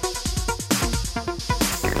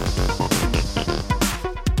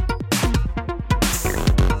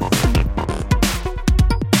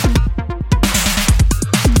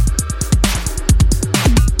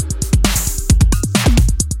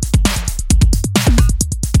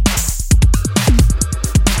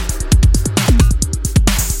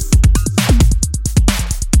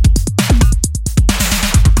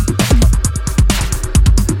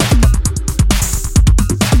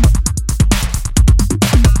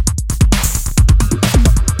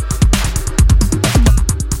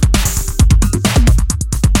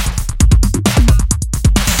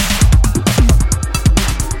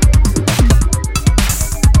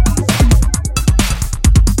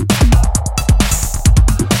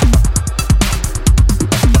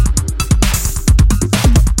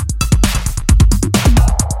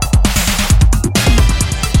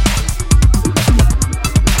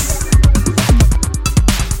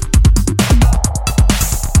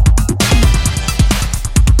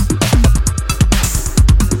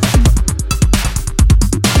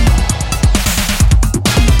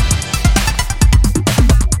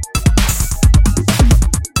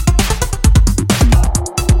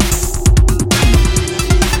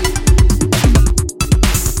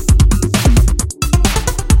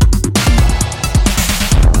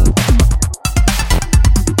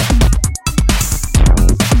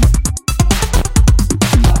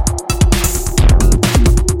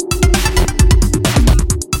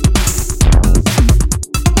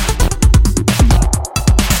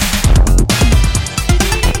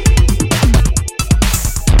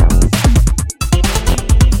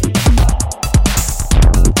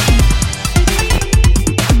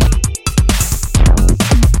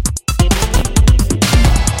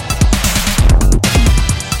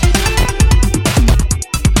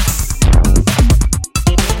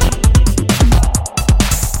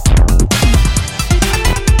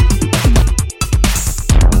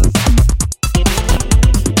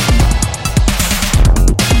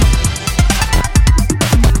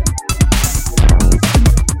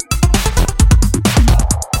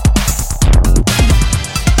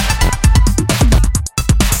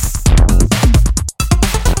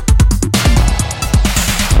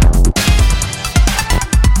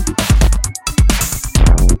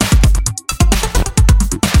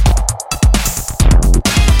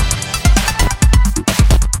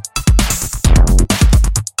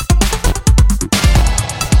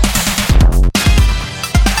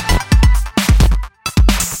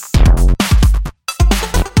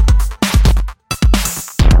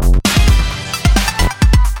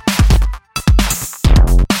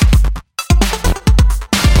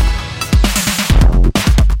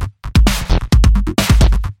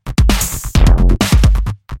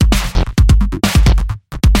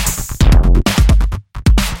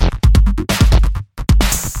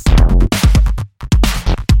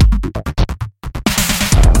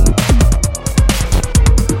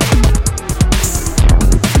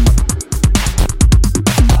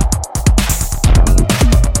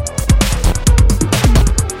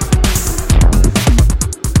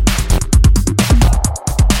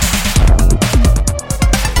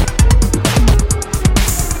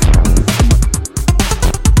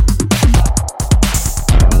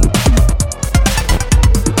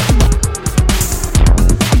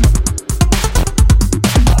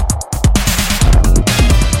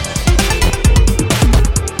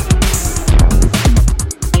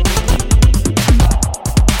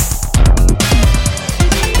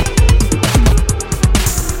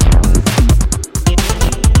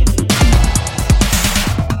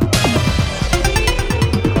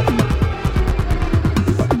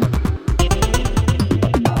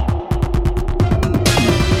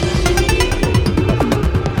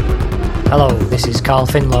 Hello, this is Carl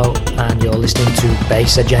Finlow, and you're listening to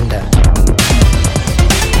Bass Agenda.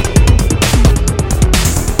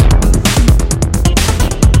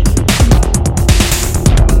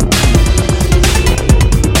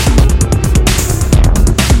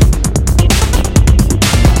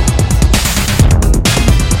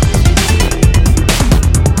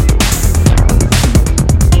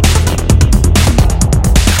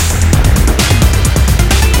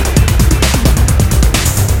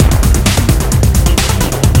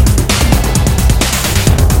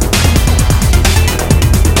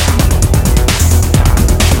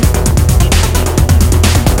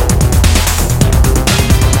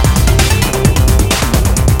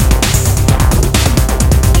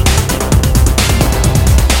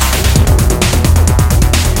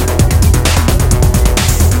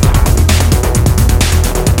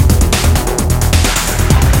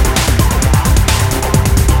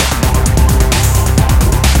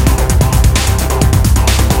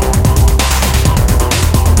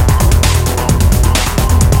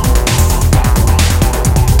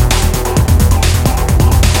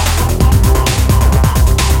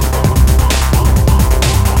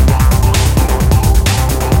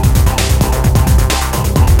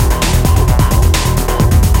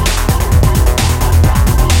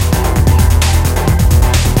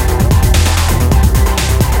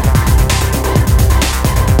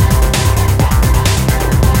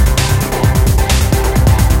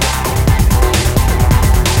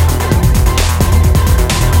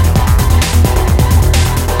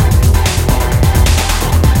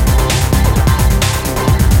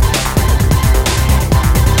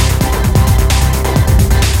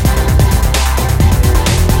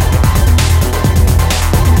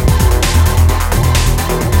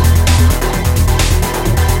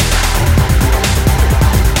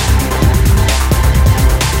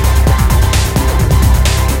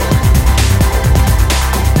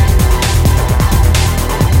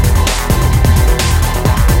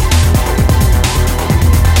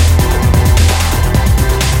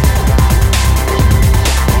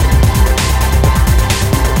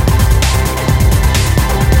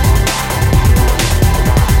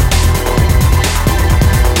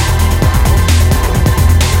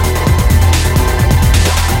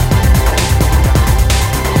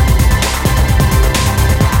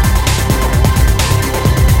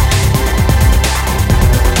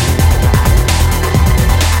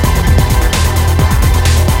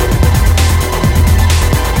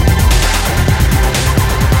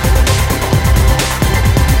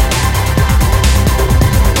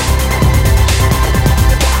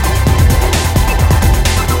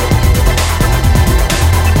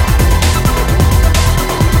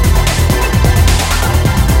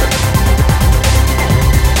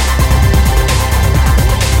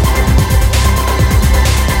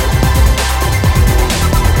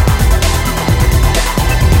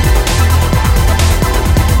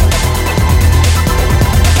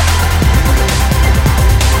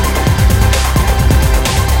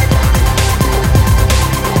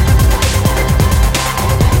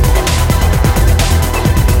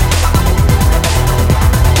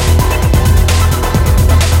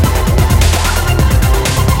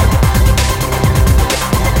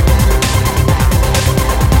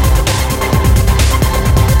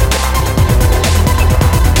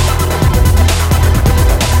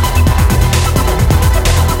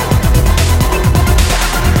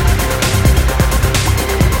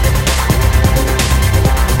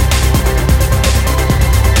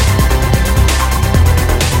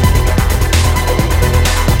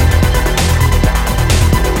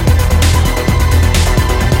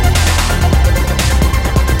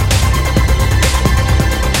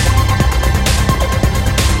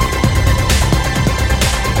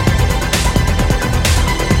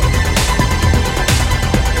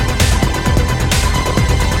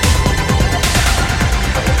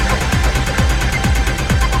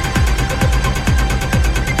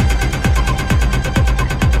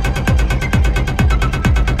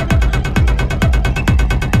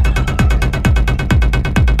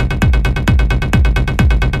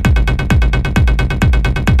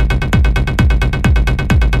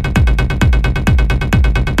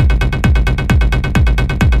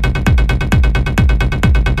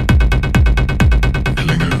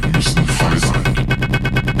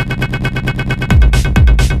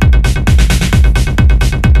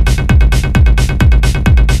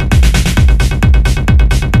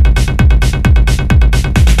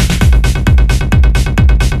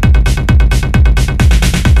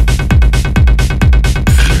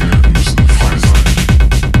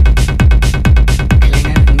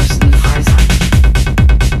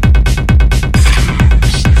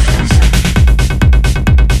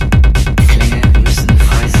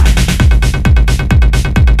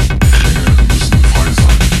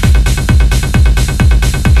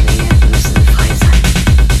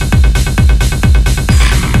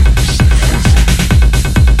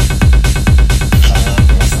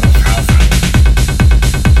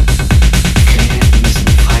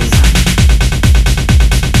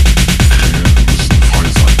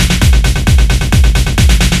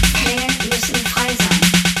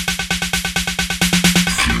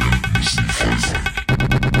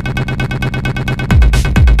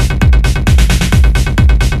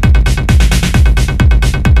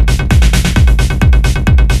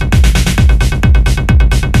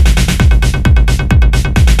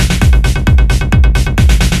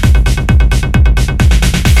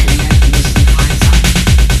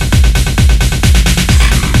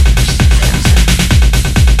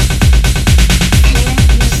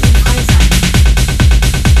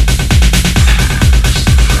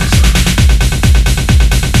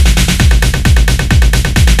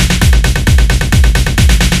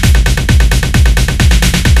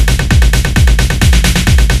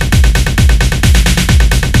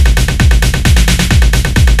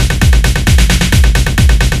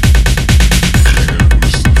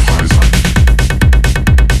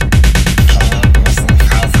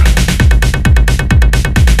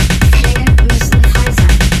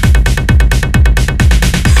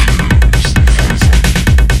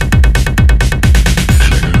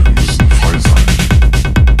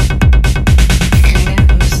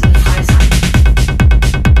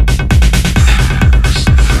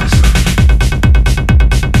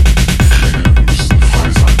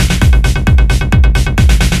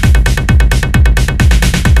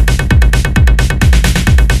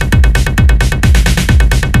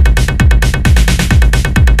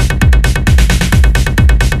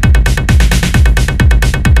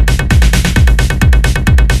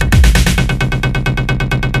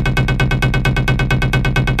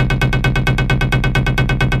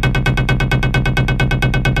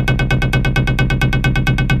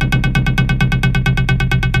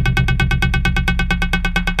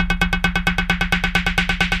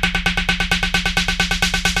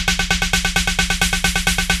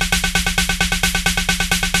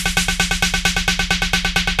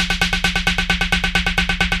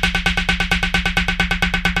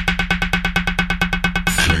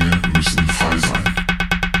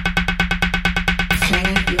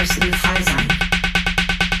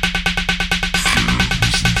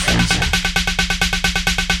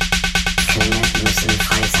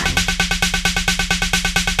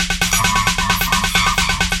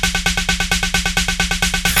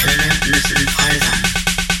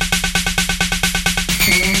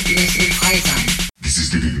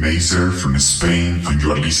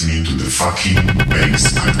 You are listening to the fucking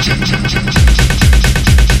Bass Agenda.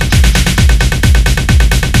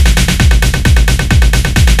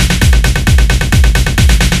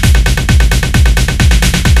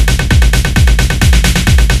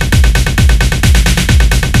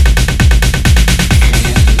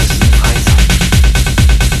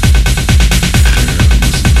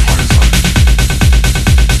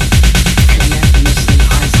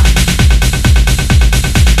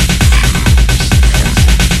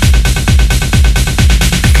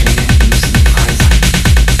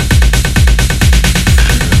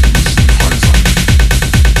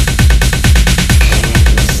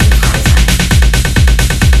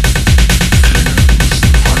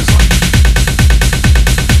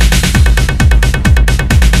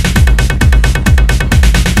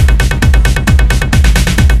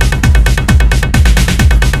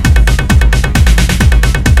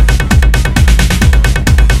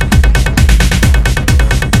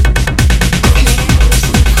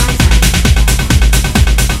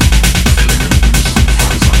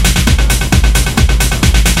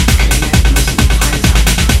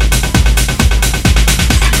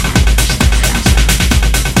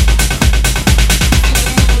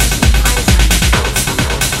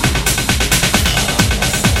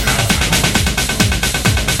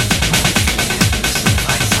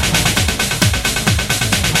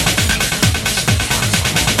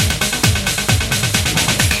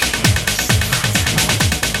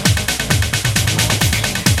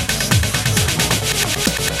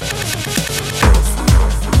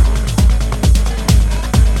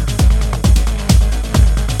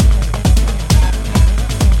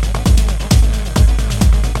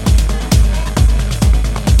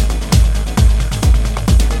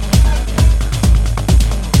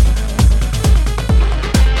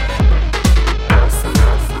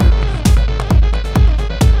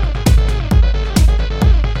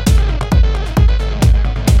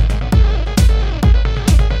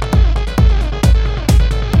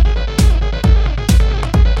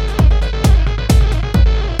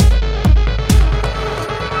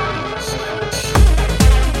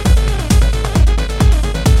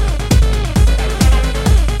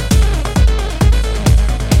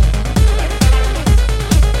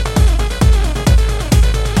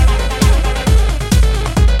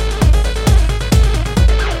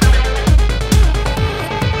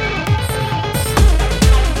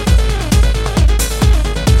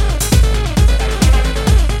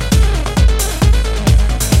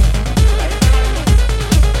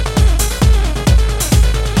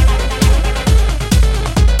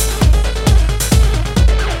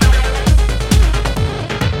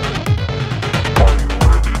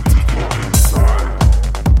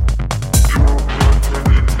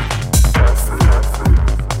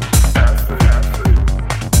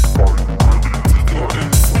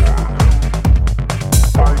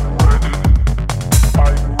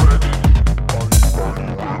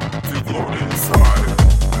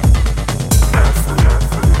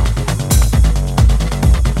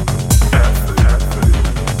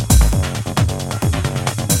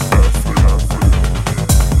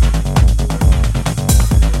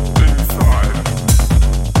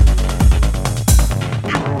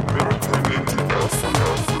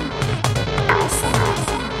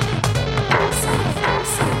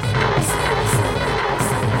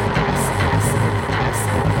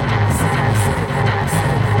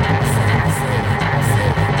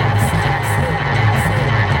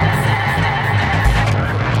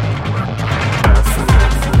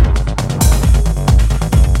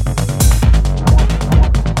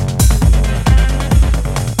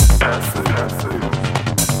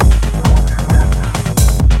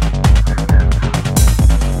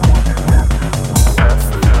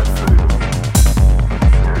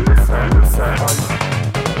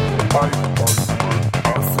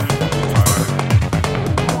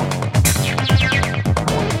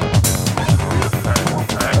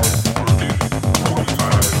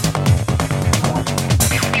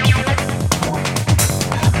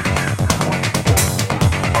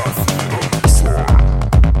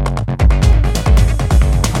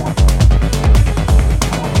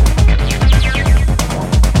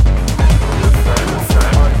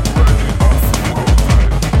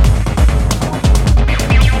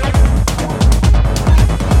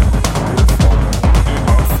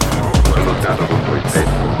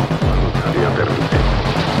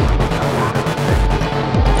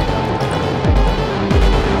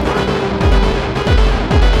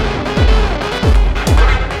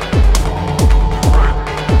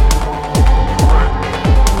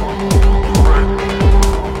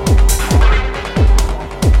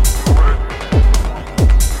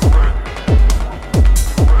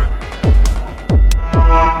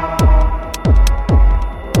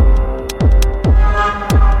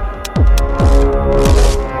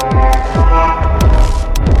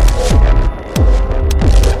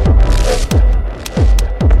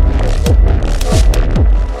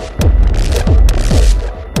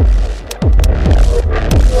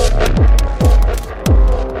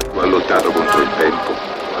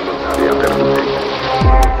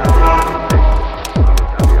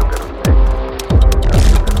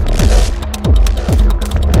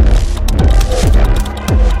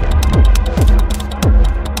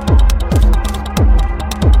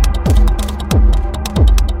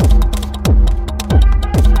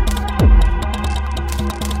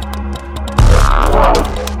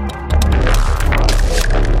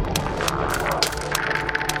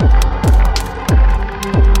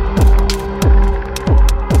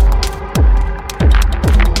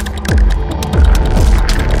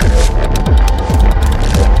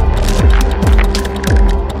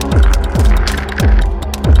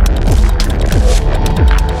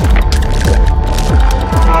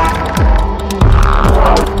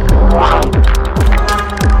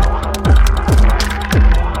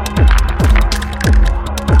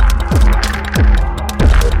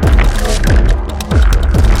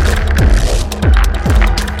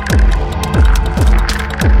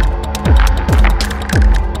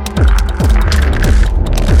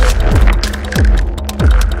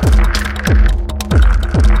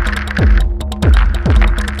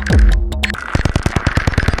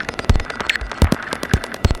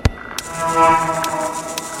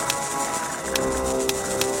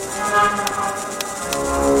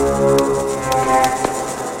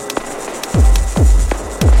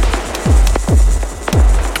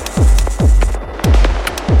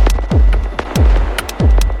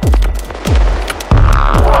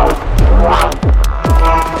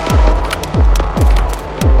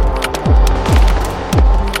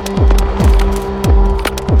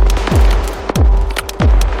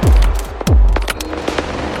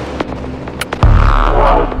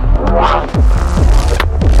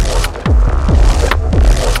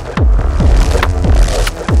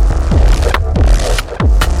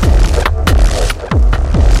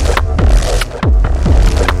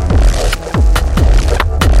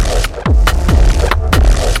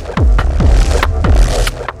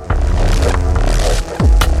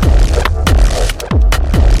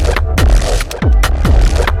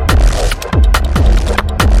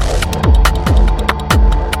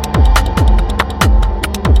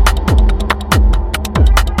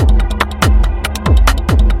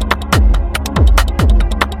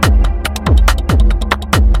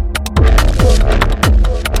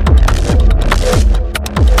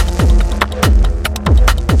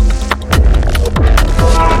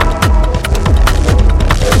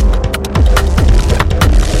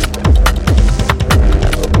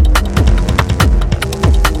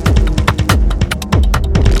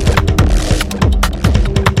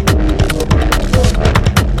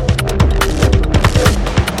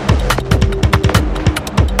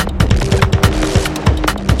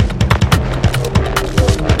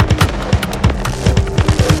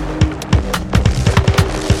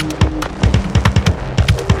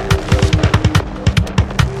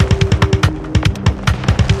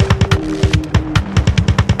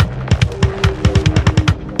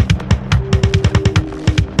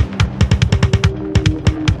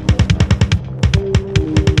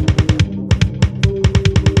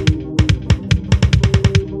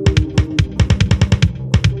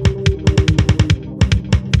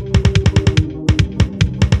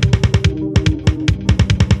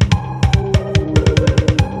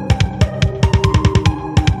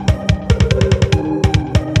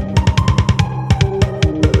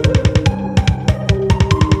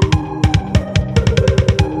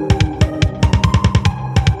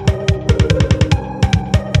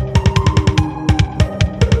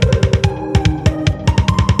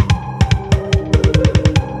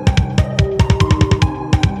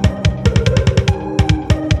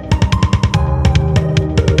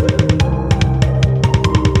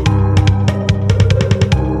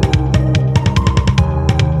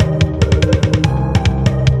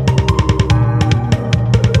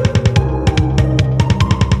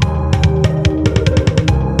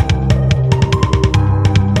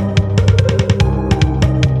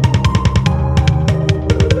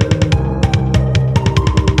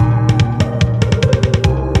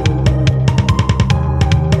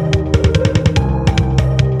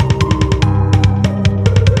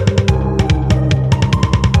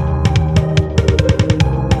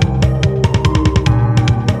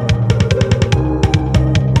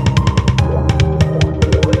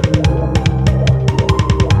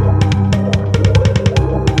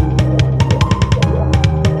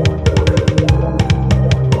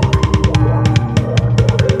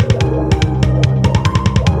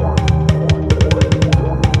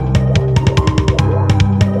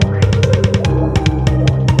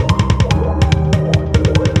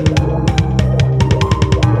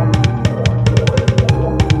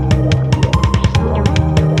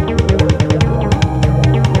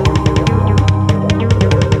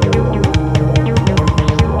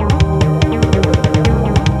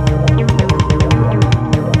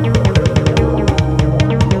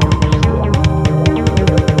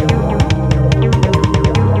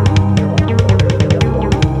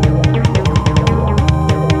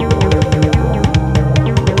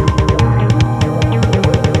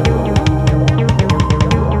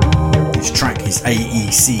 that's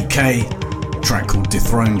AECK. Track called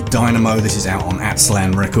Dethroned Dynamo. This is out on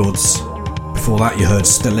Atslan Records. Before that you heard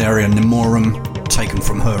Stellaria Nemorum, taken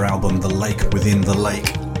from her album The Lake Within the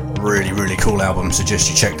Lake. Really, really cool album, suggest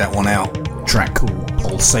you check that one out. Track called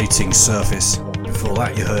Pulsating Surface. Before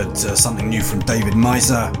that you heard something new from David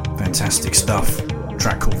Miser, fantastic stuff.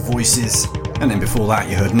 Track called Voices. And then before that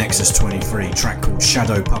you heard Nexus 23, track called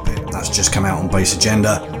Shadow Puppet, that's just come out on Bass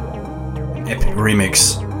Agenda. An epic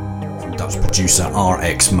remix from Dutch producer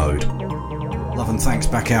RX Mode. Love and thanks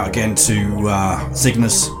back out again to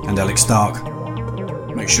Cygnus and Alex Stark.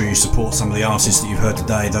 Make sure you support some of the artists that you've heard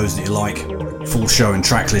today, those that you like. Full show and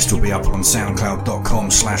track list will be up on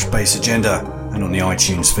soundcloud.com/bassagenda and on the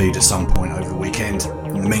iTunes feed at some point over the weekend.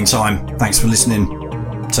 In the meantime, thanks for listening.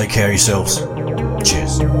 Take care of yourselves.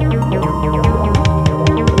 Cheers.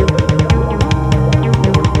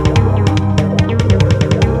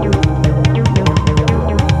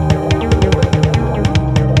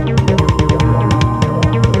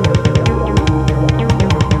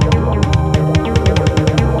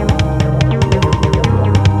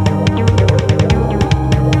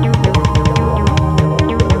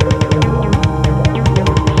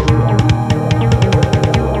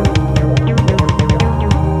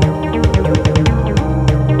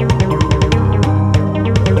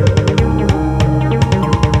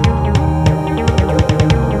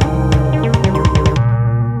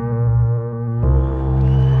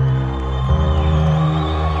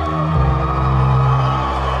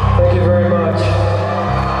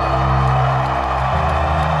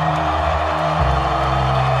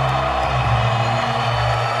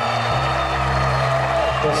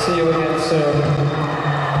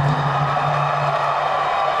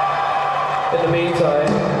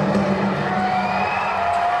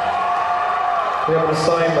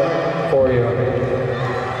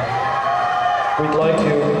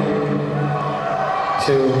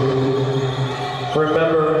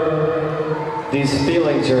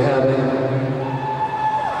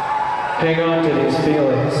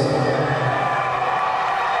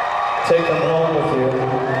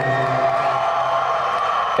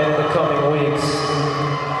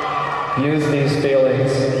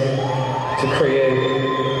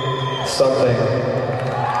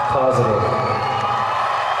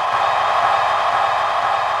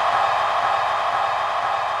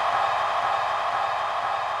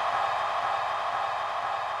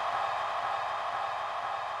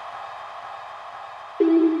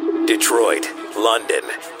 Detroit, London,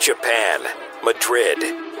 Japan, Madrid,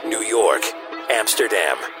 New York,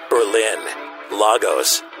 Amsterdam, Berlin,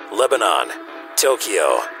 Lagos, Lebanon,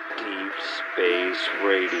 Tokyo. Deep Space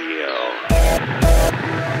Radio.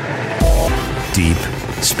 Deep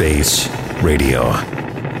Space Radio.